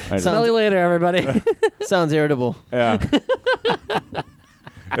 So I just- Smell you later, everybody. Sounds irritable. yeah,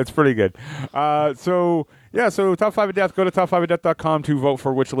 it's pretty good. So Top 5 of Death. Go to top5ofdeath.com to vote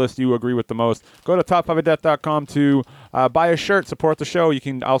for which list you agree with the most. Go to top5ofdeath.com to buy a shirt, support the show. You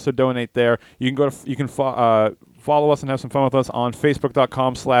can also donate there. You can follow us and have some fun with us on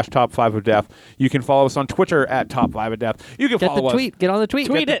Facebook.com/top5ofdeath. You can follow us on Twitter at top5ofdeath. You can Get follow the us. tweet. Get on the tweet.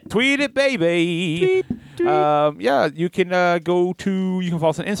 Tweet it. Tweet it, baby. Yeah, you can you can follow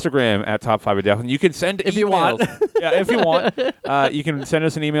us on Instagram at top5ofdeath, and you can send If you want. emails. Yeah, if you want. You can send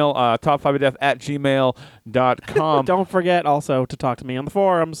us an email, top5ofdeath@gmail.com. Don't forget also to talk to me on the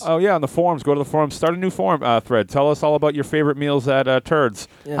forums. Oh yeah, on the forums. Go to the forums. Start a new forum thread. Tell us all about your favorite meals at Turds.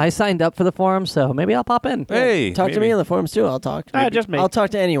 I signed up for the forum, so maybe I'll pop in. Hey, Talk to me maybe. on the forums too. I'll talk. Just me. I'll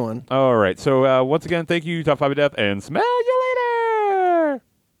talk to anyone. All right. So once again, thank you, Top 5 of Death, and smell ya.